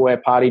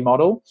Tupperware party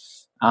model.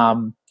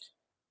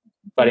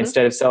 But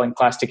instead of selling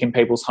plastic in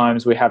people's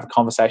homes, we have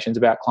conversations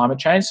about climate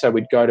change. So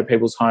we'd go to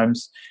people's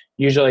homes,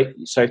 usually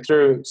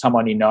through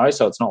someone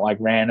so it's not like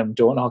random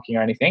door knocking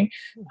or anything.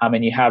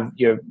 And you have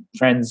your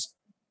friends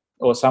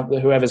or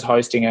whoever's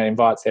hosting it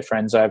invites their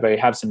friends over, you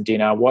have some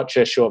dinner, watch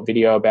a short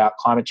video about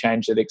climate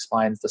change that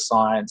explains the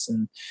science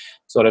and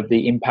sort of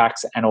the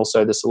impacts and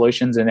also the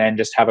solutions, and then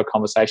just have a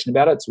conversation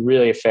about it. It's a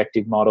really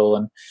effective model,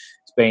 and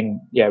it's been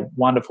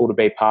wonderful to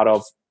be part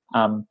of.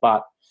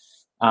 But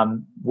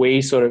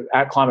we sort of,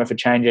 at Climate for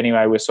Change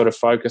anyway, we're sort of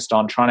focused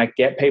on trying to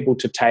get people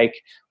to take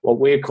what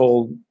we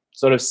call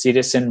sort of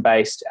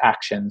citizen-based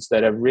actions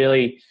that are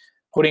really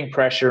putting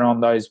pressure on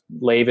those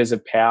levers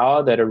of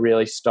power that are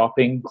really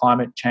stopping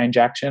climate change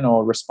action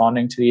or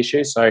responding to the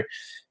issue. So,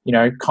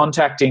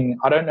 contacting,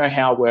 I don't know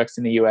how it works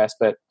in the US,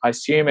 but I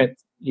assume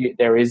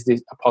there is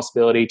a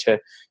possibility to,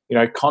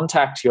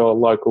 contact your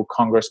local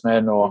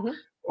congressman or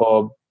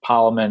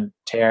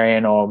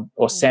parliamentarian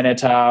or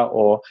senator,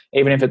 or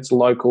even if it's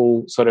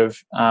local sort of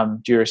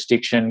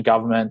jurisdiction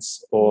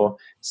governments or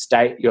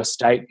your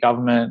state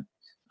government,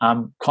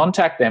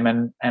 contact them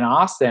and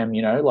ask them,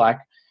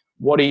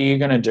 what are you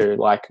going to do?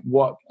 Like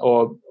what,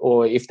 or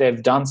if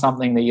they've done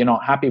something that you're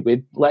not happy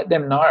with, let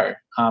them know.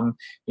 A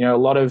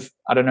lot of,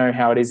 I don't know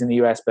how it is in the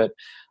US, but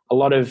a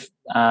lot of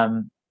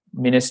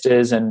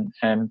ministers and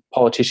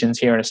politicians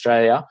here in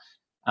Australia,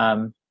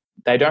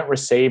 they don't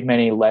receive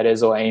many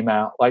letters or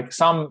email. Like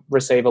some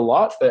receive a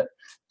lot, but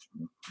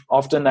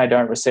often they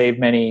don't receive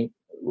many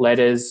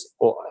letters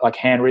or like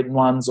handwritten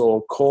ones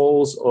or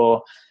calls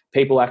or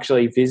people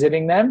actually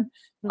visiting them.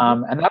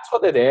 And that's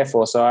what they're there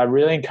for. So I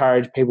really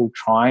encourage people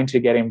trying to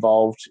get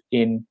involved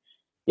in,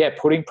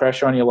 putting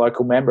pressure on your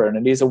local member. And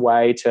it is a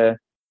way to,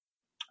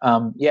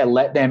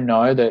 let them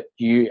know that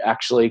you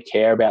actually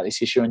care about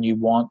this issue and you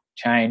want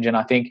change. And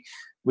I think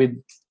with,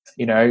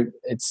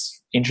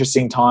 it's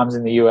interesting times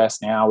in the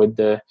US now with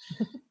the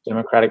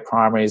Democratic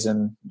primaries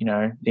and,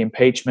 the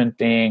impeachment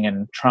thing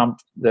and Trump,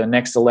 the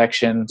next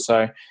election.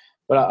 So,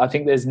 but I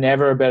think there's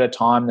never a better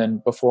time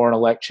than before an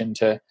election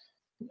to,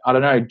 I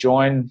don't know,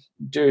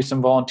 do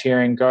some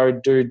volunteering, go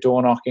do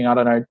door knocking. I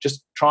don't know,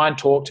 just try and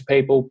talk to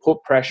people,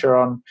 put pressure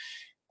on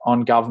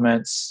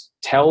governments,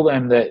 tell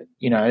them that,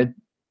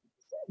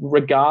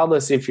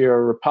 regardless if you're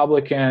a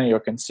Republican, you're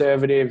a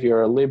conservative,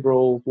 you're a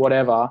liberal,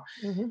 whatever,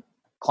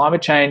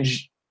 climate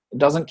change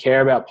doesn't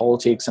care about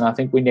politics. And I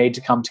think we need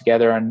to come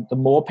together. And the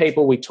more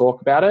people we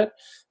talk about it,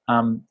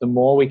 the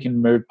more we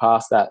can move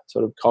past that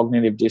sort of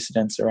cognitive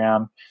dissonance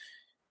around.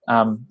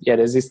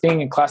 There's this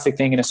classic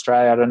thing in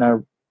Australia. I don't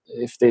know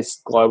if there's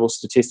global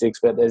statistics,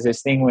 but there's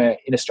this thing where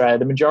in Australia,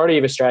 the majority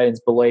of Australians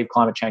believe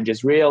climate change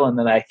is real and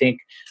then they think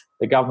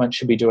the government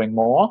should be doing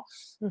more.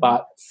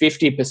 But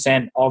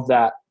 50% of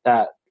that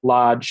I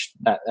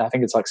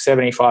think it's like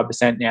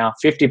 75% now,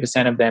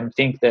 50% of them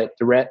think that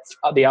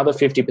the other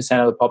 50%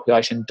 of the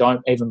population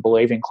don't even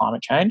believe in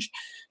climate change.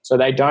 So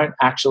they don't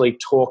actually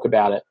talk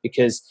about it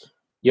because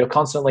you're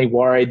constantly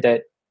worried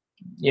that,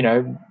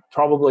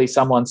 probably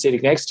someone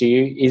sitting next to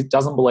you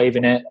doesn't believe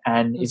in it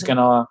and is going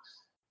to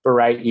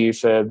berate you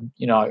for,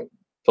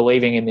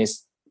 believing in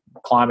this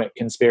climate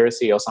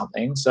conspiracy or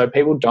something. So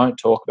people don't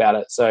talk about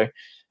it. So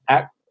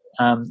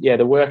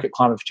the work at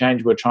Climate for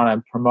Change, we're trying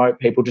to promote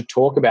people to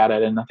talk about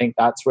it. And I think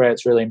that's where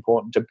it's really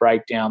important to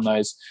break down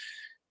those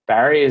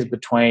barriers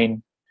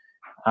between,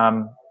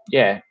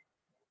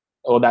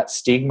 or that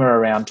stigma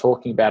around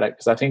talking about it,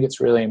 because I think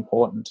it's really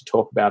important to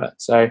talk about it.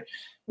 So,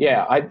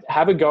 I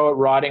have a go at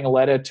writing a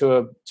letter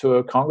to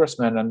a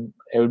congressman, and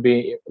it would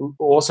be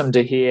awesome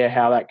to hear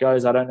how that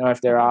goes. I don't know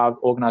if there are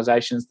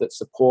organisations that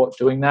support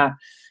doing that.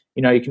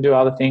 You can do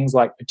other things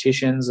like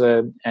petitions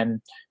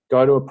and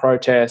go to a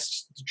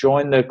protest,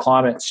 join the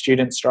climate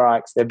student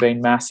strikes. They've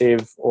been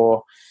massive,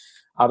 or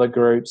other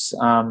groups.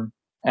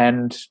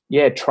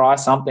 Try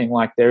something.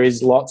 Like there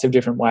is lots of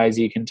different ways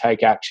you can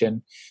take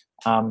action.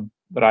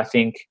 But I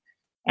think,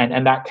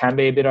 and that can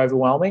be a bit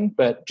overwhelming,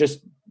 but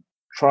just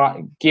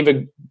try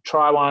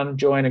one,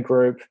 join a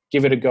group,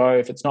 give it a go.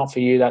 If it's not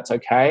for you, that's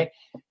okay.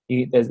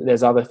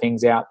 there's other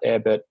things out there,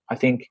 but I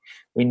think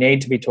we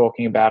need to be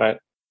talking about it.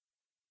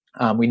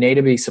 We need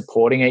to be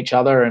supporting each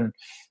other and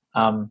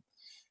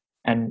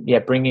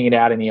bringing it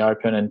out in the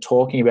open and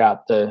talking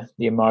about the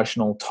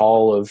emotional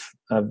toll of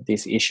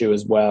this issue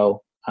as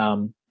well.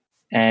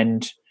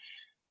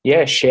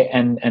 Share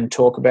and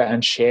talk about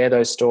and share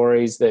those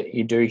stories that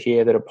you do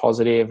hear that are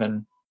positive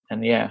and.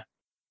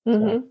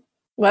 Mm-hmm.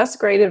 Well, that's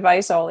great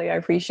advice, Oli. I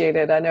appreciate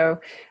it. I know.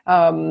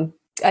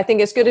 I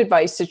think it's good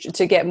advice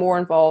to get more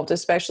involved,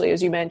 especially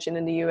as you mentioned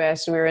in the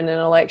U.S. We're in an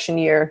election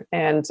year,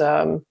 and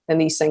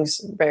these things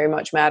very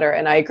much matter.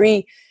 And I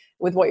agree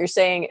with what you're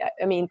saying.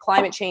 I mean,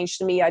 climate change,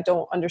 to me, I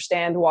don't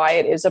understand why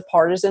it is a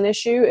partisan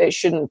issue. It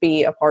shouldn't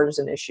be a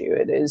partisan issue.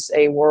 It is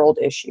a world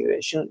issue.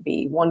 It shouldn't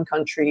be one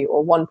country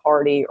or one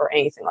party or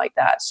anything like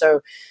that.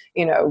 So,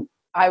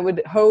 I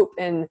would hope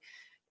in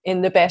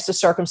the best of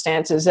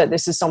circumstances that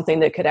this is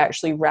something that could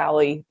actually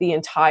rally the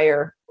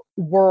entire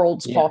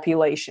world's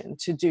population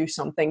to do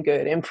something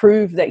good and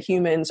prove that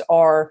humans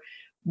are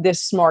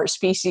this smart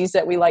species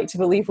that we like to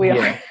believe we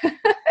are,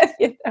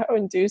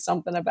 and do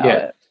something about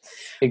it.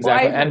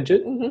 Exactly. Well,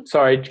 and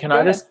sorry, can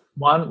I just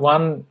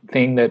one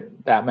thing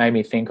that made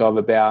me think of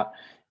about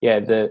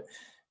an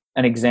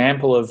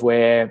example of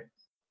where,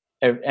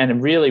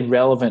 and really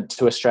relevant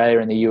to Australia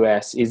and the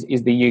US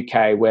is the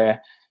UK,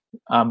 where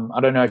I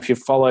don't know if you've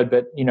followed,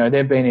 but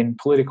they've been in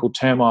political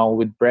turmoil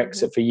with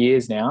Brexit for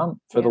years now,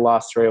 for the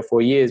last 3 or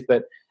 4 years.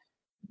 But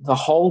the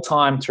whole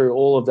time through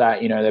all of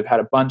that, they've had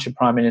a bunch of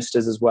prime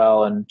ministers as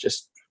well, and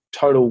just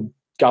total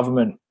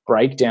government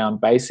breakdown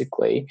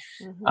basically.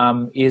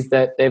 Is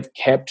that they've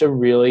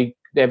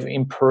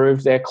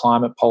improved their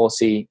climate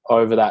policy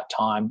over that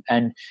time.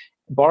 And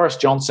Boris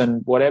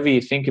Johnson, whatever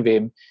you think of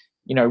him,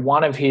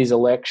 one of his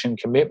election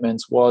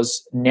commitments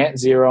was net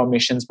zero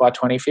emissions by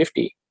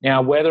 2050.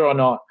 Now, whether or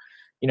not,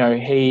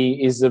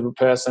 he is the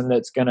person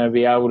that's going to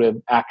be able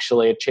to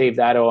actually achieve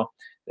that, or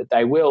that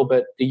they will,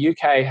 but the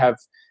UK have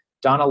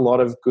done a lot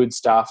of good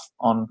stuff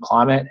on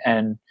climate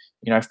and,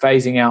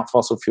 phasing out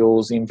fossil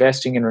fuels,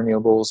 investing in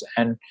renewables.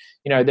 And,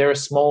 they're a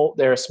small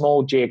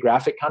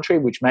geographic country,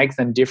 which makes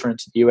them different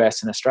to the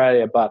US and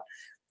Australia, but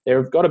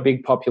they've got a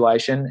big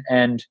population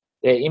and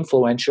they're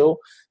influential.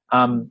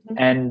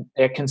 And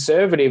their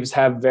conservatives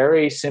have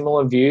very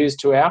similar views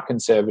to our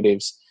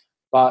conservatives,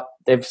 but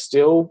they've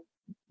still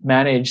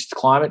managed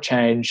climate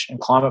change, and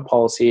climate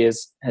policy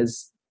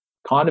has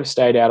kind of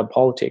stayed out of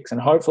politics.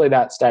 And hopefully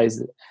that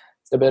stays.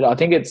 But I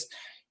think it's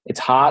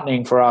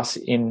heartening for us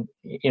in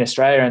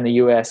Australia and the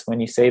US when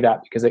you see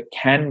that, because it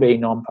can be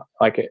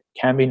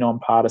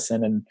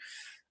nonpartisan,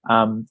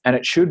 and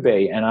it should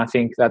be. And I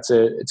think it's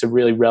a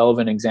really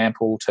relevant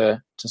example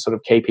to sort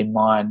of keep in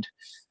mind.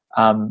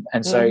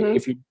 And so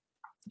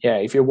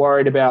if you're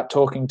worried about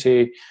talking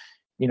to,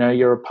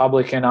 your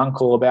Republican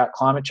uncle about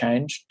climate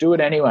change, do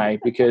it anyway,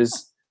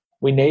 because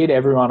we need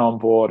everyone on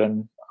board.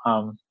 And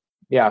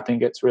I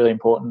think it's really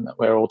important that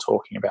we're all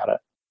talking about it.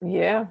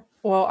 Yeah.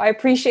 Well, I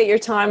appreciate your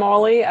time,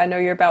 Oli. I know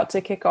you're about to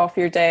kick off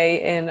your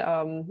day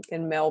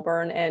in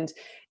Melbourne, and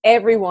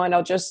everyone,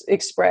 I'll just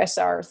express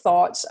our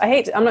thoughts. I'm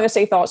not going to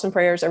say thoughts and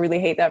prayers. I really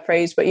hate that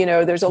phrase, but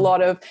there's a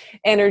lot of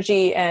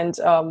energy and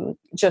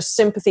just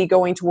sympathy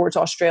going towards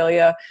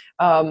Australia.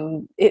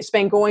 It's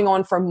been going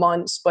on for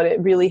months, but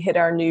it really hit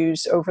our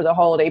news over the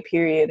holiday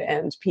period,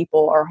 and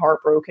people are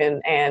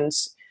heartbroken. And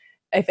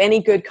if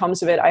any good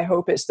comes of it, I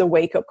hope it's the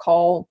wake-up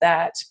call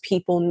that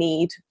people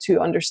need to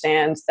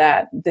understand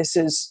that this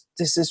is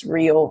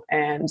real,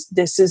 and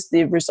this is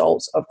the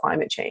results of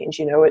climate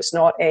change. It's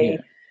not a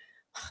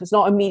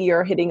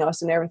meteor hitting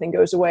us and everything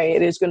goes away.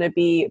 It is going to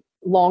be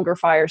longer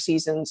fire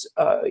seasons,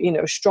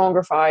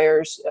 stronger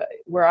fires.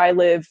 Where I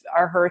live,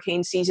 our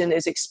hurricane season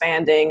is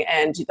expanding,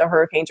 and the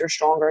hurricanes are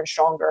stronger and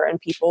stronger. And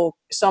people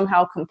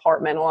somehow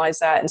compartmentalize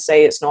that and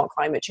say it's not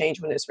climate change,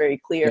 when it's very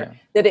clear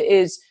that it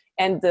is.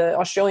 And the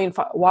Australian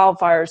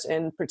wildfires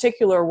in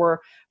particular,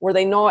 were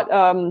they not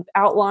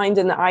outlined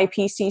in the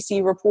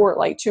IPCC report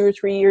like 2 or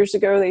 3 years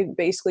ago? They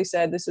basically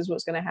said this is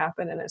what's going to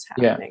happen, and it's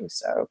happening.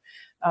 So,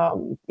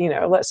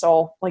 let's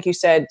all, like you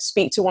said,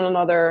 speak to one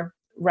another,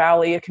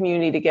 rally a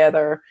community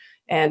together,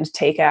 and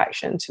take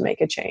action to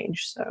make a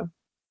change. So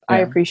I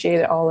appreciate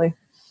it, Oli.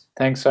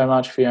 Thanks so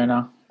much,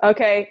 Fiona.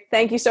 Okay.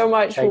 Thank you so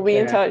much. We'll be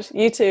in touch.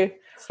 You too.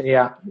 See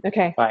ya.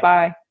 Okay. Bye.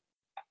 Bye.